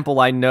 For example,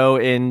 I know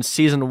in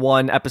Season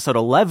 1, Episode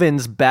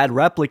 11's Bad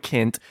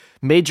Replicant,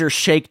 Major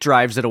Shake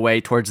drives it away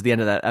towards the end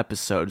of that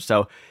episode.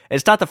 So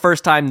it's not the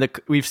first time that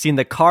we've seen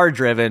the car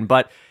driven,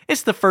 but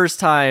it's the first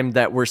time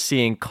that we're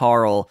seeing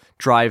Carl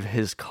drive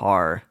his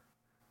car.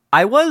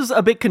 I was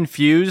a bit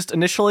confused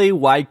initially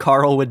why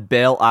Carl would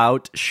bail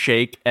out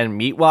Shake and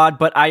Meatwad,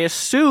 but I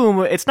assume,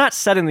 it's not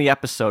said in the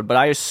episode, but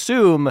I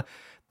assume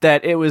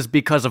that it was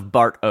because of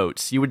Bart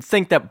Oates. You would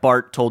think that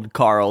Bart told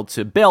Carl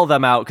to bail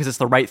them out because it's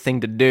the right thing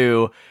to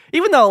do,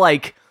 even though,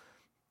 like,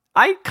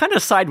 I kind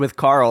of side with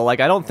Carl. Like,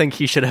 I don't think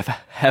he should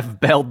have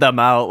bailed them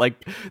out.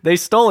 Like, they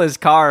stole his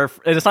car,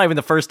 and it's not even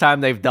the first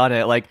time they've done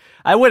it. Like,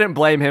 I wouldn't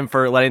blame him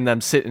for letting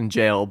them sit in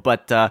jail,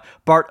 but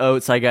Bart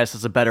Oates, I guess,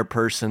 is a better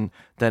person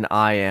than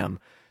I am.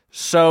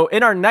 So,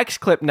 in our next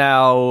clip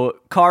now,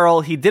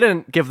 Carl, he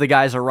didn't give the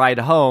guys a ride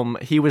home.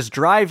 He was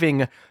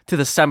driving to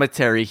the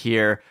cemetery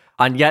here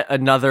on yet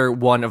another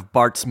one of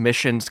Bart's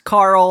missions.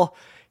 Carl,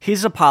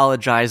 he's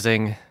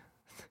apologizing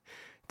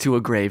to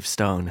a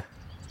gravestone.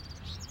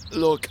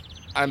 Look,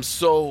 I'm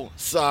so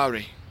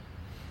sorry.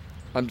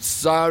 I'm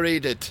sorry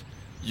that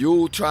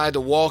you tried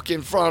to walk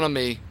in front of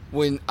me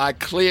when I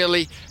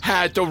clearly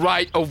had the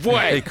right of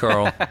way. Hey,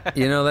 Carl,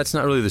 you know, that's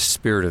not really the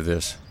spirit of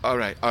this. All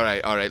right.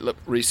 Look,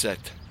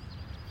 reset.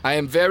 I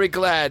am very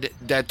glad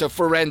that the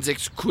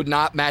forensics could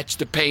not match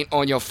the paint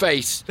on your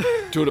face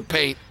to the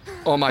paint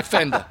on my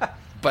fender.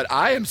 But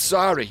I am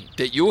sorry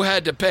that you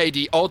had to pay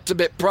the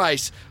ultimate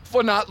price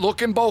for not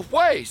looking both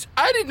ways.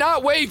 I did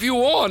not wave you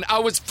on. I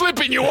was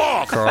flipping you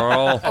off.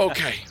 Carl.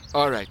 Okay,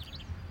 all right.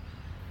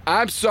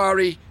 I'm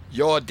sorry,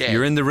 you're dead.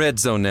 You're in the red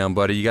zone now,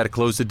 buddy. You got to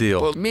close the deal.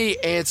 Well, me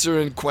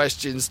answering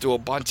questions to a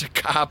bunch of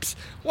cops,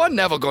 we're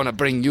never going to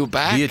bring you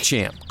back. Be a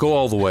champ. Go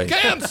all the way.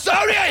 Okay, I'm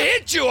sorry I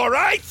hit you, all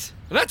right?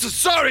 And that's as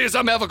sorry as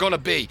I'm ever going to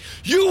be.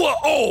 You were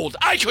old.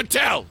 I could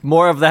tell.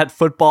 More of that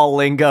football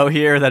lingo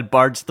here that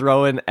Bart's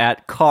throwing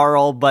at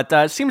Carl, but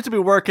it seems to be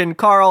working.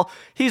 Carl,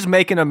 he's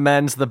making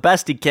amends the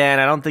best he can.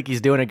 I don't think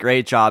he's doing a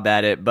great job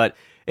at it, but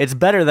it's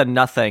better than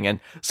nothing. And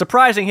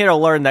surprising here to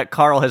learn that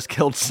Carl has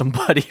killed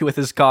somebody with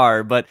his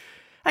car, but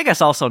I guess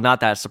also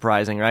not that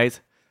surprising, right?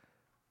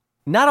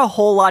 Not a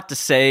whole lot to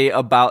say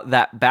about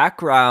that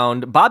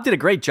background. Bob did a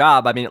great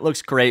job. I mean, it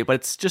looks great, but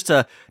it's just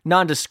a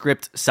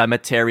nondescript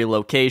cemetery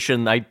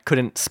location. I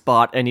couldn't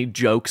spot any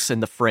jokes in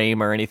the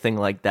frame or anything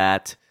like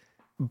that.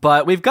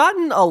 But we've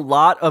gotten a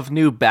lot of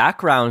new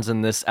backgrounds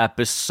in this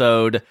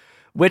episode,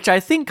 which I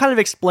think kind of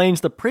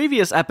explains the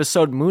previous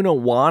episode,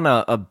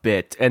 Moonawana, a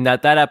bit, and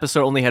that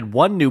episode only had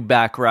one new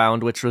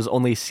background, which was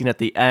only seen at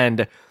the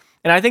end.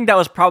 And I think that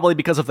was probably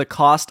because of the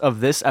cost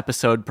of this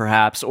episode,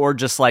 perhaps, or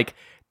just like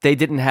they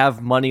didn't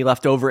have money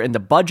left over in the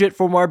budget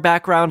for more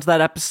backgrounds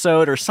that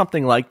episode or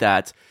something like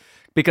that.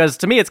 Because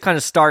to me, it's kind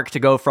of stark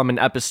to go from an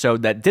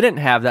episode that didn't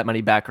have that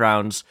many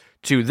backgrounds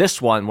to this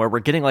one where we're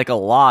getting like a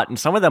lot, and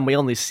some of them we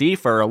only see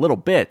for a little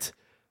bit.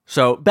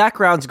 So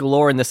backgrounds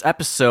galore in this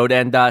episode,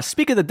 and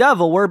speak of the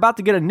devil, we're about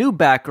to get a new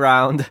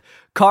background.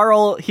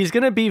 Carl, he's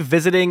going to be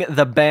visiting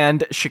the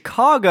band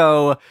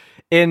Chicago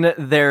in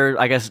their,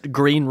 I guess,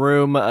 green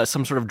room,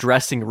 some sort of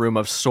dressing room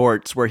of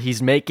sorts, where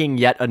he's making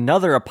yet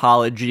another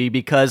apology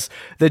because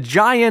the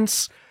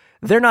Giants,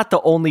 they're not the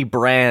only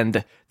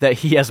brand that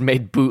he has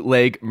made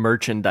bootleg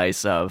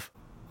merchandise of.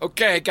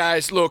 Okay,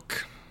 guys,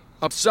 look.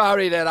 I'm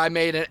sorry that I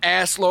made an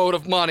assload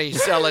of money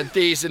selling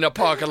these in the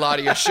parking lot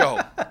of your show.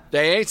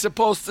 They ain't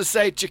supposed to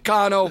say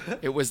Chicano.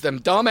 It was them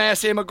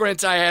dumbass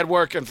immigrants I had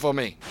working for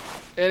me.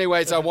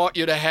 Anyways, I want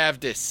you to have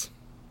this.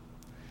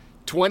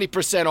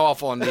 20%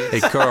 off on these.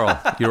 Hey, Carl,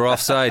 you're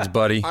offsides,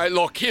 buddy. All right,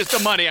 look, here's the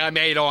money I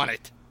made on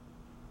it.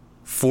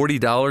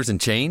 $40 and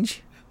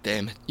change?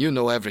 Damn it, you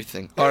know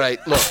everything. All right,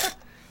 look,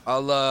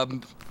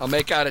 I'll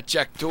make out a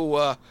check to,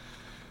 how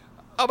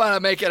about I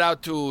make it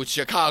out to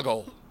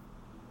Chicago?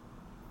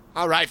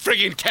 All right,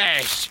 friggin'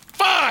 cash.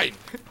 Fine!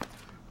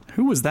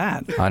 Who was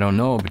that? I don't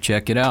know, but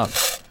check it out.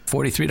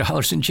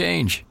 $43 and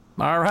change.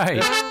 All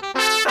right.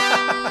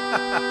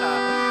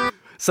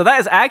 So that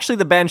is actually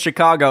the band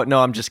Chicago.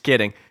 No, I'm just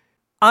kidding.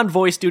 On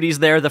voice duties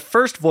there, the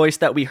first voice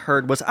that we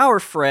heard was our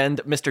friend,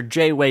 Mr.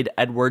 J. Wade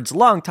Edwards,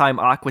 longtime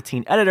Aqua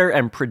Teen editor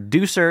and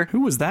producer. Who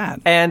was that?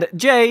 And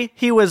Jay,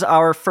 he was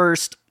our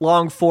first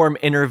long-form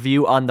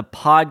interview on the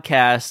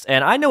podcast,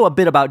 and I know a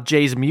bit about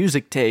Jay's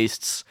music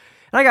tastes.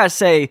 And I gotta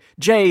say,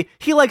 Jay,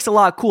 he likes a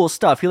lot of cool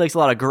stuff. He likes a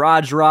lot of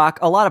garage rock,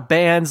 a lot of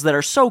bands that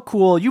are so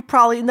cool, you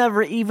probably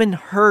never even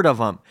heard of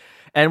them.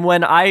 And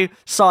when I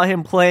saw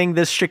him playing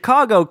this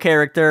Chicago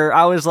character,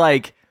 I was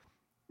like,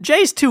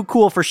 Jay's too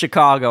cool for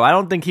Chicago. I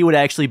don't think he would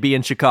actually be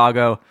in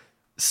Chicago.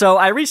 So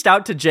I reached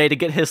out to Jay to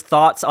get his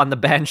thoughts on the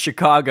band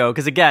Chicago,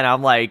 because again,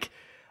 I'm like,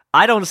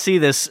 I don't see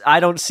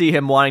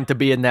him wanting to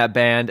be in that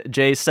band.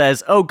 Jay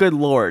says, oh good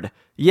lord,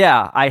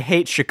 yeah, I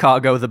hate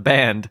Chicago the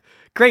band.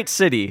 Great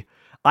city.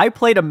 I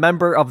played a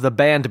member of the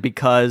band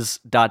because ...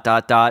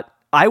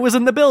 I was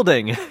in the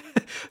building.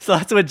 So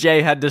that's what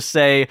Jay had to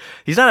say.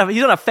 He's not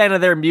a fan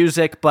of their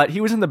music, but he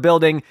was in the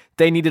building.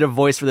 They needed a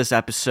voice for this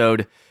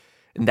episode.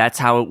 And that's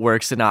how it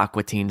works in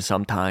Aqua Teen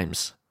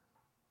sometimes.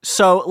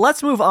 So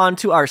let's move on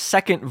to our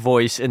second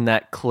voice in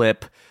that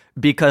clip,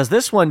 because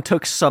this one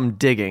took some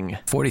digging.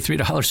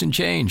 $43 and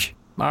change.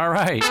 All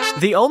right.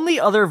 The only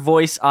other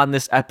voice on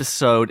this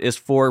episode is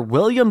for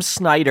William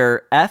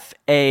Snyder,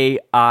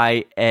 FAIA.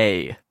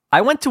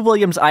 I went to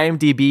William's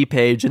IMDb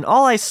page, and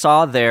all I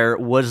saw there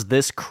was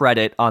this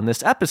credit on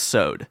this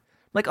episode.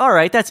 Like, all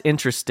right, that's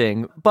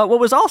interesting. But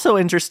what was also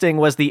interesting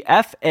was the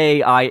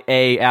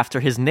FAIA after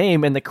his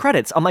name in the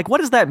credits. I'm like,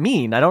 what does that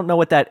mean? I don't know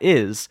what that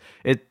is.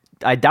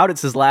 I doubt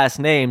it's his last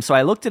name, so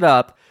I looked it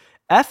up.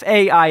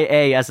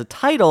 FAIA as a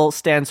title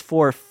stands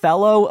for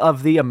Fellow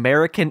of the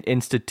American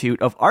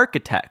Institute of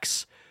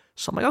Architects.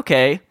 So I'm like,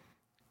 okay,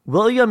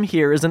 William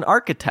here is an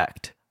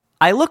architect.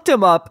 I looked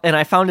him up and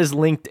I found his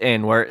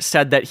LinkedIn where it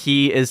said that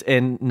he is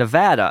in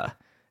Nevada.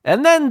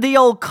 And then the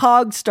old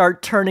cogs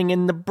start turning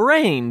in the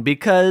brain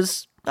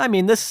because, I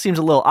mean, this seems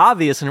a little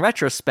obvious in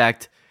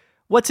retrospect.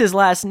 What's his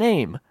last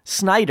name?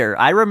 Snyder.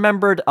 I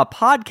remembered a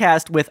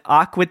podcast with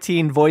Aqua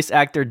Teen voice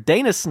actor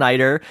Dana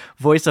Snyder,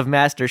 voice of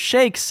Master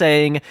Shake,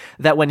 saying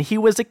that when he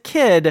was a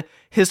kid,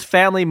 his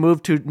family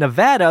moved to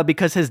Nevada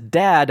because his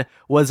dad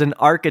was an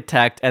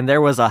architect and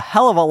there was a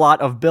hell of a lot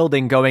of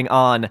building going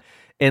on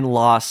in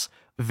Las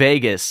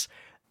Vegas.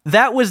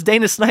 That was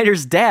Dana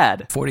Snyder's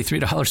dad.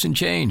 $43 and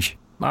change.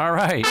 All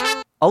right.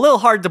 A little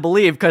hard to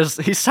believe because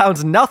he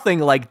sounds nothing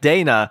like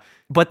Dana,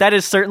 but that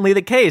is certainly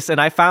the case.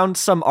 And I found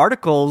some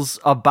articles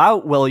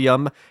about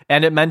William,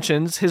 and it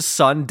mentions his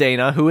son,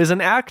 Dana, who is an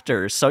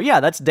actor. So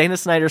yeah, that's Dana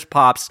Snyder's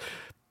pops.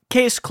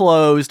 Case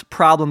closed,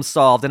 problem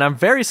solved. And I'm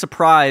very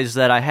surprised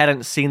that I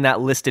hadn't seen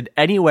that listed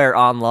anywhere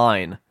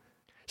online.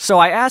 So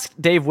I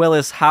asked Dave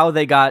Willis how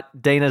they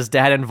got Dana's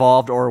dad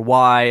involved or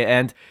why,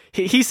 and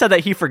he said that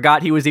he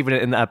forgot he was even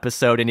in the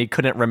episode and he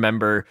couldn't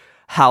remember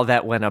how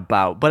that went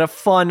about. But a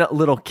fun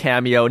little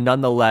cameo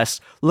nonetheless.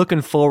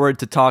 Looking forward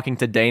to talking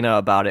to Dana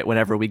about it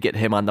whenever we get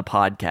him on the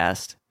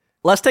podcast.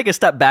 Let's take a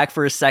step back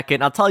for a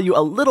second. I'll tell you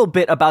a little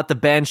bit about the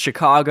band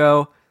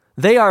Chicago.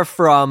 They are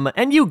from,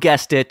 and you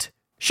guessed it,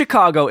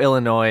 Chicago,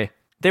 Illinois.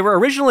 They were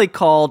originally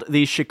called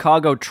the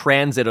Chicago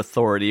Transit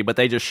Authority, but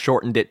they just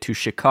shortened it to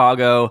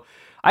Chicago.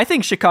 I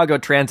think Chicago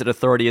Transit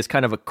Authority is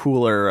kind of a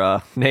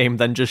cooler name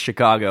than just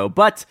Chicago,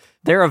 but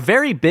they're a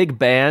very big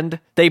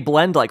band. They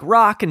blend like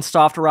rock and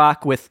soft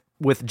rock with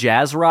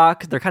jazz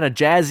rock. They're kind of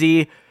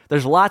jazzy.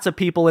 There's lots of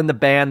people in the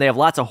band. They have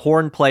lots of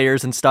horn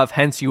players and stuff,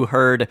 hence you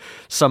heard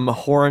some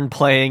horn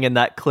playing in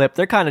that clip.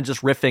 They're kind of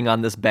just riffing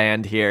on this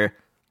band here.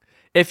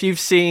 If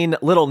you've seen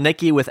Little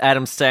Nicky with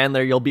Adam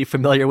Sandler, you'll be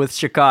familiar with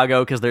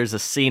Chicago because there's a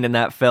scene in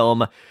that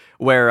film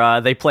where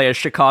they play a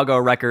Chicago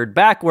record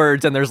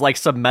backwards and there's like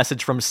some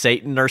message from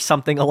Satan or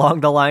something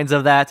along the lines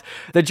of that.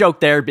 The joke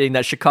there being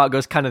that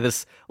Chicago's kind of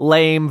this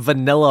lame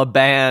vanilla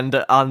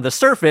band on the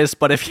surface,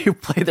 but if you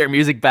play their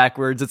music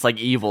backwards, it's like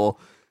evil.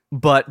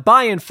 But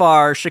by and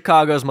far,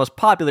 Chicago's most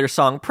popular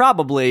song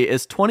probably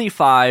is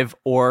 25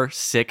 or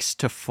 6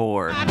 to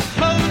 4.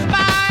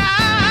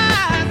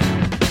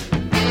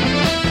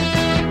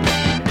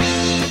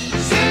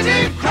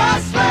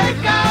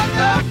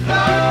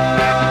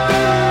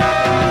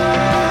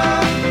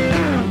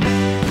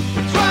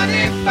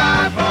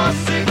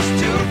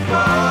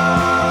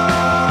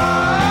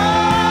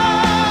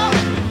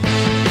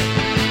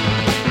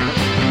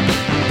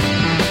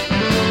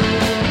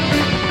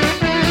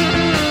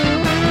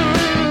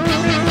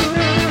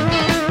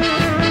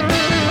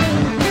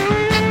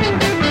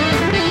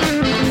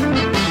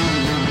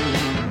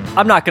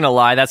 I'm not gonna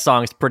lie, that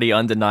song's pretty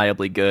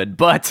undeniably good,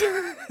 but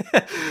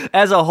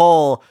as a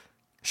whole,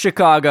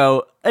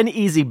 Chicago, an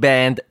easy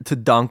band to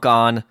dunk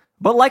on.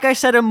 But like I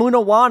said in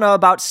Munawana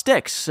about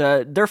Styx,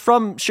 they're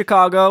from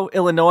Chicago,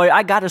 Illinois.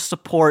 I gotta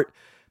support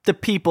the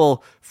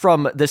people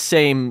from the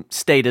same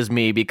state as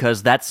me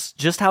because that's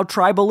just how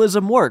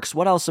tribalism works.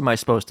 What else am I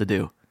supposed to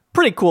do?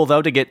 Pretty cool,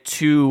 though, to get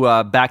two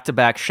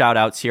back-to-back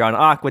shout-outs here on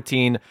Aqua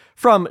Teen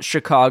from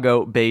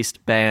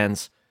Chicago-based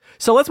bands.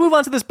 So let's move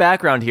on to this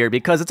background here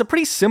because it's a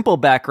pretty simple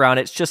background.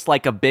 It's just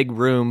like a big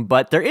room,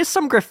 but there is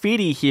some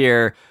graffiti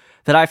here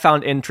that I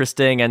found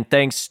interesting, and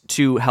thanks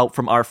to help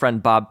from our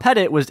friend Bob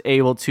Pettit, was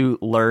able to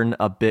learn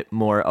a bit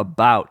more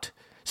about.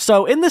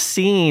 So in the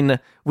scene,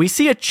 we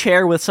see a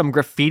chair with some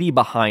graffiti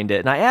behind it,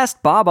 and I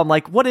asked Bob, I'm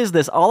like, what is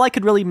this? All I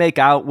could really make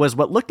out was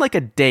what looked like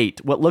a date,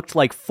 what looked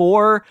like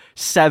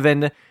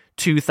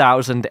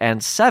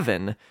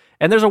 4/7/2007.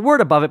 And there's a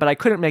word above it, but I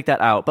couldn't make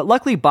that out. But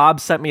luckily, Bob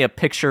sent me a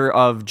picture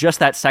of just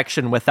that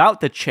section without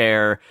the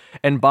chair,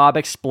 and Bob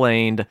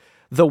explained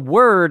the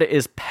word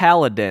is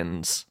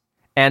Paladins.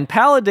 And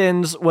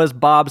Paladins was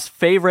Bob's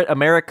favorite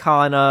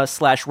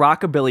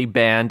Americana/rockabilly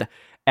band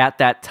at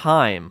that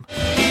time.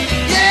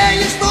 Yeah,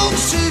 you smoke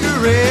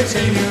cigarettes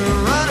and you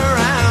run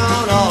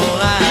around all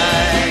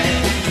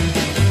night.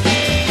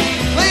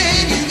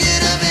 When you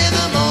get up in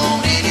the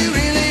morning, you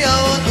really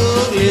are an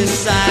ugly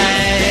sight.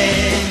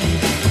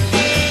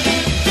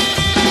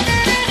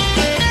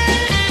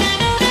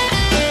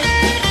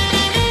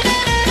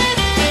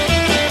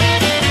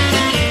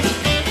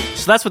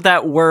 So that's what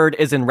that word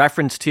is in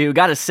reference to.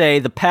 Gotta say,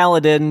 the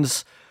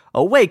Paladins,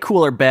 a way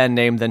cooler band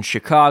name than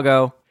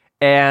Chicago.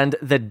 And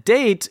the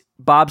date,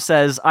 Bob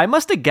says, I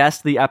must have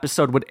guessed the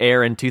episode would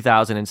air in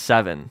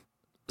 2007.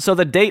 So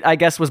the date, I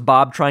guess, was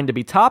Bob trying to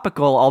be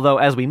topical, although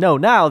as we know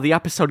now, the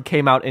episode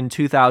came out in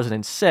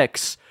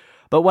 2006.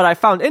 But what I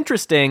found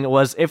interesting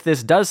was if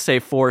this does say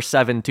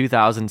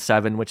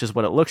 4/7/2007, which is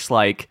what it looks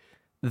like,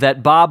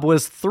 that Bob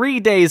was 3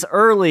 days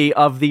early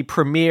of the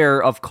premiere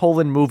of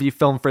Movie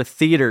Film for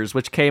Theaters,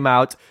 which came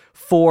out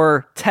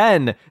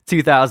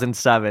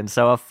 4/10/2007.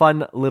 So a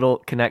fun little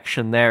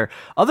connection there.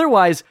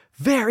 Otherwise,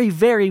 very,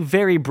 very,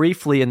 very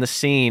briefly in the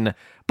scene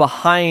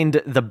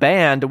behind the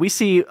band, we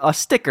see a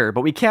sticker, but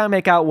we can't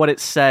make out what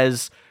it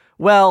says.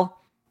 Well,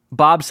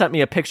 Bob sent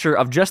me a picture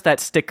of just that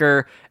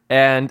sticker,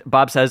 and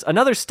Bob says,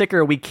 another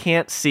sticker we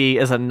can't see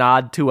is a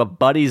nod to a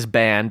buddy's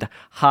band,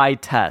 High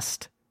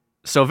Test.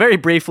 So very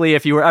briefly,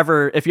 if you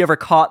ever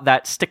caught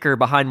that sticker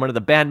behind one of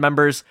the band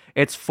members,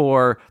 it's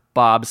for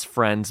Bob's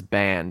friend's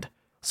band.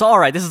 So all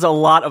right, this is a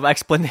lot of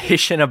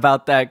explanation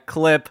about that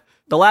clip.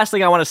 The last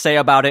thing I want to say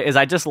about it is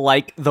I just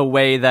like the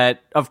way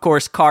that, of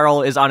course,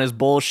 Carl is on his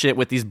bullshit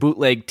with these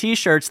bootleg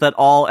t-shirts that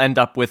all end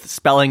up with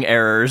spelling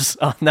errors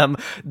on them.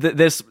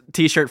 This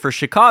t-shirt for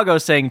Chicago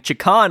saying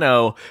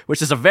Chicano,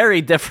 which is a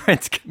very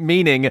different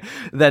meaning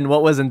than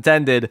what was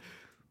intended.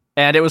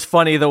 And it was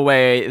funny the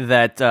way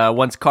that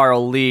once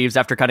Carl leaves,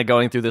 after kind of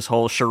going through this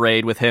whole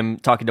charade with him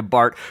talking to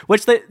Bart,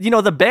 which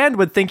the band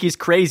would think he's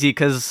crazy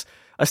because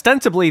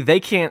ostensibly they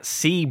can't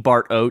see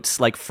Bart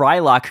Oates like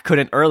Frylock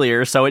couldn't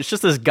earlier. So it's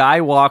just this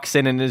guy walks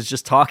in and is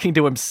just talking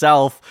to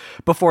himself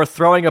before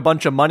throwing a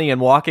bunch of money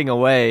and walking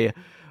away.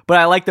 But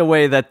I like the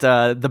way that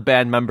the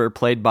band member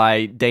played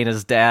by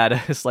Dana's dad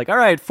is like, all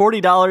right,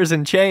 $40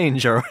 and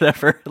change or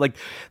whatever. Like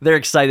they're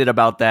excited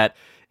about that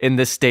in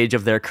this stage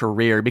of their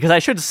career. Because I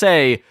should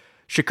say,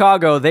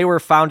 Chicago, they were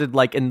founded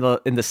like in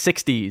the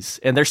 60s,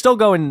 and they're still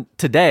going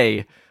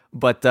today.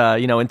 But,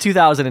 in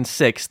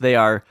 2006, they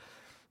are,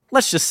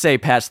 let's just say,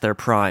 past their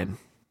prime.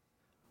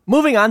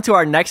 Moving on to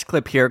our next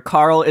clip here,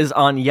 Carl is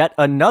on yet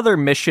another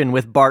mission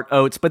with Bart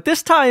Oates, but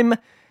this time,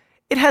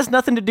 it has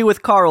nothing to do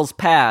with Carl's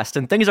past,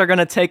 and things are going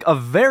to take a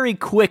very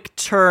quick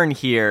turn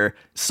here.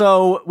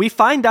 So we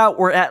find out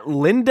we're at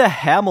Linda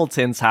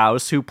Hamilton's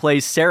house, who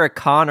plays Sarah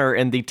Connor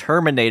in the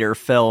Terminator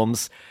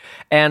films,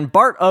 and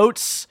Bart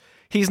Oates,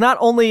 he's not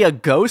only a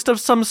ghost of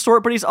some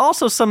sort, but he's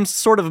also some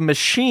sort of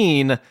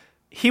machine.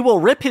 He will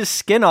rip his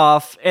skin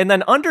off, and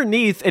then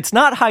underneath, it's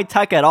not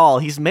high-tech at all.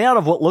 He's made out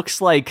of what looks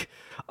like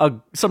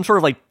some sort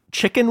of like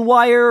chicken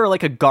wire or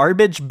like a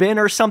garbage bin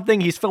or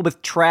something. He's filled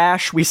with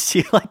trash. We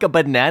see like a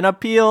banana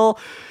peel.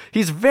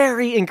 He's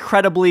very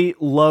incredibly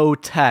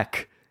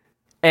low-tech.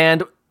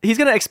 And he's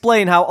going to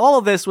explain how all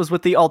of this was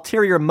with the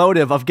ulterior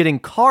motive of getting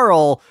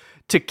Carl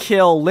to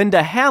kill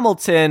Linda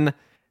Hamilton.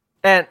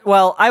 And,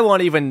 well, I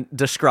won't even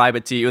describe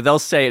it to you. They'll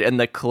say it in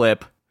the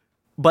clip.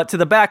 But to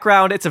the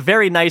background, it's a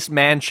very nice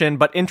mansion,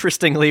 but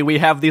interestingly, we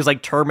have these,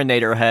 like,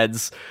 Terminator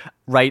heads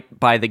right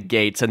by the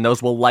gates, and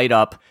those will light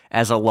up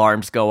as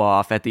alarms go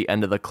off at the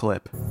end of the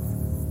clip.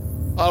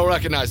 I don't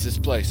recognize this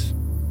place.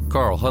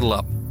 Carl, huddle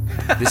up.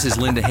 This is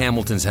Linda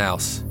Hamilton's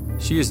house.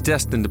 She is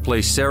destined to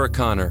play Sarah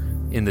Connor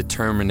in The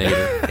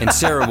Terminator, and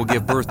Sarah will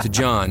give birth to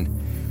John,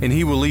 and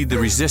he will lead the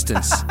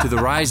resistance to the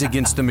rise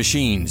against the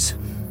machines.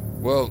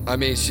 Well, I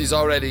mean, she's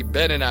already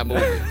been in that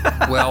movie.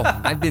 Well,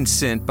 I've been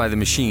sent by the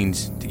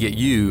machines to get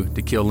you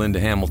to kill Linda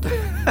Hamilton.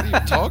 What are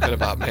you talking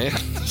about, man?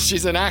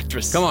 She's an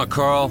actress. Come on,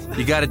 Carl.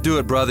 You gotta do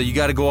it, brother. You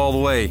gotta go all the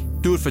way.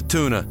 Do it for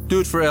Tuna.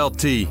 Do it for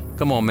LT.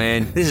 Come on,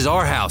 man. This is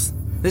our house.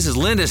 This is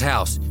Linda's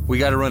house. We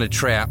gotta run a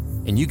trap,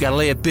 and you gotta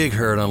lay a big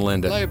hurt on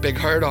Linda. Lay a big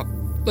hurt on...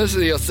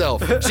 Listen to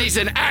yourself. She's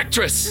an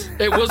actress.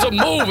 It was a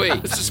movie.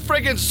 This is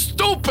friggin'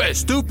 stupid.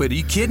 Stupid? Are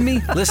you kidding me?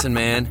 Listen,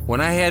 man.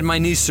 When I had my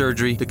knee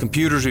surgery, the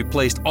computers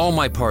replaced all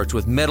my parts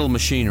with metal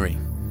machinery.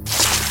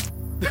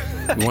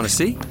 You want to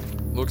see?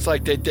 Looks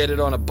like they did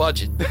it on a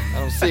budget. I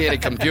don't see any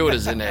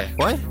computers in there.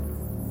 What?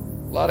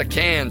 A lot of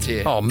cans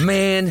here. Oh,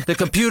 man. The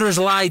computers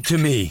lied to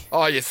me.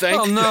 Oh, you think?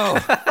 Oh, no.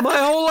 My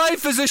whole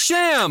life is a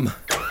sham.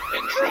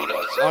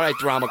 Intruders. All right,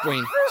 drama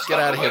queen. Get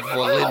out of here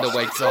before Linda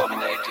wakes up.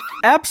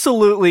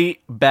 Absolutely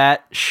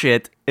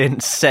batshit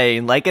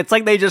insane. Like, it's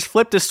like they just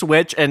flipped a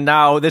switch and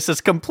now this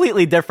is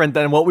completely different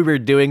than what we were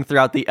doing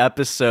throughout the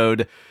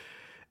episode.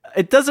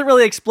 It doesn't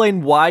really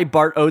explain why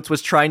Bart Oates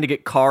was trying to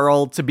get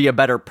Carl to be a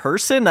better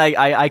person.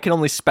 I can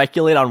only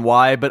speculate on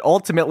why, but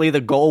ultimately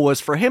the goal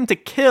was for him to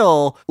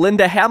kill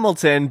Linda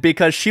Hamilton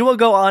because she will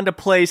go on to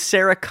play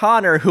Sarah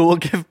Connor, who will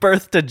give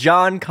birth to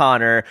John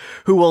Connor,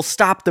 who will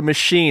stop the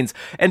machines.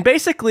 And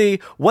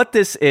basically what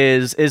this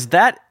is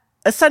that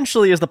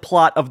essentially is the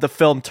plot of the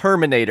film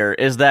Terminator,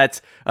 is that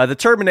the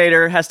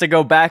Terminator has to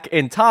go back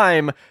in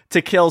time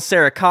to kill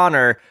Sarah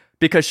Connor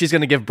because she's going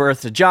to give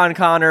birth to John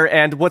Connor.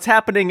 And what's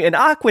happening in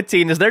Aqua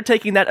Teen is they're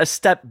taking that a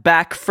step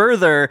back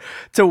further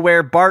to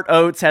where Bart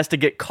Oates has to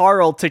get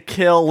Carl to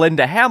kill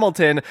Linda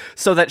Hamilton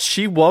so that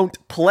she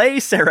won't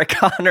play Sarah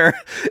Connor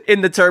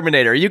in the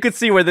Terminator. You could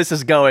see where this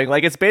is going.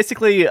 Like, it's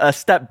basically a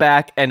step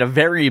back and a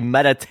very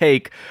meta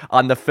take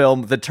on the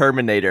film The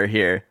Terminator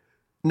here.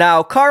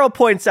 Now, Carl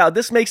points out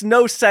this makes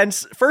no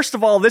sense. First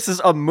of all, this is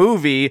a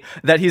movie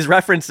that he's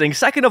referencing.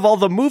 Second of all,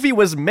 the movie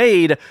was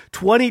made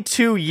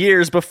 22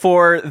 years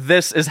before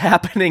this is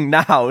happening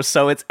now,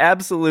 so it's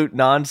absolute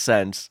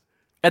nonsense.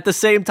 At the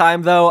same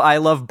time, though, I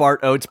love Bart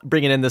Oates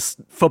bringing in this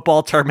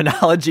football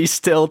terminology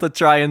still to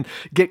try and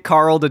get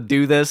Carl to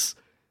do this.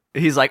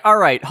 He's like, all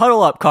right,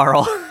 huddle up,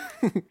 Carl.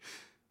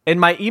 In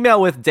my email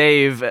with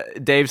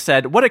Dave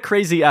said, what a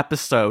crazy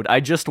episode. I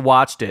just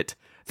watched it.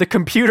 The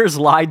computers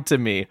lied to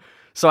me.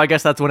 So I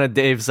guess that's one of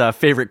Dave's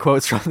favorite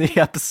quotes from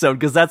the episode,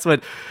 because that's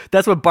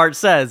what Bart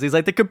says. He's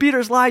like, the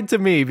computers lied to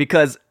me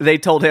because they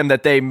told him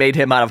that they made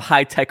him out of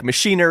high-tech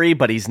machinery,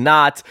 but he's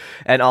not.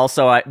 And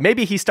also,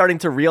 maybe he's starting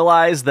to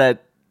realize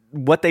that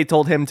what they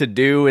told him to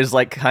do is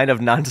like kind of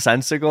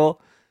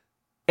nonsensical.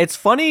 It's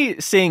funny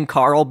seeing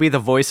Carl be the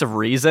voice of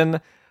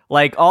reason.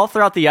 Like, all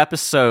throughout the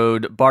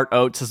episode, Bart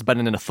Oates has been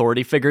an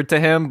authority figure to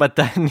him, but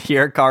then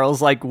here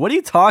Carl's like, what are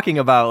you talking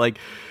about? Like,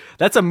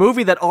 that's a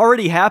movie that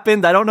already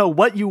happened. I don't know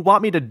what you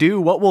want me to do.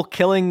 What will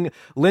killing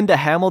Linda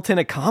Hamilton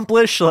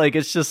accomplish? Like,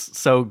 it's just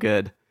so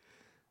good.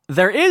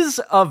 There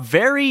is a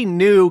very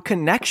new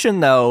connection,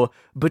 though,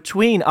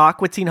 between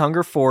Aqua Teen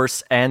Hunger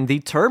Force and the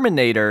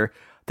Terminator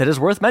that is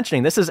worth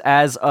mentioning. This is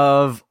as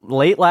of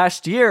late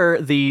last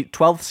year, the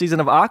 12th season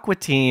of Aqua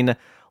Teen.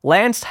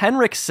 Lance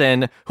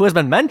Henriksen, who has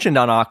been mentioned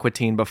on Aqua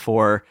Teen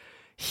before,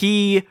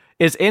 he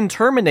is in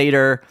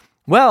Terminator.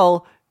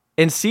 Well,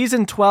 in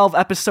Season 12,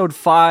 Episode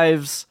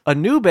 5's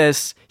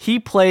Anubis, he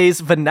plays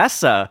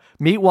Vanessa,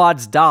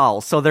 Meatwad's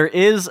doll. So there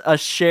is a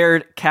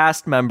shared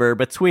cast member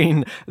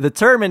between the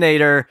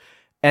Terminator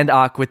and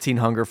Aqua Teen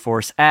Hunger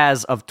Force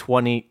as of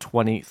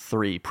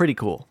 2023. Pretty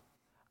cool.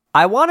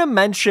 I want to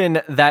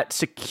mention that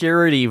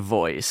security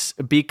voice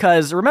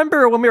because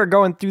remember when we were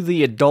going through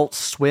the Adult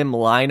Swim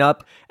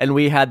lineup and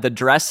we had the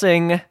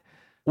dressing?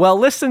 Well,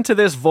 listen to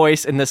this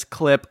voice in this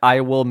clip.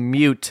 I will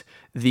mute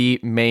the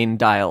main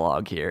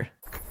dialogue here.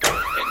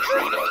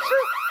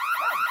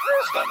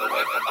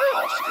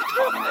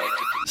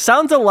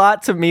 Sounds a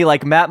lot to me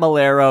like Matt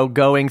Malero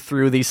going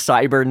through the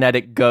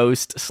cybernetic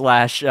ghost /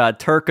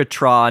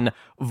 Turkatron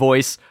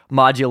voice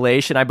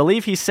modulation. I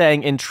believe he's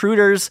saying,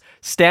 intruders,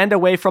 stand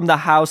away from the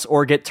house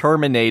or get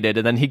terminated.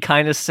 And then he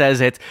kind of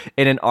says it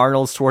in an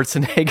Arnold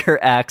Schwarzenegger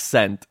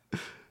accent.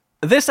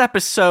 This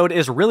episode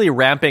is really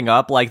ramping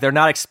up. Like, they're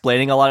not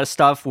explaining a lot of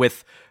stuff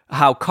with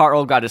how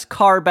Carl got his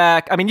car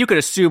back. I mean, you could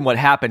assume what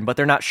happened, but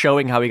they're not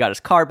showing how he got his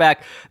car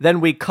back.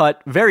 Then we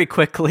cut very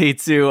quickly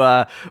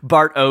to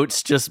Bart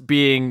Oates just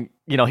being,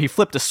 he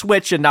flipped a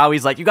switch and now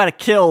he's like, you got to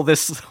kill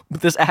this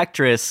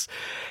actress.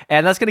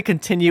 And that's going to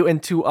continue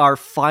into our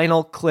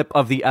final clip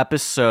of the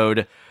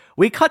episode.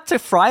 We cut to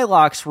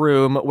Frylock's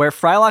room where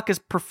Frylock is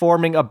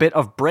performing a bit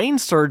of brain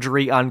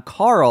surgery on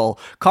Carl.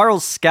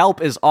 Carl's scalp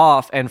is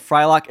off and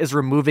Frylock is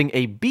removing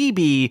a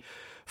BB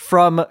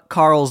from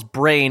Carl's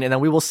brain, and then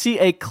we will see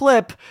a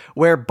clip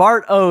where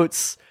Bart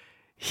Oates,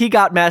 he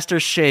got Master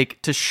Shake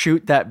to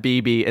shoot that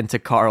BB into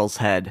Carl's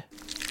head.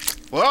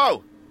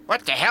 Whoa!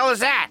 What the hell is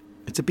that?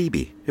 It's a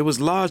BB. It was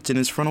lodged in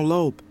his frontal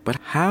lobe. But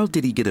how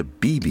did he get a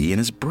BB in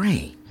his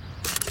brain?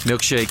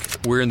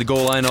 Milkshake, we're in the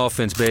goal line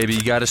offense, baby.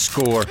 You gotta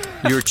score.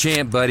 You're a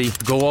champ, buddy.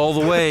 Go all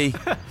the way.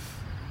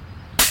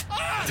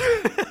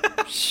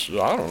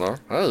 I don't know.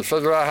 I didn't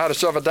figure out how to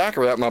shove a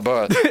daiquiri up my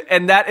butt.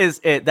 And that is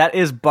it. That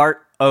is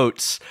Bart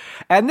Oates.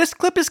 And this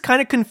clip is kind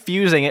of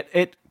confusing.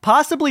 It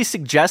possibly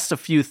suggests a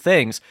few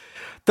things.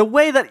 The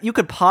way that you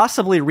could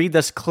possibly read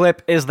this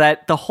clip is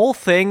that the whole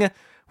thing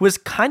was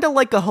kind of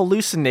like a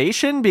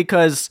hallucination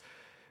because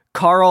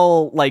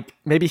Carl, like,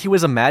 maybe he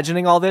was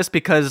imagining all this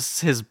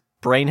because his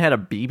brain had a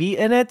BB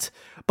in it.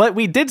 But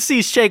we did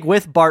see Shake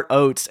with Bart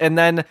Oates. And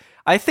then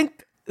I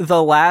think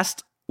the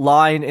last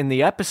line in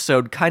the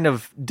episode kind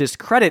of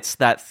discredits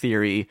that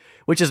theory,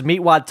 which is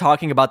Meatwad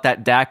talking about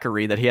that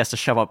daiquiri that he has to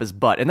shove up his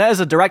butt. And that is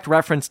a direct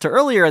reference to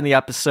earlier in the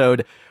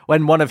episode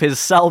when one of his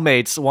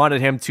cellmates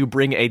wanted him to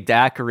bring a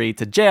daiquiri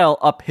to jail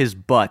up his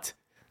butt.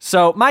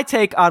 So my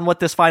take on what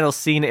this final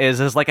scene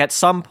is like at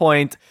some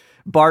point,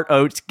 Bart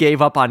Oates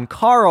gave up on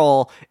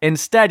Carl.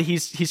 Instead,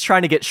 he's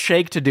trying to get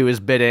Shake to do his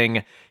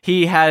bidding.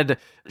 He had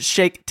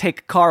Shake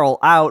take Carl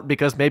out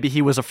because maybe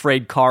he was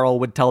afraid Carl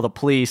would tell the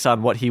police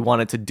on what he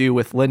wanted to do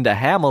with Linda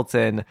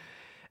Hamilton.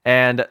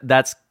 And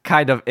that's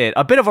kind of it.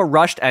 A bit of a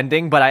rushed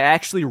ending, but I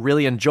actually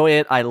really enjoy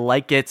it. I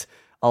like it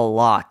a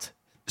lot.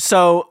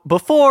 So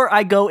before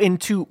I go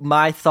into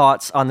my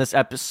thoughts on this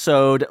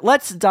episode,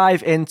 let's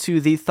dive into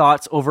the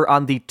thoughts over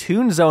on the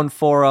Toon Zone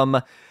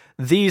forum.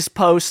 These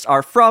posts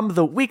are from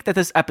the week that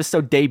this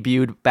episode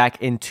debuted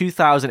back in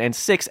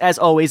 2006. As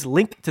always,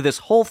 link to this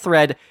whole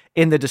thread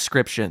in the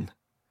description.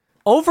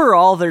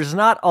 Overall, there's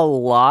not a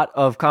lot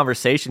of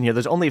conversation here.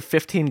 There's only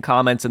 15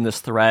 comments in this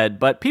thread,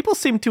 but people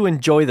seem to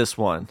enjoy this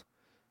one.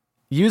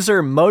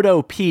 User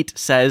Moto Pete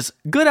says,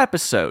 "Good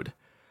episode.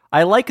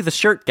 I like the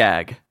shirt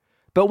gag.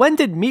 But when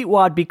did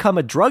Meatwad become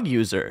a drug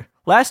user?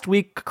 Last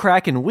week,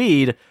 crack and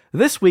weed.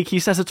 This week, he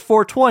says it's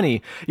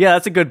 420. Yeah,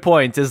 that's a good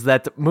point, is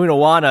that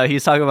Munawana,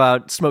 he's talking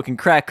about smoking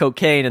crack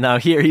cocaine, and now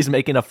here he's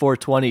making a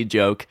 420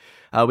 joke.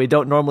 We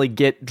don't normally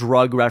get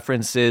drug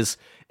references,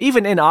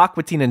 even in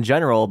Aqua Teen in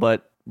general,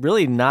 but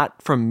really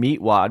not from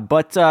Meatwad.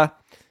 But,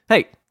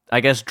 hey, I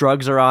guess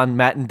drugs are on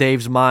Matt and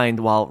Dave's mind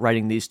while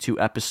writing these 2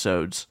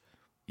 episodes.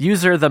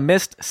 User The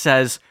Mist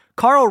says,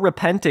 Carl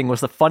repenting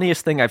was the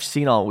funniest thing I've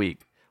seen all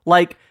week.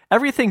 Like,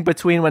 everything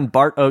between when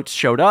Bart Oates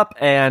showed up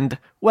and,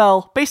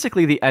 well,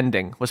 basically the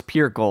ending was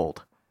pure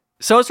gold.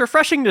 So it's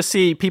refreshing to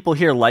see people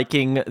here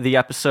liking the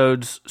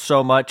episodes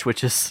so much,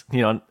 which is,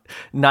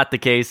 not the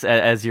case,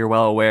 as you're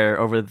well aware,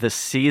 over this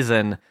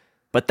season.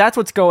 But that's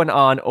what's going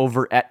on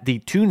over at the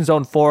Toon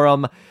Zone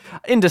forum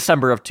in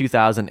December of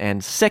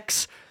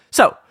 2006.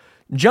 So,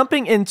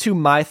 jumping into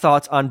my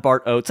thoughts on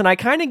Bart Oates, and I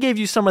kind of gave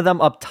you some of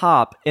them up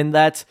top in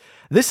that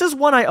this is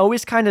one I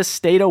always kind of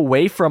stayed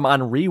away from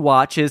on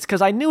rewatches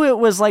because I knew it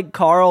was like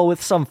Carl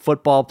with some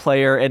football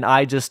player, and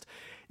I just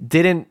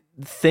didn't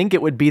think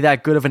it would be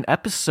that good of an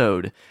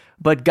episode.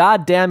 But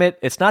god damn it,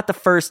 it's not the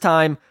first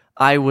time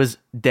I was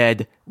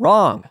dead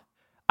wrong.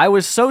 I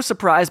was so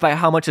surprised by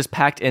how much is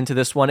packed into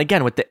this one.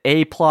 Again, with the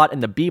A plot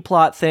and the B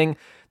plot thing,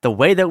 the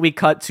way that we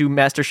cut to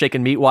Master Shake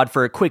and Meatwad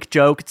for a quick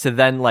joke to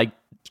then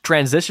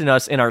transition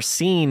us in our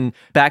scene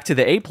back to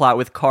the A plot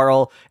with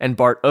Carl and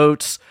Bart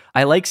Oates.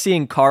 I like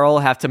seeing Carl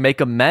have to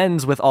make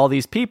amends with all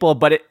these people,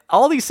 but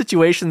all these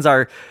situations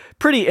are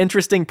pretty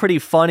interesting, pretty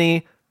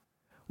funny.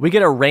 We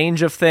get a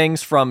range of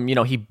things from,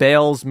 he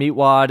bails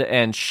Meatwad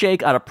and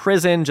Shake out of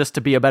prison just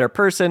to be a better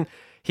person.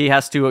 He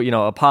has to,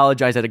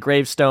 apologize at a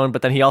gravestone,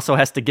 but then he also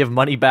has to give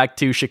money back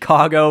to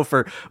Chicago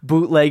for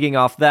bootlegging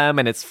off them.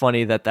 And it's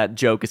funny that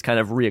joke is kind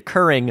of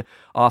reoccurring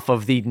off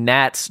of the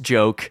Nats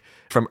joke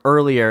from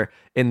earlier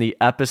in the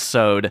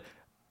episode.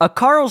 A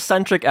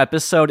Carl-centric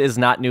episode is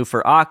not new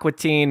for Aqua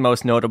Teen,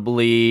 most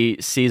notably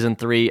Season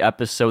 3,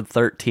 Episode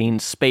 13,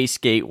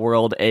 Spacegate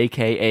World,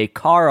 aka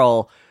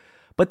Carl.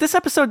 But this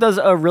episode does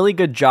a really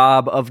good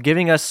job of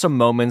giving us some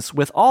moments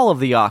with all of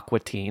the Aqua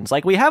Teens.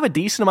 We have a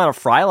decent amount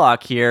of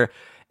Frylock here,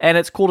 and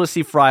it's cool to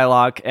see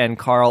Frylock and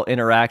Carl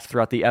interact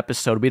throughout the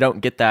episode. We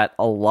don't get that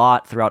a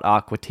lot throughout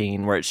Aqua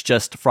Teen, where it's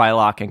just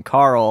Frylock and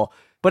Carl.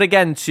 But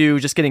again, too,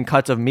 just getting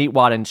cuts of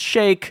Meatwad and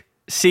Shake,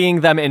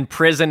 seeing them in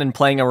prison and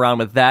playing around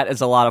with that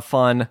is a lot of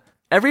fun.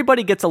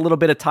 Everybody gets a little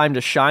bit of time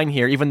to shine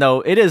here, even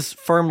though it is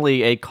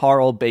firmly a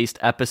Carl-based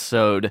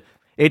episode.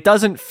 It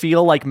doesn't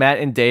feel like Matt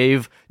and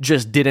Dave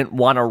just didn't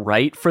want to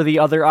write for the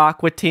other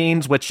Aqua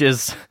Teens, which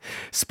is,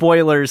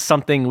 spoilers,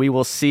 something we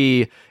will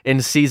see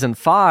in Season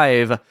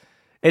 5.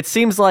 It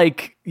seems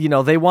like,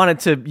 they wanted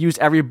to use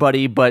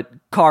everybody, but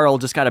Carl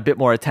just got a bit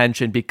more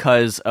attention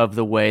because of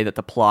the way that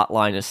the plot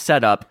line is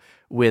set up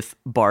with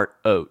Bart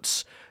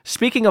Oates.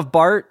 Speaking of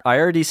Bart, I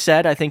already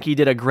said I think he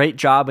did a great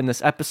job in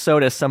this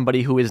episode as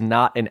somebody who is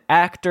not an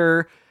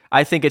actor.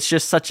 I think it's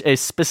just such a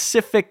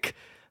specific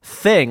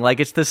thing.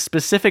 It's this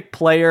specific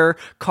player.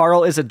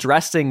 Carl is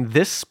addressing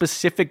this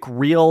specific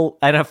real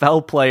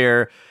NFL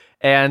player,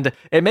 and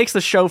it makes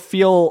the show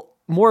feel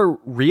more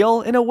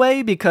real in a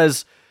way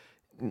because,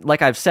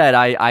 like I've said,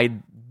 I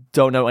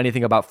don't know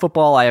anything about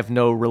football. I have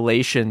no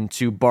relation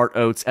to Bart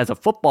Oates as a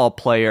football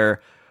player.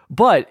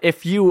 But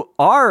if you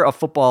are a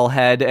football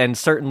head, and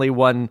certainly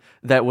one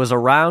that was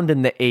around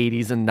in the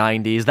 80s and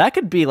 90s, that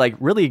could be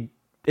really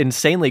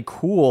insanely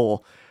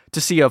cool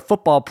to see a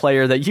football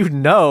player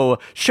that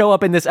show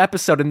up in this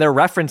episode, and they're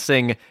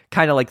referencing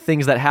kind of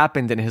things that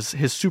happened in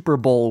his Super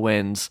Bowl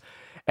wins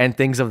and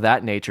things of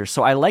that nature.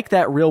 So I like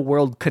that real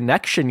world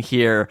connection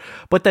here,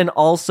 but then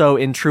also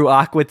in true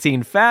Aqua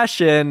Teen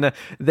fashion,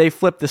 they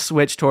flip the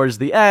switch towards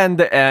the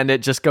end and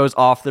it just goes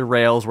off the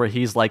rails where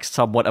he's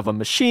somewhat of a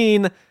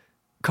machine.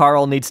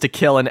 Carl needs to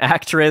kill an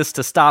actress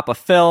to stop a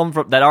film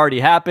that already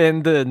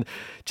happened, and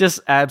just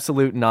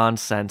absolute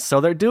nonsense.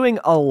 So they're doing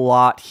a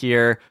lot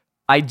here.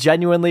 I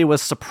genuinely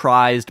was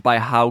surprised by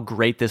how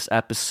great this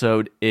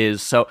episode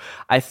is. So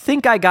I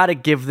think I gotta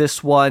give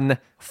this one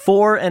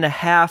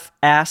 4.5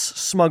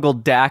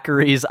 ass-smuggled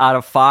daiquiris out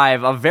of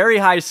 5. A very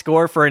high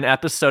score for an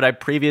episode I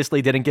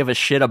previously didn't give a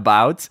shit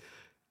about.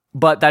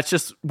 But that's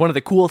just one of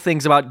the cool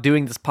things about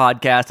doing this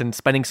podcast and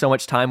spending so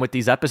much time with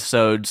these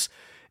episodes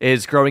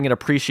is growing an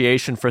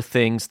appreciation for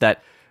things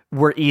that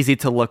were easy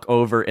to look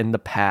over in the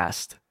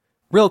past.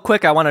 Real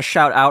quick, I want to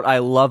shout out, I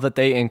love that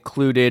they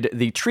included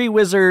the tree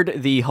wizard,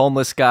 the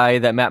homeless guy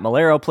that Matt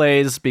Malero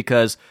plays,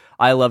 because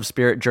I love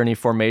Spirit Journey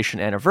Formation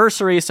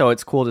Anniversary, so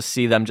it's cool to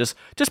see them just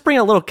bring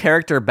a little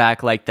character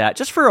back like that,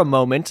 just for a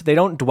moment. They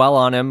don't dwell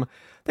on him.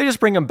 They just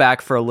bring him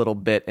back for a little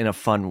bit in a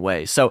fun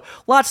way. So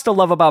lots to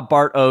love about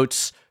Bart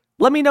Oates.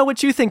 Let me know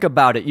what you think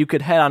about it. You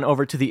could head on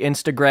over to the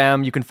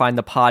Instagram. You can find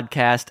the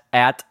podcast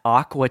at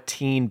Aqua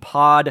Teen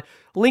Pod.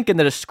 Link in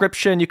the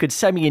description. You could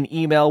send me an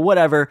email,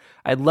 whatever.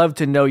 I'd love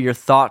to know your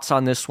thoughts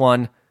on this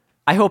one.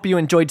 I hope you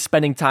enjoyed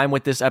spending time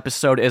with this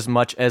episode as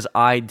much as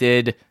I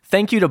did.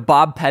 Thank you to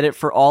Bob Pettit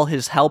for all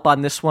his help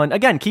on this one.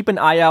 Again, keep an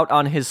eye out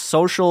on his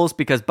socials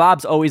because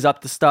Bob's always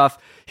up to stuff.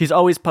 He's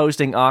always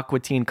posting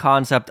Aqua Teen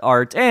concept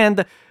art,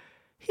 and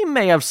he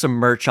may have some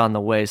merch on the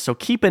way, so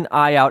keep an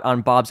eye out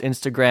on Bob's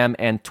Instagram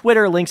and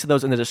Twitter. Links to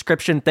those in the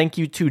description. Thank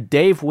you to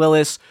Dave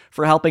Willis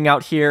for helping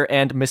out here,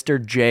 and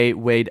Mr. J.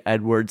 Wade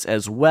Edwards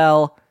as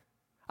well.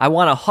 I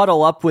want to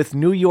huddle up with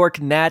New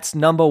York Nats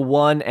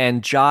 #1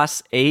 and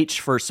Joss H.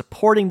 for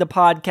supporting the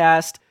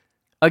podcast.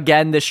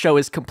 Again, this show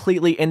is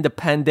completely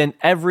independent.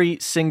 Every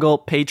single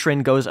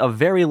patron goes a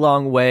very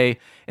long way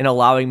in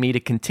allowing me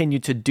to continue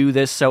to do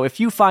this. So if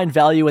you find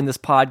value in this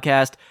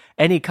podcast,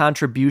 any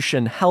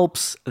contribution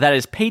helps. That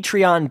is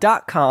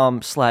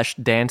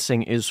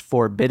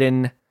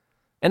patreon.com/dancingisforbidden.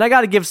 And I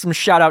got to give some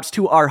shout outs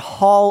to our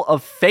Hall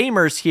of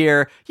Famers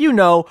here. You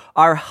know,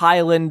 our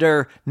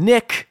Highlander,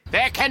 Nick.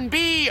 There can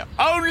be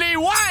only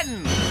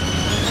one!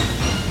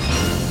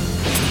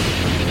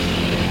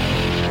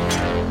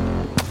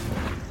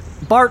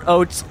 Bart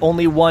Oates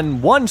only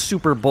won one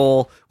Super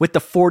Bowl with the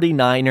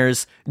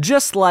 49ers,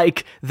 just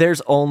like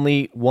there's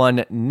only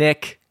one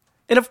Nick.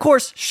 And of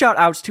course, shout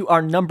outs to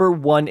our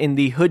 #1 in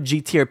the Hood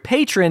G tier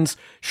patrons,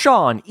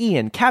 Sean,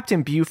 Ian,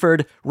 Captain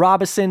Buford,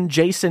 Robinson,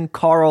 Jason,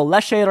 Carl,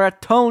 Leshera,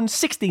 Tone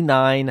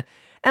 69,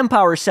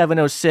 Empower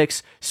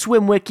 706,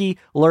 Swimwiki,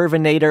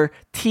 Lurvinator,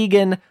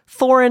 Tegan,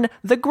 Thorin,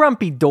 The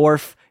Grumpy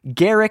Dwarf,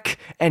 Garrick,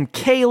 and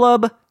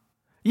Caleb.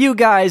 You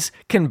guys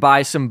can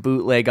buy some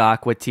bootleg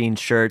Aqua Teen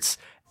shirts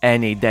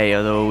any day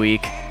of the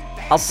week.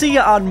 I'll see you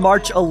on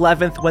March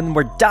 11th when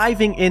we're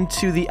diving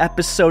into the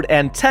episode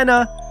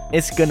Antenna.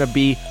 It's gonna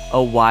be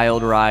a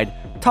wild ride.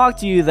 Talk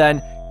to you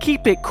then.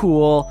 Keep it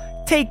cool.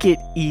 Take it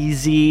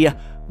easy.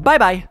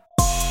 Bye-bye.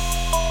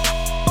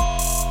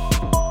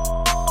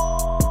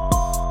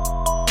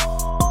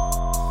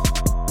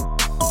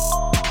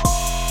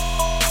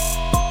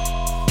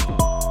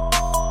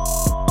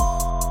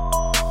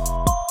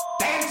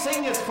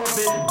 Dancing is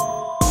forbidden.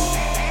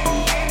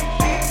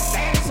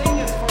 Dancing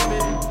is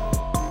forbidden.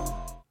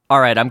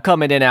 All right, I'm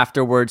coming in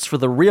afterwards for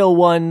the real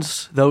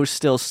ones, those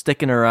still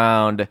sticking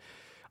around.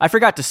 I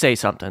forgot to say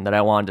something that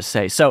I wanted to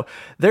say. So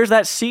there's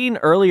that scene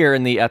earlier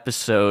in the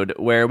episode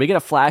where we get a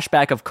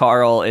flashback of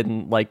Carl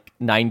in like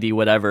 90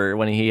 whatever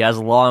when he has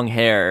long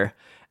hair.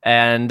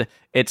 And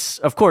it's,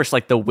 of course,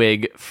 like the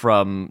wig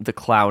from The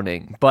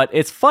Clowning. But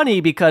it's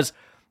funny because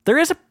there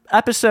is an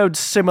episode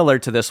similar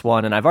to this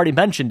one, and I've already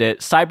mentioned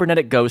it,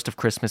 Cybernetic Ghost of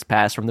Christmas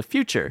Past from the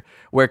Future,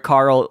 where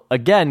Carl,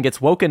 again,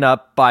 gets woken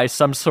up by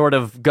some sort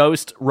of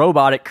ghost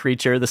robotic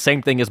creature, the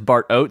same thing as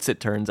Bart Oates, it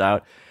turns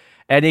out.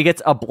 And he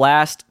gets a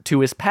blast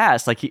to his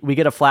past, like we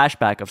get a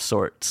flashback of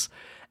sorts.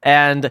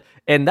 And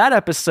in that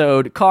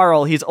episode,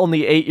 Carl, he's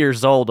only 8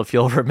 years old, if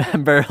you'll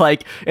remember.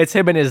 Like, it's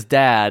him and his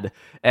dad.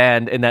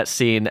 And in that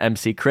scene,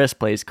 MC Chris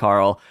plays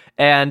Carl.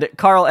 And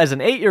Carl, as an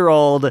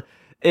 8-year-old,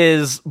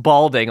 is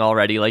balding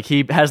already. Like,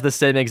 he has the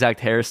same exact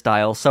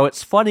hairstyle. So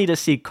it's funny to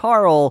see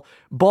Carl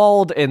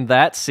bald in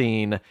that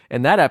scene,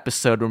 in that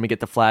episode when we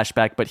get the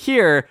flashback. But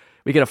here,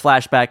 we get a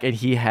flashback and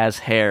he has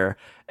hair.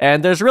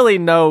 And there's really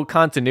no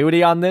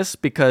continuity on this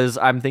because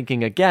I'm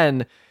thinking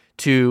again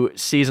to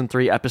Season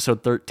 3,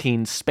 Episode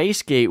 13,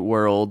 Spacegate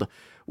World,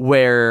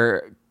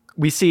 where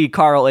we see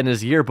Carl in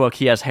his yearbook,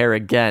 he has hair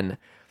again.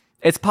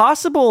 It's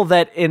possible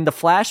that in the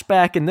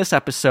flashback in this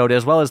episode,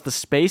 as well as the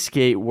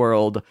Spacegate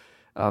World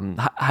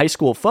high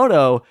school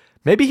photo,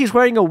 maybe he's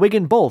wearing a wig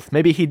in both.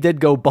 Maybe he did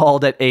go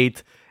bald at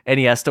 8 and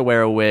he has to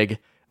wear a wig.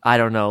 I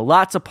don't know.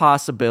 Lots of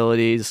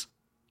possibilities.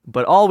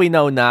 But all we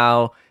know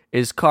now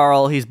is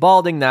Carl, he's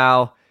balding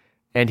now,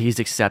 and he's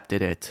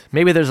accepted it.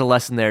 Maybe there's a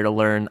lesson there to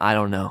learn. I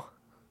don't know.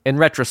 In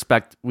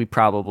retrospect, we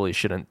probably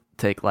shouldn't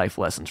take life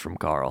lessons from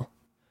Carl.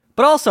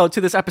 But also,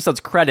 to this episode's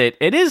credit,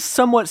 it is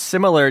somewhat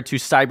similar to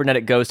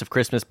Cybernetic Ghost of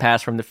Christmas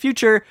Past from the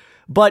Future,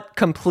 but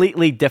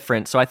completely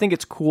different. So I think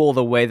it's cool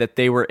the way that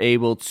they were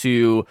able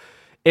to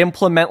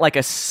implement like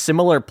a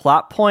similar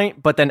plot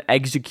point, but then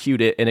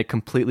execute it in a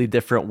completely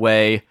different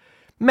way.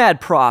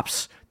 Mad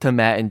props to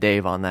Matt and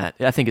Dave on that.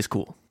 I think it's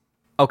cool.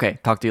 Okay,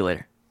 talk to you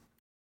later.